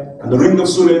 Okay? And the ring of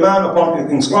Sulaiman,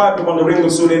 inscribed upon the ring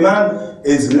of Sulaiman,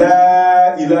 is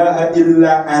La ilaha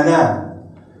illa ana.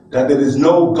 That there is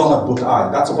no God but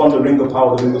I. That's upon the ring of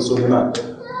power, the ring of Sulaiman.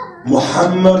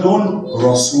 Muhammadun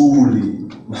Rasuli.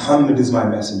 Muhammad is my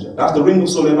messenger. That's the ring of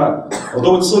Sulaiman.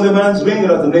 Although it's Sulaiman's ring, it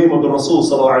has the name of the Rasul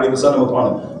sallallahu alayhi wa sallam upon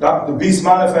it. That the beast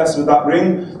manifests with that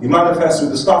ring. He manifests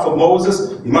with the staff of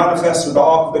Moses. He manifests with the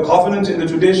Ark of the Covenant in the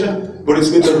tradition. But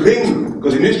it's with the ring.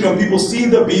 Because initially when people see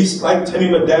the beast, like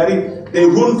Tamim al-Dari, they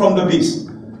run from the beast.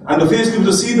 And the first people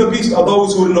to see the beast are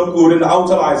those who are in the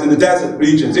outer lies, in the desert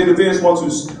regions. They're the first ones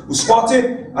who spot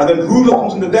it. And then who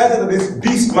comes in the desert, and this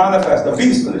beast manifests. The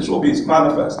beast, the literal beast,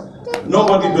 manifests.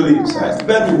 Nobody believes. It's the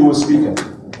Bedouin who was speaking.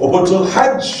 Up until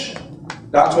Hajj,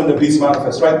 that's when the beast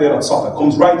manifests, right there at Safa.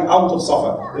 Comes right out of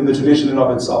Safa in the tradition in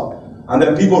of itself. And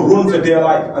then people run for their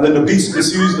life. And then the beast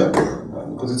pursues them.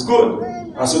 Because it's good.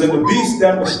 And so then the beast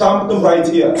then will stamp them right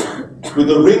here. With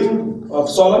the ring of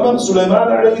Sulaiman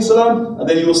alayhi salam. And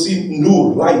then you will see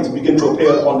nur, light, begin to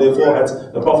appear upon their foreheads.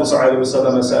 The Prophet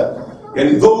ﷺ said.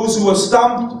 And those who are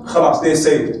stamped, khalas, they're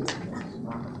saved.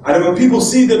 And then when people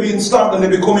see they're being stamped and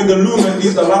they're becoming illumined,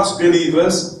 these are the last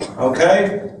believers,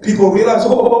 okay? People realize,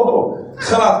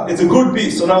 khalas, it's a good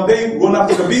beast. So now they run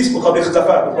after the beast because they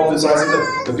ikhtafa. The Prophet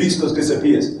said, the beast just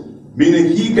disappears.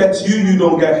 Meaning he gets you, you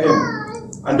don't get him.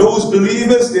 And those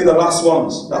believers, they're the last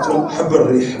ones. That's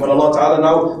when Allah Ta'ala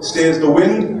now stays the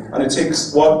wind and it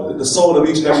takes what the soul of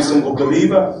each and every single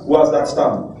believer who has that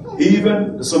stamp.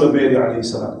 Even the son of Mary alayhi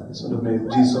salam, the son of Mary,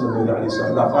 Jesus son of Mary alayhi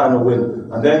salam, that final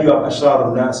wind. And then you have Ashrar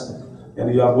al-Nas,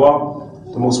 and you have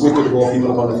what? The most wicked of all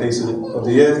people upon the face of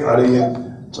the earth,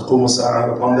 alayhim, taqum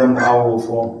as-sa'ah, upon them the hour will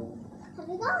fall.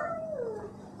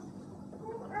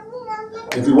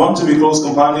 If we want to be close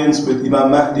companions with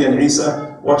Imam Mahdi and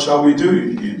Isa, what shall we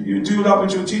do? You do that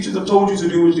which your teachers have told you to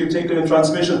do, which you've taken in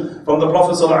transmission from the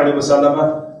Prophet sallallahu alaihi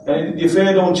wasallam. And the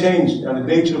affair don't change, and the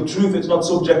nature of truth is not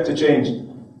subject to change.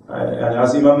 And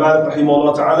as Imam Malik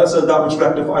rahimahullah ta'ala said, that which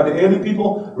rectified the early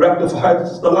people, rectified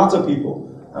the latter people.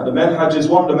 And the manhaj is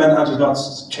one, the manhaj is not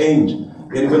change.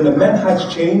 And when the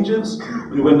manhaj changes,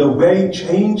 when the way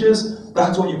changes,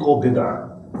 that's what you call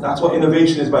bid'ah. That's what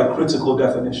innovation is by critical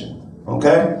definition.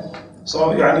 Okay? So,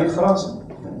 khalas.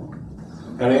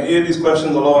 And I hear these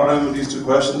questions, Allah A'lam, these two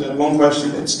questions. And one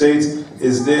question, it states,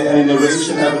 is there any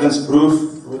narration, evidence,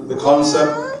 proof, with the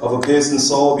concept of a person's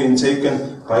soul being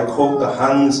taken by, quote, the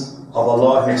hands of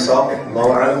Allah Himself? Allah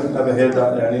A'lam, never heard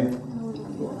that,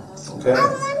 Okay?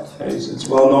 It's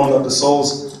well known that the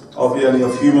souls of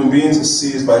human beings is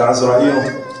seized by Azrael,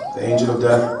 the angel of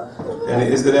death. And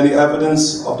is there any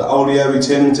evidence of the awliya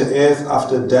returning to earth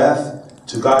after death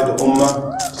to guide the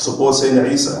ummah, to support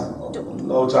Sayyidina Isa?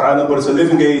 But it's a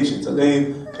living age, it's a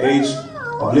age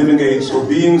of living age. So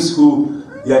beings who,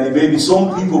 maybe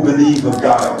some people believe have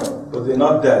died, but they're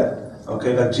not dead.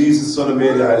 Okay, like Jesus, son of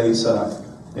Mary alayhi salam.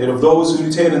 And of those who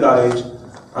retain in that age,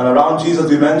 and around Jesus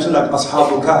we mentioned, like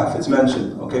Ashabul Kahf, it's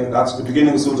mentioned. Okay, that's the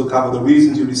beginning of Surah Al-Kahf, the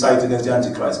reasons you recite against the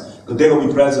Antichrist, because they will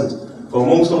be present. But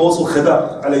amongst them also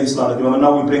Khidr alayhi salam. Like Imam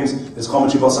Nawawi brings his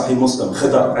commentary about Sahih Muslim,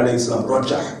 Khidr alayhi salam,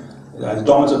 Rajah. His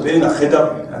dominant opinion that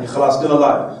Khidr, and Khalas, still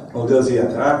alive. No, there's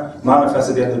yet, manifest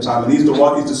at the end of time. And he's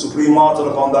the supreme martyr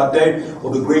upon that day, or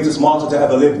the greatest martyr to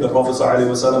ever live. The Prophet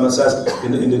ﷺ says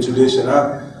in the tradition,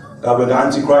 that when the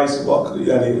Antichrist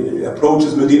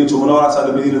approaches Medina to Munawwara, outside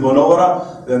of Medina to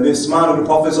Munawwara, then this man of the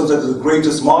Prophet says is the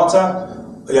greatest martyr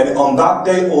on that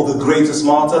day, or the greatest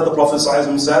martyr. The Prophet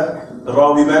ﷺ said, the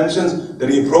Rawi mentions that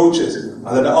he approaches, and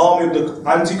then the army of the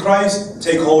Antichrist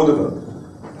take hold of him.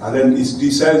 And then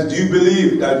he says, do you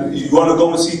believe that you want to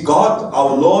go and see God,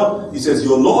 our Lord? He says,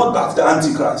 your Lord, that's the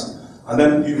Antichrist. And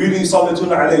then you reading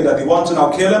Sallatuna alayhi that they want to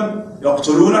now kill him,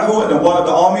 yaqtulunahu, and then one of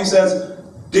the army says,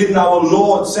 didn't our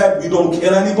Lord said we don't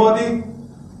kill anybody?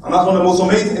 And that's one of the most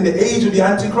amazing. In the age of the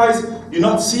Antichrist, you're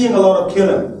not seeing a lot of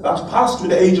killing. That's past through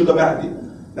the age of the Mahdi.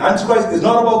 The Antichrist is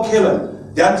not about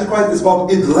killing. The Antichrist is about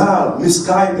idlal,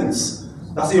 misguidance.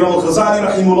 That's Imam al-Ghazali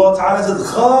rahimahullah ta'ala said,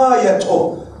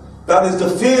 ghayatuh. That is the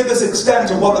furthest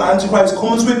extent of what the Antichrist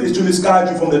comes with, is to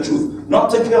misguide you from the truth, not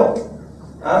to kill.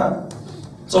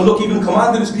 So look, even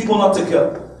commanded his people not to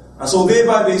kill. And so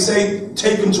thereby they say,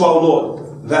 take him to our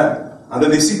Lord then. And then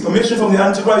they seek permission from the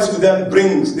Antichrist, who then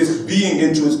brings this being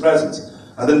into his presence.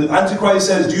 And then the Antichrist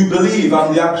says, do you believe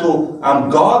I'm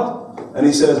God? And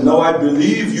he says, no, I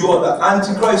believe you are the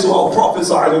Antichrist, who our Prophet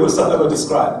ﷺ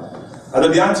described. And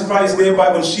then the Antichrist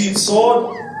thereby will sheathe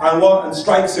sword and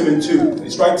strikes him in two. He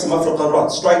strikes him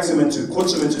strikes him in two,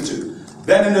 cuts him into two.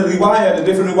 Then in the riwayah, the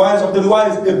different riwayahs of the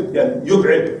riwayahs,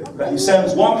 yub'id, that he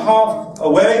sends one half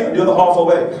away and the other half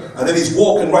away. And then he's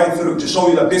walking right through to show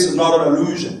you that this is not an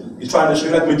illusion. He's trying to show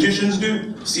you like magicians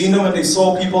do. Seen them and they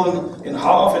saw people in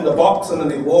half in the box and then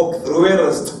they walk through it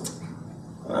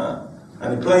and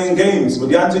they're playing games. But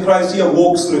the Antichrist here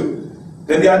walks through.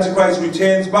 Then the Antichrist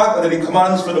returns back and then he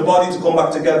commands for the body to come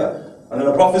back together. And then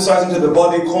the Prophet says until the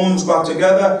body comes back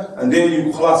together, and there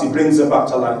he brings them back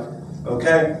to life.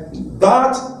 Okay?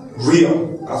 That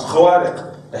real, as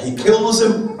Khawariq, that he kills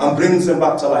him and brings them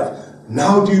back to life.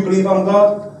 Now do you believe I'm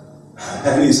God?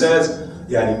 And he says,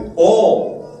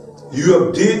 all you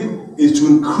have did is to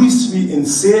increase me in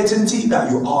certainty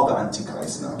that you are the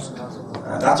Antichrist now.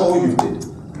 And that's all you did.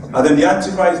 And then the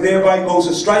Antichrist thereby goes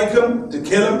to strike him, to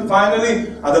kill him finally,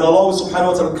 and then Allah subhanahu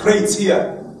wa ta'ala creates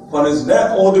here, from his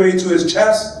neck all the way to his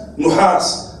chest,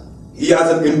 nuhas. He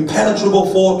has an impenetrable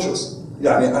fortress. And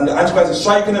the Antichrist is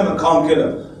striking him and can't kill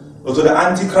him. So the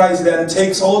Antichrist then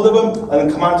takes hold of him and then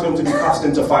commands him to be cast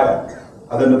into fire.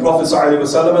 And then the Prophet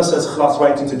ﷺ says, Khalas,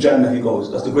 right into Jannah he goes.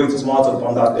 That's the greatest martyr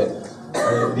upon that day.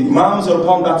 The Imams are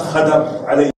upon that Khadab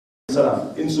alayhi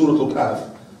salam in Surah Al-Kahf.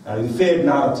 And the third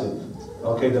narrative.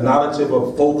 Okay, the narrative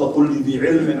of فَوْقَ كُلِّ ذِي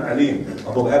عِلْمٍ عَلِيمٍ.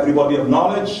 Above everybody of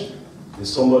knowledge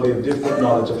is somebody of different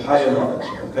knowledge, of higher knowledge.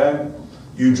 Okay?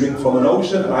 You drink from an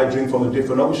ocean and I drink from a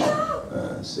different ocean.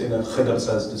 Sayyidina Khidr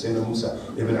says to Sayyidina Musa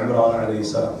ibn Imran alayhi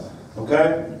salam.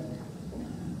 Okay?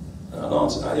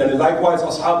 And likewise,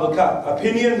 Ashab al-Kahf.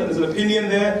 Opinion, there's an opinion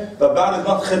there that is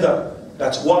not Khidr.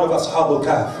 That's one of Ashab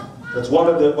al-Kahf. That's one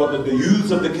of the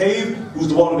youths of the cave, who's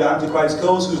the one who the Antichrist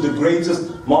kills, who's the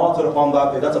greatest martyr upon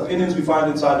that day. That's opinions we find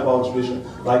inside of our tradition,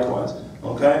 likewise.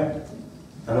 Okay?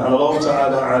 And Allah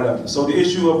Ta'ala Alam. So the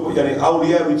issue of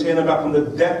awliya returning back from the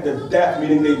death,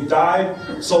 meaning they died,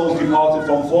 souls departed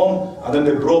from form, and then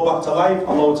they brought back to life,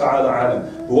 Allah Ta'ala Alam.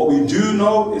 But what we do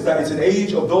know is that it's an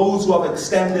age of those who have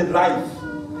extended life.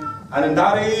 And in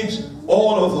that age,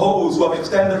 all of those who have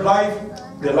extended life,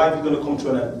 their life is going to come to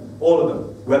an end. All of them.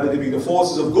 Whether they be the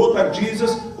forces of good like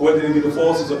Jesus, or whether they be the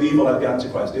forces of evil like the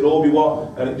Antichrist. They'll all be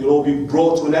what? And they'll all be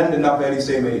brought to an end in that very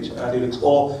same age. And they'll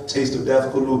all taste of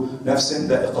death. Kullu nafsin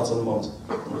da'iqatul maut.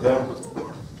 Okay?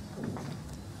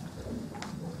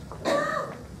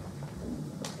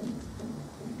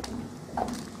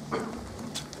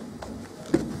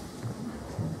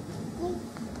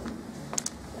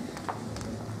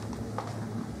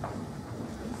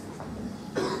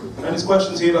 And these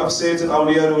questions here of Satan,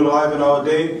 awliya who are alive in our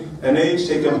day and age,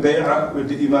 taking bay'ah with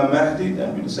the Imam Mahdi,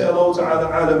 and we say Allah Ta'ala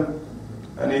Alam.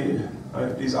 And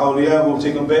these awliya who have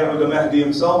taken bay'ah with the Mahdi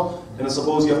himself, then I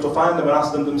suppose you have to find them and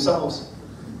ask them themselves.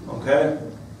 Okay?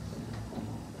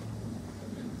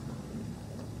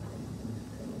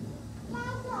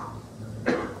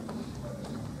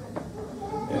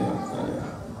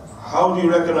 How do you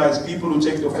recognize people who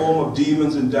take the form of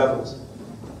demons and devils?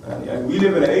 And we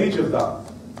live in an age of that.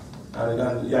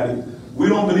 And we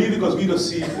don't believe it because we just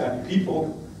see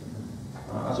people.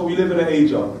 That's what we live in an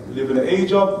age of. We live in an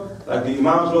age of, like the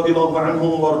Imams radiallahu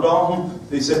anhum wardahum,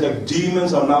 they said that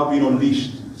demons are now being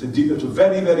unleashed. It's a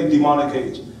very, very demonic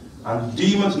age. And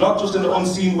demons, not just in the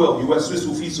unseen world,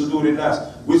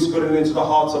 whispering into the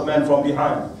hearts of men from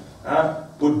behind.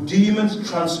 But demons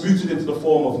transmuted into the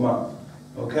form of man.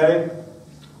 Okay?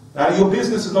 Now your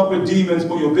business is not with demons,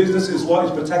 but your business is what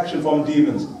is protection from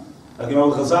demons. Like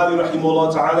Imam al-Ghazali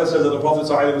rahimahullah ta'ala says that the Prophet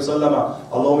sallallahu alayhi wa sallam,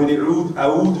 Allahumma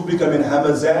a'udhu bika min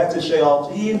hamazat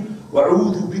shayateen wa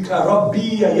a'udhu bika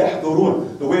rabbi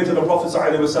yahdurun. The way to the Prophet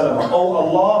sallallahu alayhi wa sallam, oh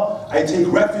Allah, I take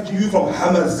refuge in you from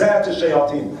hamazat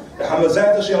shayateen. The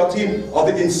hamazat shayateen are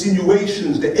the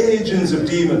insinuations, the agents of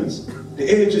demons. The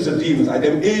agents of demons. I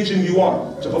am aging you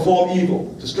on to perform evil,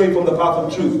 to stray from the path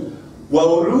of truth. Wa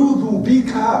a'udhu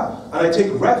bika, and I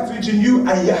take refuge in you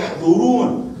and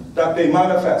yahdurun, that they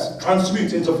manifest,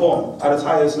 transmute into form at its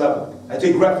highest level. I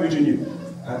take refuge in you.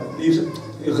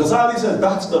 Ghazali says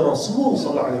that's the Rasul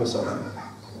sallallahu alayhi wa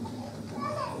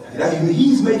sallam.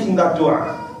 He's making that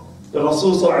dua, the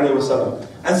Rasul sallallahu alayhi wa sallam.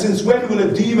 And since when will a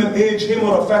demon age him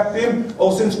or affect him?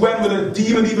 Or since when will a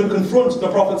demon even confront the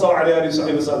Prophet sallallahu alayhi wa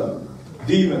sallam?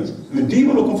 Demons. I mean,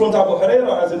 demon will confront Abu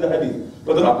Hurairah as in the hadith.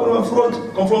 But they're not going to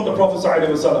confront the Prophet sallallahu alayhi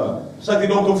wa sallam. Just like they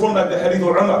don't confront like the hadith of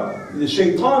Umar. The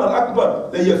shaitan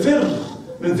al-akbar, the yafir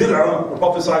min dhil Umar, the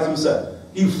Prophet sallallahu alayhi wa sallam said.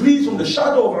 He flees from the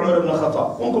shadow of Umar ibn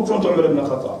Khattab. Won't confront Umar ibn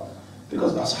Khattab.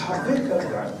 Because ashab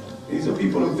dhikr, these are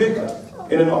people of dhikr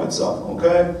in and of itself,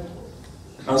 okay?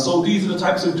 And so these are the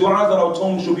types of dua that our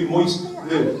tongue should be moist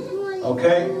with,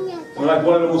 okay? And like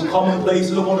one of the most common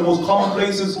places, look, one of the most common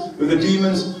places where the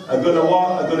demons are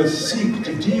going to seek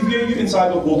to deviate you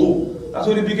inside of wudu. That's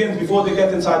where it begins, before they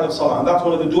get inside of salah. And that's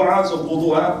one of the du'as of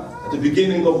wudu, at the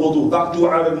beginning of wudu. That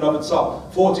dua in and of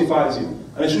itself fortifies you.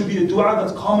 And it should be a dua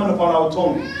that's common upon our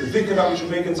tongue, the dhikr that we should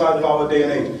make inside of our day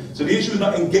and age. So the issue is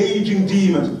not engaging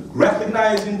demons,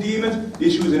 recognizing demons. The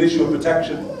issue is an issue of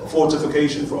protection,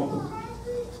 fortification from them.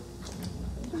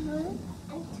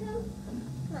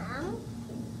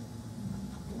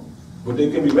 But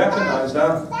they can be recognized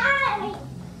now.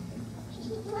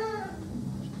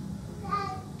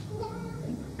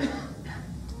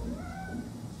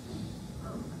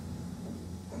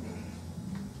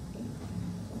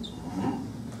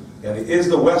 Is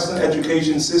the Western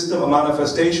education system a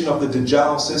manifestation of the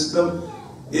Dajjal system?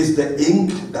 Is the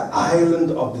ink the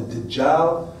island of the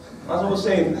Dajjal? That's what we're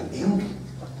saying. The ink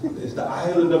is the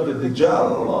island of the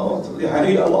Dajjal.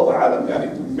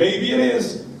 Maybe it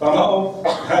is. One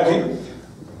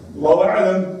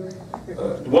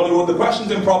who wrote the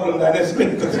questions in problem then is me,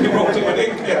 because he wrote it with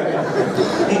ink.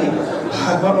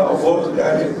 I don't know.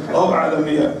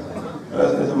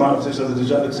 It's a manifestation of the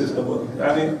Dajjalic system.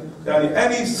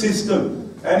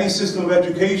 Any system of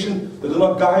education that does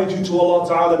not guide you to Allah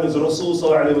Ta'ala and His Rasul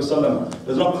Sallallahu Alaihi Wasallam,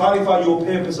 does not clarify your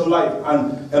purpose in life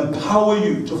and empower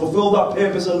you to fulfill that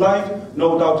purpose in life,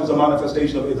 no doubt is a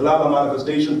manifestation of Idlal, a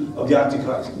manifestation of the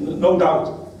Antichrist. No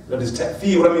doubt. That is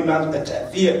ta'fir. What I mean,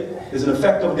 ta'fir is an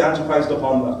effect of the Antichrist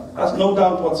upon that. That's no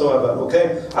doubt whatsoever,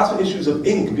 okay? As for issues of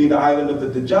ink being the island of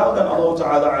the Dajjal, then Allah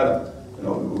Ta'ala alam. You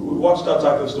know, we watch that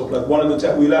type of stuff, like one of the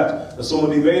ta'wilat that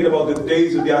somebody made about the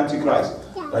days of the Antichrist.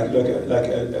 Like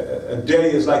a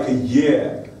day is like a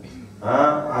year.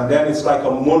 And then it's like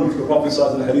a month, the Prophet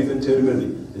says in the Hadith in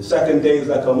Tirmidhi. The second day is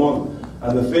like a month.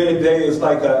 And the third day is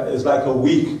like a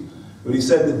week. But he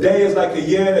said the day is like a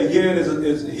year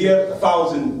is here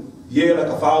 1,000, year like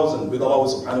 1,000 with Allah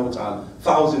subhanahu wa ta'ala,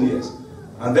 1,000 years.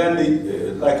 And then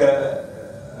like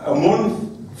a month,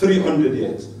 300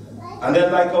 years. And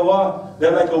then like a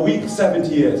week,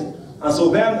 70 years. And so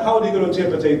then how are they going to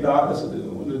interpret that? That's the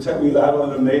technique that one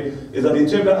of them made, is that they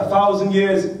interpret 1,000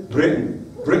 years,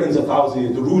 Britain's 1,000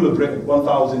 years, the rule of Britain,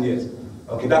 1,000 years.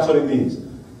 Okay, that's what it means.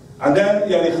 And then,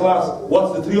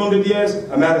 what's the 300 years?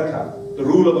 America, the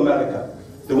rule of America.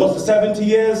 Then what's the 70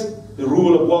 years? The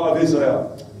rule of what? Of Israel.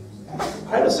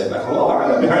 I just said, like,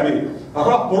 Allah, I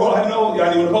know,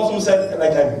 when the Prophet said,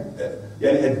 like,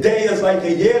 a day is like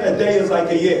a year, a day is like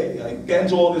a year. Get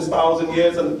into all this 1,000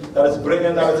 years, and that it's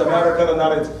Britain, that it's America, and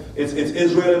that it's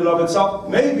Israel in and of itself.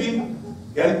 Maybe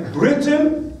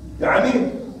Britain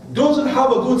doesn't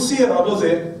have a good seerah, does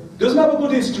it? Doesn't have a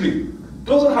good history.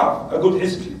 Doesn't have a good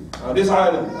history. This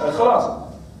island, khalas.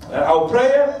 Our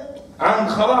prayer and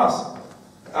khalas.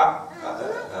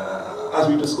 As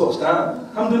we discussed,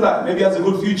 alhamdulillah, maybe has a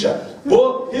good future.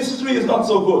 But history is not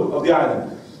so good of the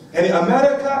island. And in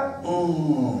America,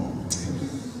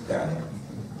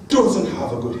 doesn't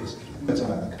have a good history. It's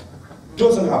America.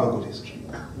 Doesn't have a good history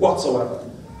whatsoever.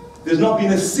 There's not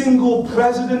been a single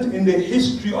president in the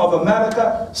history of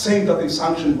America saying that they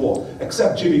sanctioned war,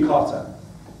 except Jimmy Carter.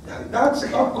 That's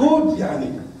not good,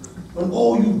 When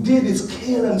all you did is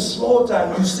kill and slaughter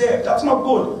and usurp, that's not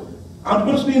good. I'm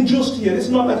going to be unjust here. This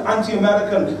is not like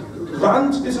anti-American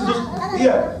rant. This is just,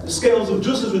 the scales of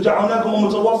justice. We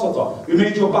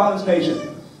made you a balanced nation.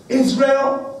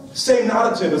 Israel, same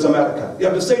narrative as America. You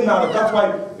have the same narrative. That's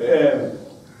why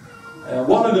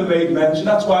one of them made mention,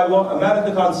 that's why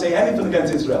America can't say anything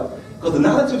against Israel. Because the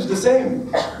narrative is the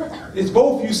same. It's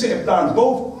both usurped lands,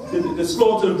 both the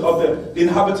slaughter of the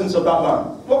inhabitants of that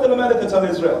land. What did America tell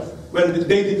Israel when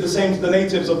they did the same to the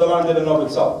natives of the land in and of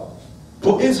itself?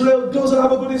 But Israel doesn't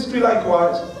have a good history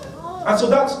likewise. And so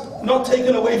that's not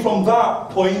taken away from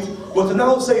that point, but to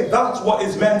now say that's what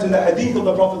is meant in the hadith of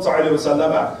the Prophet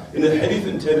ﷺ, in the hadith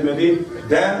in Tirmidhi,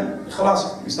 then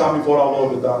khalas, we stand before our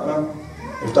Lord with that,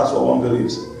 if that's what one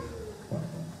believes.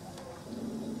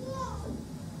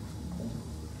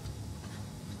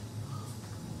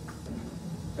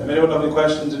 If anyone have any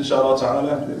questions, inshallah ta'ala, do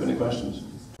you have any questions?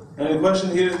 And the question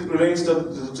here relates to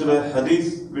the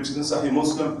hadith, which is in Sahih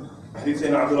Muslim, hadith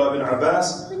in Abdullah ibn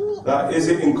Abbas, that is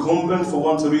it incumbent for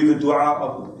one to read the dua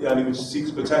of, which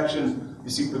seeks protection, you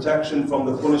seek protection from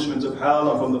the punishment of hell,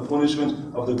 and from the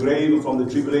punishment of the grave, and from the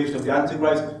tribulation of the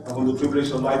Antichrist, and from the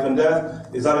tribulation of life and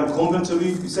death. Is that incumbent to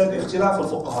read? He said, ikhtilaf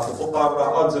al-fuqaha, the fuqaha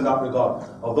are odds in that regard.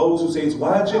 Of those who say it's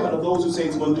wajib, and of those who say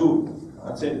it's mandu.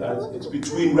 I'd say that it's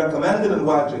between recommended and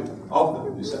wajib of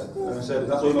them, we said. And I said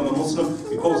that's why Imam Muslim,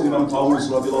 because Imam Tawus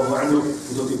radiallahu anhu,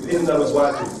 he took the opinion that was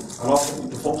wajib. And often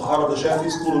the fuqaha of the Shafi'i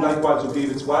school likewise would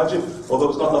believe it's wajib, although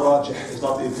it's not the rajih, it's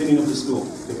not the opinion of the school.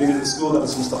 The opinion of the school that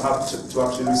it's mustahab to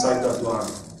actually recite that dua.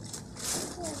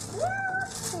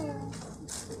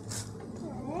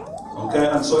 Okay,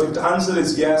 and so if the answer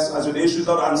is yes, as with the issue is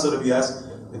not answer of yes,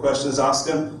 the question is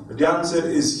asking, if the answer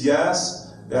is yes,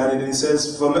 and he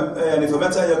says, فَمَتَى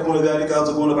يَكُونُ ذَلِكَ هَلْ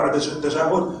تَكُونُ بَعْدَ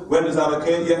التَّشَهُّدِ When does that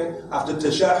occur? Yeah, after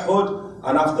tashahhud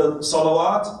and after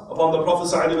salawat upon the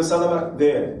Prophet ﷺ,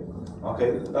 there.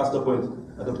 Okay, that's the point.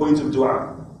 At the point of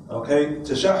dua. Okay,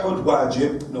 tashahhud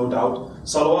wajib, no doubt.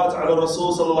 Salawat ala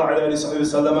Rasul sallallahu alayhi wa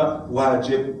sallam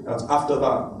wajib. That's after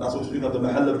that. That's what we speak of the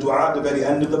mahal of dua, at the very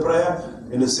end of the prayer.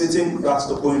 In the sitting, that's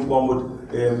the point one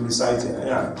would recite it.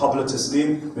 Yeah, qabla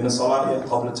taslim, min as-salat,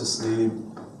 qabla taslim.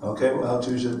 Okay, well, how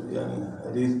to use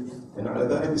hadith. And على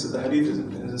ذلك, he said the hadith is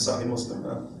in Sahih Muslim.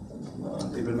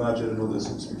 Ibn Majah and others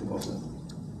who speak about it.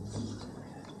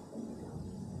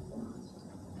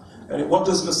 And what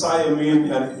does Messiah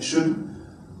mean? Should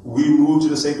we move to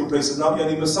the sacred places now?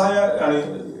 Messiah,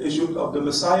 issue of the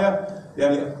Messiah,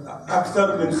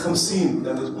 أكثر من 50,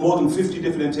 there's more than 50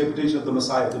 different interpretations of the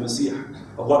Messiah, the Messiah,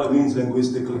 of what it means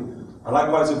linguistically. And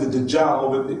likewise with the Dajjal,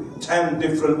 over 10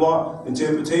 different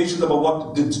interpretations about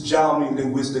what the Dajjal means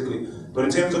linguistically. But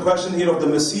in terms of the question here of the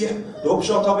Messiah, the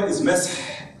upshot of it is Mesih.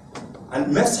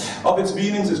 And Mesih of its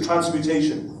meanings is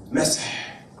transmutation. Mesih.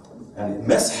 And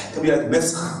Mesih can be like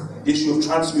Mesih, the issue of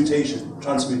transmutation,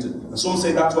 transmuted. And some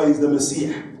say that's why he's the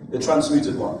Messiah, the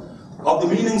transmuted one. Of the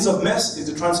meanings of Mes is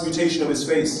the transmutation of his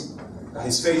face.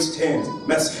 His face turned,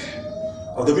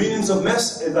 Mesih. Of the meanings of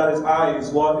Mes is that his eye is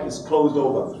closed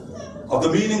over. Of the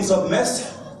meanings of Mes,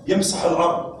 Yamsah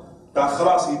al-Ard, that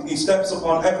khalas, he steps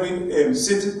upon every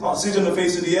sit on the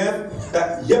face of the earth,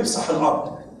 that Yamsah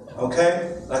al-Ard.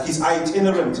 Okay? Like he's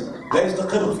itinerant. There's the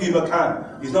qirr fi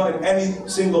makan. He's not in any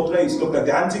single place. Look, like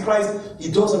the Antichrist,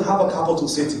 he doesn't have a capital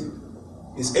city.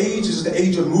 His age is the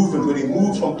age of movement, where he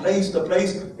moves from place to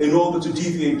place in order to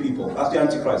deviate people. That's the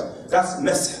Antichrist. That's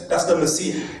the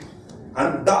Messiah.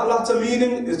 And that latter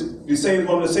meaning is, you say, is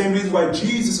one of the same reasons why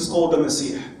Jesus is called the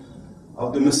Messiah.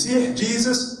 Of the Messiah,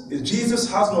 Jesus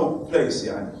has no place.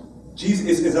 Jesus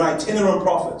is an itinerant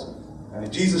prophet.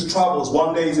 And Jesus travels.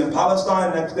 One day he's in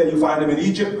Palestine, next day you find him in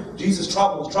Egypt. Jesus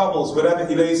travels. Wherever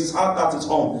he lays his hat, that's his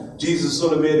home. Jesus,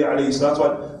 son of Mary, alayhi. So that's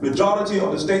why majority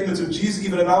of the statements of Jesus,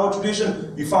 even in our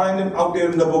tradition, you find him out there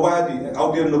in the Bawadi,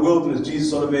 out there in the wilderness, Jesus,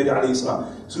 son of Mary, alayhi.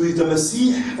 So he's the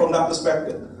Messiah from that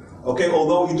perspective. Okay,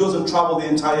 although he doesn't travel the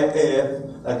entire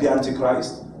earth like the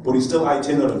Antichrist, but he's still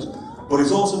itinerant. But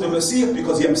he's also the Messiah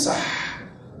because Yamsah.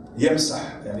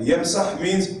 Yamsah. And Yamsah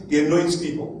means he anoints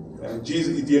people. And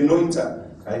Jesus is the anointer.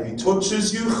 And if he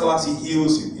touches you, khalas, he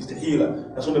heals you. He's the healer.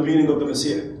 That's what the meaning of the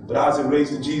Messiah. But as it relates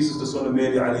to Jesus, the son of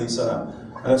Mary, alayhi salam.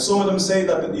 And some of them say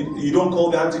that you don't call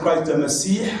the Antichrist the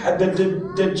Messiah,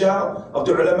 Ad-Dajjal of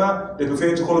the ulema. They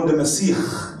prefer to call him the Messiah,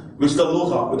 which is the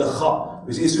lugha, with the kha,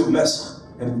 which is the issue of Mesih,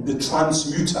 and the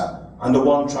transmuter, and the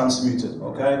one transmuted.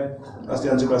 Okay? That's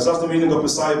the Antichrist. That's the meaning of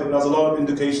Messiah, but there's a lot of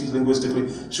indications linguistically.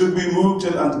 Should we move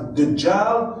to, and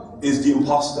Dajjal is the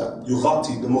imposter,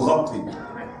 Yughati, the Mughati.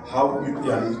 How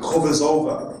he covers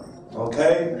over,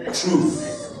 okay, truth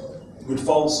with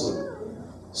falsehood.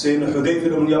 Sayyidina Hudayfa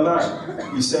ibn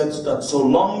Yaman, he said that so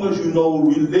long as you know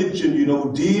religion, you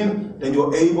know deen, then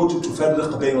you're able to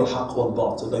tufarriq bayn al-haqq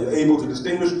wal-batil, that you're able to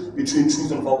distinguish between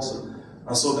truth and falsehood.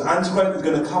 And so the Antichrist is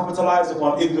going to capitalize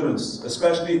upon ignorance,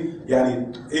 especially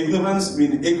ignorance,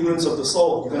 meaning ignorance of the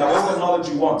soul. You can have all the knowledge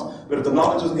you want, but if the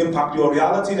knowledge doesn't impact your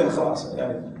reality, then khalas.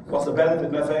 What's the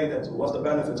benefit? What's the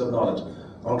benefit of knowledge?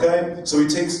 Okay, so he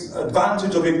takes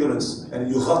advantage of ignorance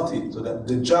and yughati. So that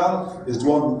Dajjal is the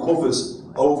one who covers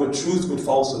over truth with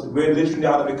falsehood. Where literally in the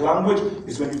Arabic language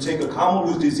is when you take a camel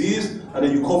who's diseased and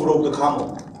then you cover over the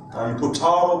camel. And you put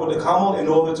tar over the camel in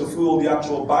order to fool the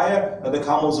actual buyer that the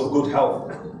camel's of good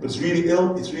health. But it's really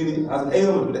ill, it really has an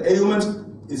ailment. But the ailment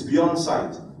is beyond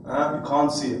sight. You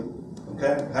can't see it.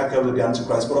 Okay? Heck with the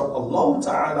Antichrist. But Allah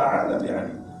Ta'ala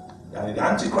alam, the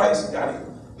Antichrist,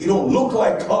 he don't look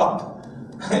like God.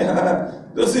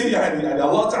 Does he?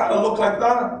 Allah Ta'ala look like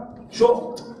that?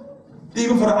 Sure.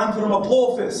 Even for an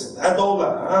Apophis,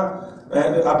 Adola,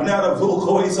 Abnar of Dhul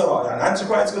Khawaisara,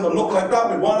 Antichrist is going to look like that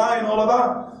with one eye and all of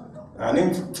that.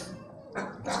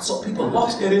 That's what people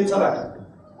lost their intellect.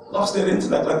 Lost their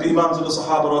intellect, like the Imams of the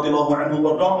Sahaba radiallahu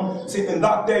anhum. See, in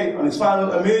that day, on his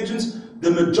final emergence,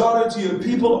 the majority of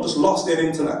people have just lost their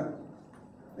intellect.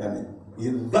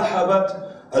 ذهبت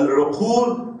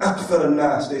العقول أكثر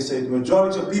الناس. They say the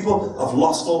majority of people have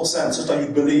lost all sense, just like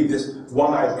you believe this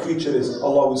one-eyed creature is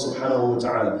Allah subhanahu wa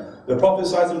ta'ala. The Prophet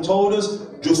ﷺ told us,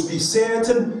 just be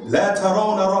certain, لا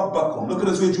ترون ربكم. Look at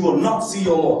this word, you will not see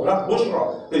your Lord. Not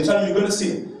bushra. They tell you you're going to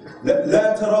see him.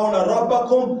 لا ترون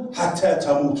ربكم حتى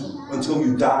تموتوا. Until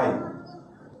you die.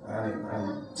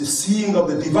 And the seeing of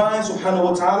the divine subhanahu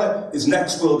wa ta'ala is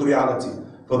next world reality.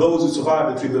 For those who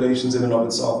survive the tribulations in and of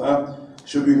itself.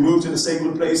 Should we move to the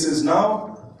sacred places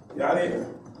now? Yeah, I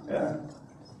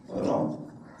don't know.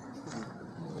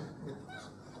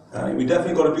 We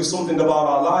definitely got to do something about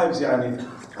our lives, and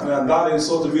that is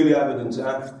sort of really evident,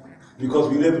 because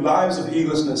we live lives of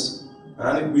heedlessness,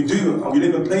 and we do, and we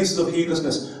live in places of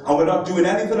heedlessness, and we're not doing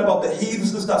anything about the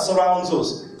heedlessness that surrounds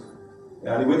us.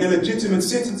 We're illegitimate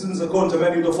citizens according to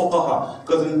many of the fuqaha,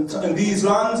 because in these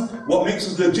lands, what makes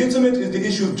us legitimate is the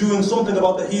issue of doing something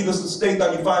about the heedless state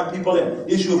that you find people in.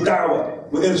 The issue of da'wah,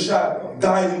 with irshad,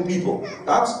 guiding people.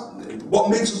 That's what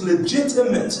makes us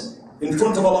legitimate in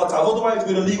front of Allah Ta'ala. Otherwise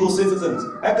we're illegal citizens.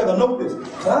 Hakada notice.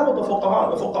 That's what the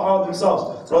fuqaha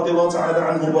themselves, radiallahu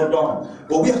ta'ala anhum warḍahum.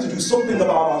 But we have to do something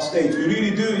about our state. We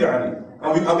really do,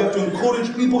 and we have to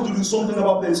encourage people to do something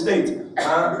about their state.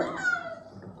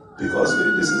 Because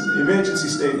this is an emergency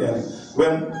state,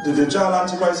 when the Dajjal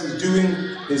Antichrist is doing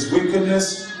his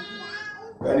wickedness,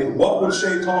 what would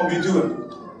Shaitan be doing?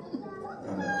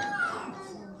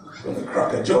 I'm going to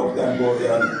crack a joke then, boy.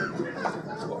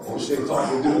 What would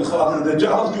Shaitan be doing? The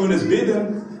Dajjal's doing his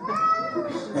bidding.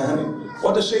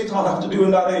 What does Shaitan have to do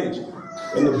in that age?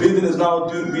 When the bidding is now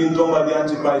being done by the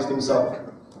Antichrist himself.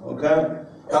 Okay?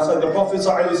 That's like the Prophet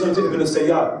ﷺ to Ibn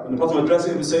Sayyad. When the Prophet addressed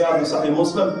Ibn Sayyad in Sahih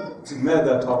Muslim, he said,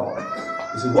 Mada tara.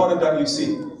 He said, what is that you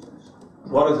see?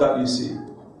 What is that you see?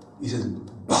 He says,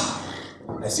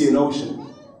 Bahr. I see an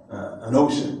ocean. An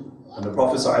ocean. And the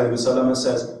Prophet ﷺ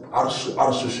says,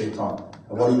 Arsh Shaitan.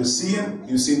 And what he was seeing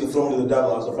the throne of the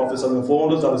devil. As the Prophet ﷺ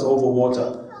informed us, that is over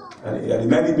water. And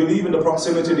many believe in the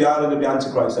proximity of the island of the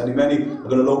Antichrist. And many are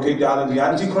going to locate the island of the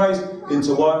Antichrist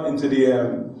into what? Into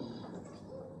the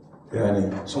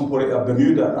some put it at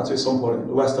Bermuda, that's why some put it in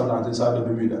the western lands inside of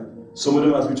Bermuda. Some of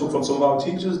them, as we took from some of our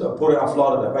teachers, they put it at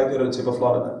Florida, right there at the tip of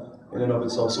Florida, in and of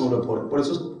itself. Some of them put it. But it's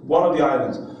just one of the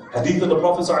islands. Hadith of the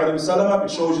Prophet ﷺ,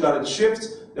 it shows you that it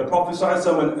shifts. The Prophet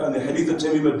ﷺ and the Hadith of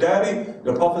Tamim al-Dari,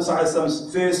 the Prophet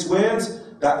ﷺ's first words,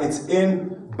 that it's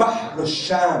in Bahr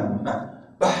al-Sham.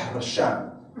 Bahr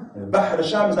al-Sham. Bahr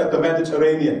al-Sham is like the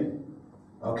Mediterranean.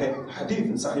 Okay? Hadith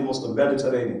in Sahih Muslim,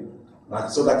 Mediterranean.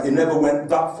 So that it never went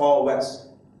that far west.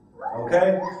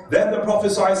 Okay? Then the Prophet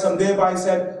ﷺ thereby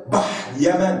said, Bahr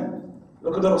Yemen.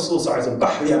 Look at the Rasul ﷺ,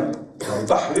 Bahr Yemen.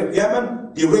 Bahr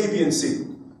Yemen, the Arabian Sea.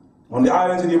 On the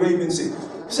islands in the Arabian Sea.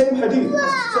 Same hadith.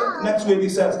 Next word he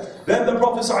says. Then the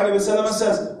Prophet ﷺ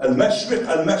says, Al-Mashriq,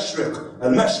 Al-Mashriq,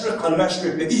 Al-Mashriq,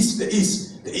 Al-Mashriq, the East, the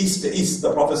East, the East, the East,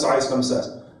 the Prophet ﷺ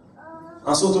says.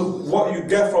 And sort of what you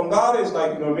get from that is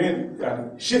like,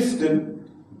 shifting,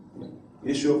 the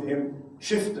issue of him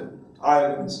shifting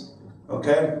islands,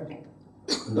 okay?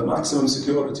 And the maximum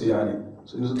security,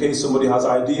 So in case somebody has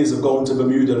ideas of going to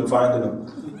Bermuda and finding them.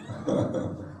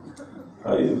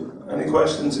 Any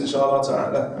questions, inshallah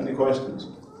ta'ala? Any questions?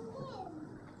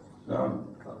 No?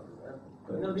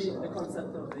 The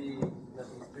concept of these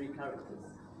three characters,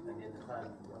 again, the time,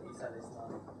 Isa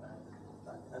al-Islam,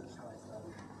 and Antichrist, and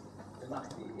the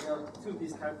Mahdi. Two of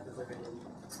these characters are in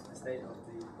a state of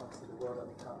the world that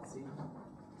we can't see.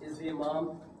 Is the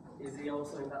Imam, is he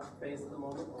also in that phase at the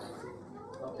moment, or is he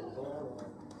not been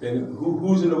born?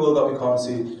 Who's in the world that we can't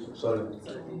see? Sorry.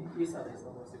 Isa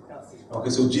al-Islam, we can't see. Okay,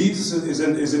 so Jesus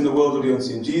is in the world of the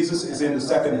unseen. Jesus is in the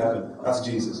second heaven. That's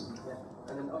Jesus. Yeah.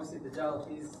 And then obviously Dajjal,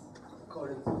 he's,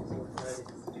 according to his own theory,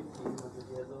 he's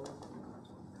 1,500 years old.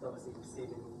 So obviously he's seen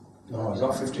him. No, he's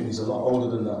not 15, he's a lot older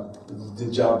than that. The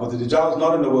Dajjal, but the Dajjal is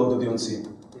not in the world of the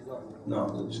unseen. He's not. No,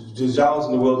 the Dajjal is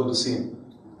in the world of the seen.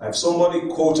 If somebody,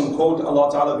 quote unquote, Allah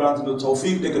Ta'ala granted the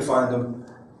tawfiq, they could find them.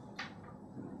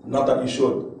 Not that you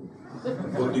should,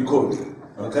 but you could.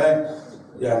 Okay?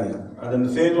 And then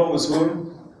the third one was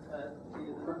whom?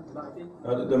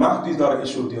 The Mahdi is not an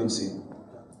issue of the unseen.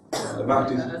 The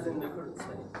Mahdi is... As in the current state.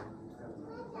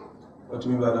 What do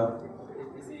you mean by that?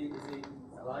 Is he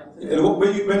alive?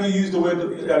 When you use the word,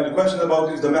 the question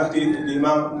about is the Mahdi, the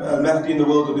Imam al-Mahdi in the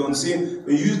world of the unseen,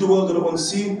 when you use the world of the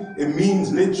unseen, it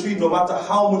means literally no matter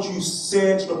how much you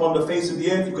searched upon the face of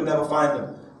the earth, you could never find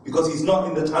him. Because he's not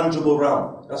in the tangible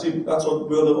realm. That's what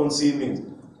world of the unseen means.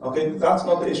 Okay, that's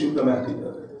not the issue of the Mahdi.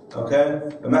 Okay,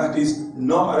 the Mahdi is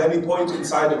not at any point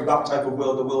inside of that type of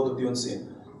world, the world of the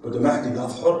unseen. But the Mahdi, the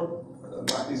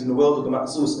Mahdi is in the world of the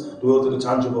Ma'sus, the world of the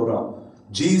tangible realm.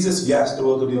 Jesus, yes, the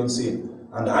world of the unseen.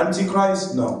 And the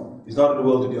Antichrist, no, he's not in the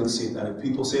world of the unseen. And if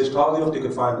people say it's cloudy enough, they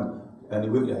could find him. And he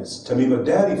will, yes. Tamim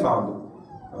al-Dari found him.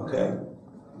 Okay?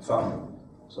 He found him.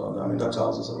 So, I mean, that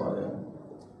tells us about it.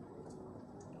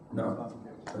 No.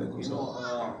 You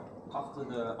know, after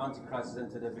the Antichrist has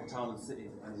entered every town and city,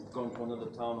 and he's gone to another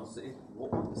town or city,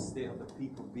 what will the state of the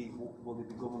people be? Will they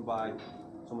be governed by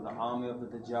some of the army of the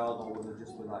Dajjal, or will they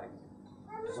just be like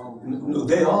zombies? No,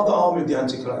 they are the army of the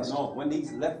Antichrist. No, when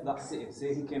he's left that city,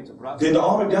 say he came to Bradford. They're the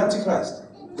army of the Antichrist.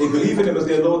 They believe in him as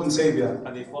their Lord and Savior.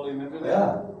 And they follow him everywhere?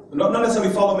 Yeah. Not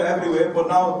necessarily follow him everywhere, but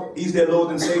now he's their Lord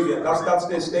and Savior. That's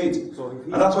their state.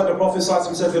 And that's why the Prophet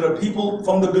said there are people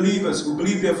from the believers who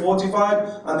believe they're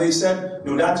fortified, and they said,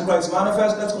 the Antichrist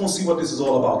manifest, let's go and see what this is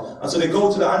all about. And so they go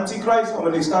to the Antichrist, and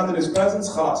when they stand in his presence,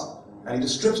 khalas, and he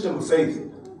just strips them of faith.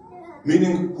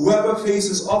 Meaning, whoever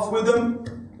faces off with them,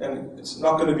 then it's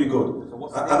not going to be good.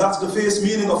 And that's the first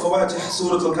meaning of Fawatih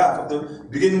Surah Al-Kahf. At the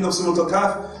beginning of Surah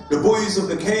Al-Kahf, the boys of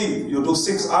the cave, those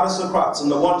 6 aristocrats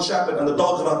and the 1 shepherd and the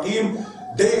dog Raqim,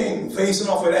 they ain't facing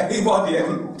off with anybody,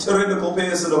 any tyrannical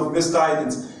person of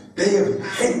misguidance. They have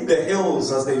hit the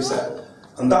hills, as they've said.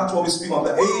 And that's what we speak on.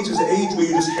 The age is the age where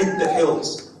you just hit the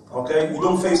hills. Okay? You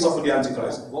don't face off with the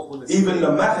Antichrist. Even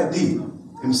the Mahdi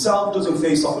himself doesn't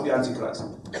face off with the Antichrist.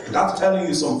 That's telling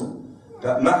you something.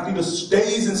 That Mahdi just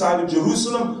stays inside of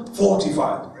Jerusalem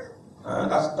fortified.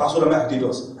 That's what the Mahdi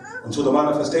does. Until the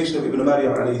manifestation of Ibn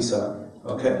Maryam alayhi salam.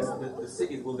 Okay? The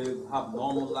cities, will they have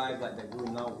normal lives like they're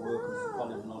doing now, working to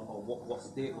college and all, or what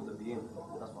state will they be in?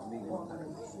 That's what I mean.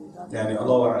 Yani,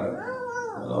 Allahu A'lam.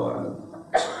 Allahu A'lam.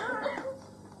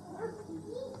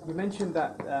 You mentioned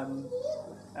that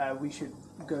we should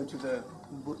go to the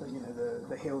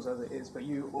hills as it is, but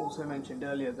you also mentioned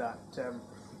earlier that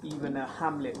even a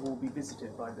hamlet will be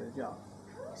visited by the Dajjal.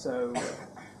 So,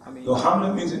 I mean... So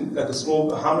hamlet means like a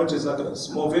small... Hamlet is like a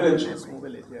small village. A small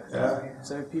village, yeah.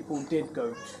 So if people did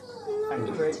go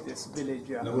and create this village...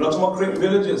 Yeah. No, we're not talking about creating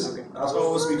villages. Okay. That's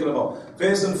what we're speaking about.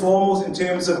 First and foremost, in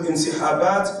terms of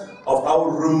insihabat, of our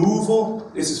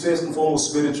removal, this is first and foremost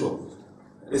spiritual.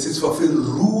 This is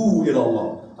فَفِرُّوا إِلَى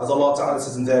اللَّهِ. As Allah Ta'ala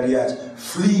says in Dariyat,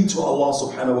 flee to Allah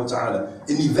Subhanahu wa Ta'ala.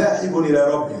 إِنِّي ذَاهِبٌ إِلَى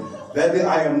رَبِّي. Whether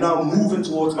I am now moving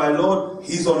towards my Lord,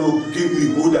 He's going to give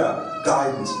me huda,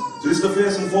 guidance. So this is the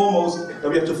first and foremost, that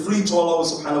we have to flee to Allah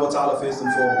Subhanahu wa Ta'ala first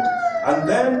and foremost. And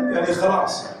then,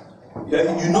 khalas,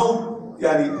 you know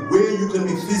where you can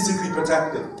be physically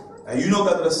protected. And you know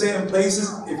that there are certain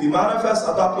places, if you manifest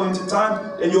at that point in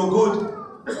time, then you're good.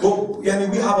 But we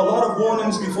have a lot of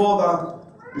warnings before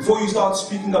that. Before you start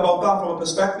speaking about that from a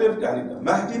perspective, the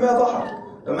Mahdi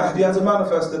the Mahdi hasn't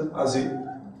manifested as he.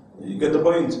 You get the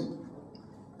point.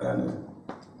 And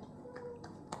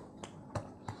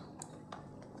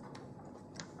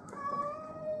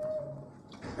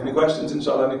any questions,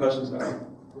 inshallah? Any questions now?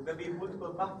 Would there be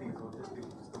multiple Mahdis or just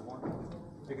the one?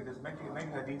 Because there's many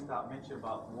hadiths that mention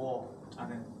about war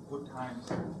and then good times.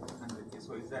 And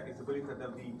so it's a belief that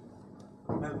there'll be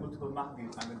multiple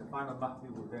Mahdis, and then the final Mahdi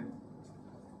will then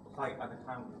fight at the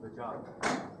time of the Dajjal.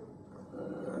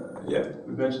 Yeah,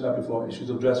 we mentioned that before,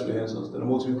 issues of dress rehearsals. There are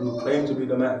most people who claim to be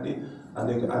the Mahdi,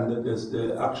 and there's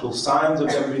the actual signs of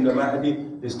them being the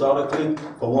Mahdi, historically,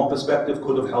 from one perspective,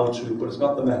 could have held true, but it's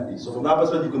not the Mahdi. So from that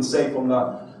perspective, you can say from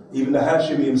that, even the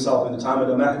Hashimi himself, in the time of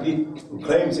the Mahdi, who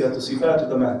claims he had the sifat of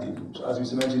the Mahdi. As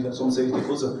we mentioned, that some say he's the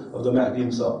cousin of the Mahdi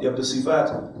himself. You have the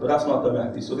sifat, but that's not the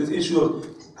Mahdi. So this issue of,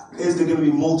 is there going to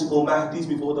be multiple Mahdis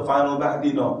before the final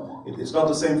Mahdi? No. It's not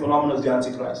the same phenomenon as the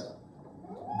Antichrist.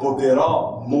 But there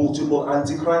are multiple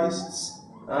Antichrists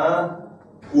who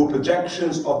are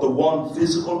projections of the one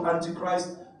physical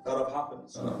Antichrist that have happened.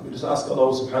 We just ask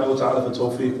Allah subhanahu wa ta'ala for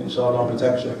tawfiq, inshallah, and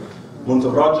protection. Month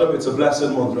of Rajab, it's a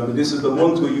blessed month. Remember, this is the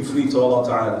month where you flee to Allah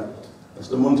ta'ala. It's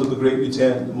the month of the great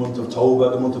return, the month of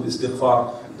Tawbah, the month of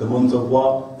Istighfar, the month of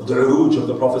what? Of the Uruj of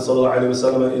the Prophet sallallahu alayhi wa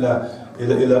sallam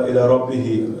ila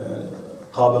Rabbihi.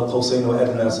 قاب القوسين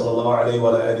وأدنى صلى الله عليه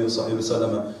وعلى آله وصحبه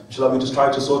وسلم. Inshallah, we just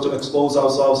try to sort of expose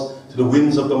ourselves to the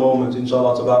winds of the moment,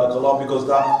 inshallah, tabarakallah, because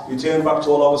that return back to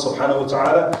Allah subhanahu wa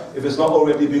ta'ala, if it's not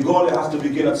already begun, it has to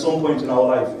begin at some point in our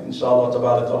life, inshallah,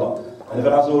 tabarakallah. And if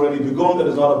it hasn't already begun, then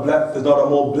there's not a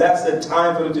more blessed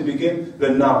time for it to begin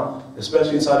than now.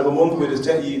 Especially inside of a month where there's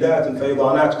ta'yidat and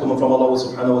faydanat coming from Allah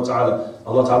subhanahu wa ta'ala.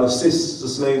 Allah ta'ala assists the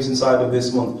slaves inside of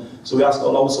this month. So we ask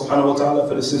Allah subhanahu wa ta'ala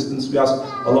for assistance. We ask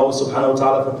Allah subhanahu wa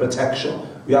ta'ala for protection.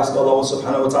 We ask Allah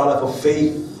subhanahu wa ta'ala for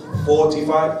faith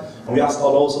fortified. And we ask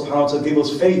Allah subhanahu wa ta'ala to give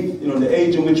us faith. In the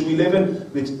age in which we live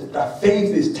in, that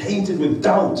faith is tainted with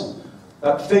doubt.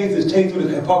 That faith is tainted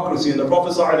with hypocrisy. And the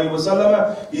Prophet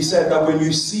ﷺ, he said that when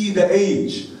you see the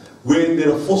age where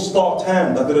there are full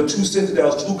term, that there are two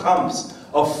citadels, two camps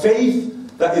of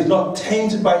faith that is not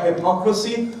tainted by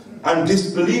hypocrisy and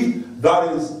disbelief,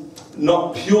 that is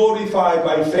not purified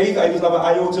by faith, I just have an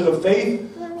iota of faith.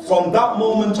 From that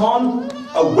moment on,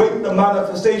 await the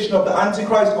manifestation of the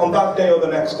Antichrist on that day or the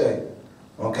next day.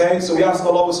 Okay, so we ask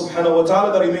Allah subhanahu wa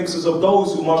ta'ala that He makes us of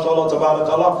those who, mashallah,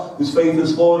 tabarakallah, whose faith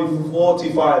is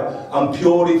fortified and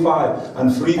purified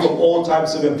and free from all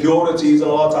types of impurities,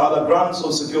 and Allah ta'ala grants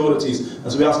us securities.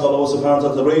 As we ask Allah subhanahu wa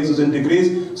ta'ala to raise us in degrees,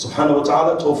 subhanahu wa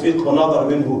ta'ala, tawfiq wa nadar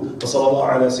minhu, wa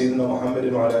sallallahu ala sayyidina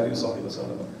Muhammadin wa ala alihi wa sahbihi wa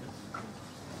sallam.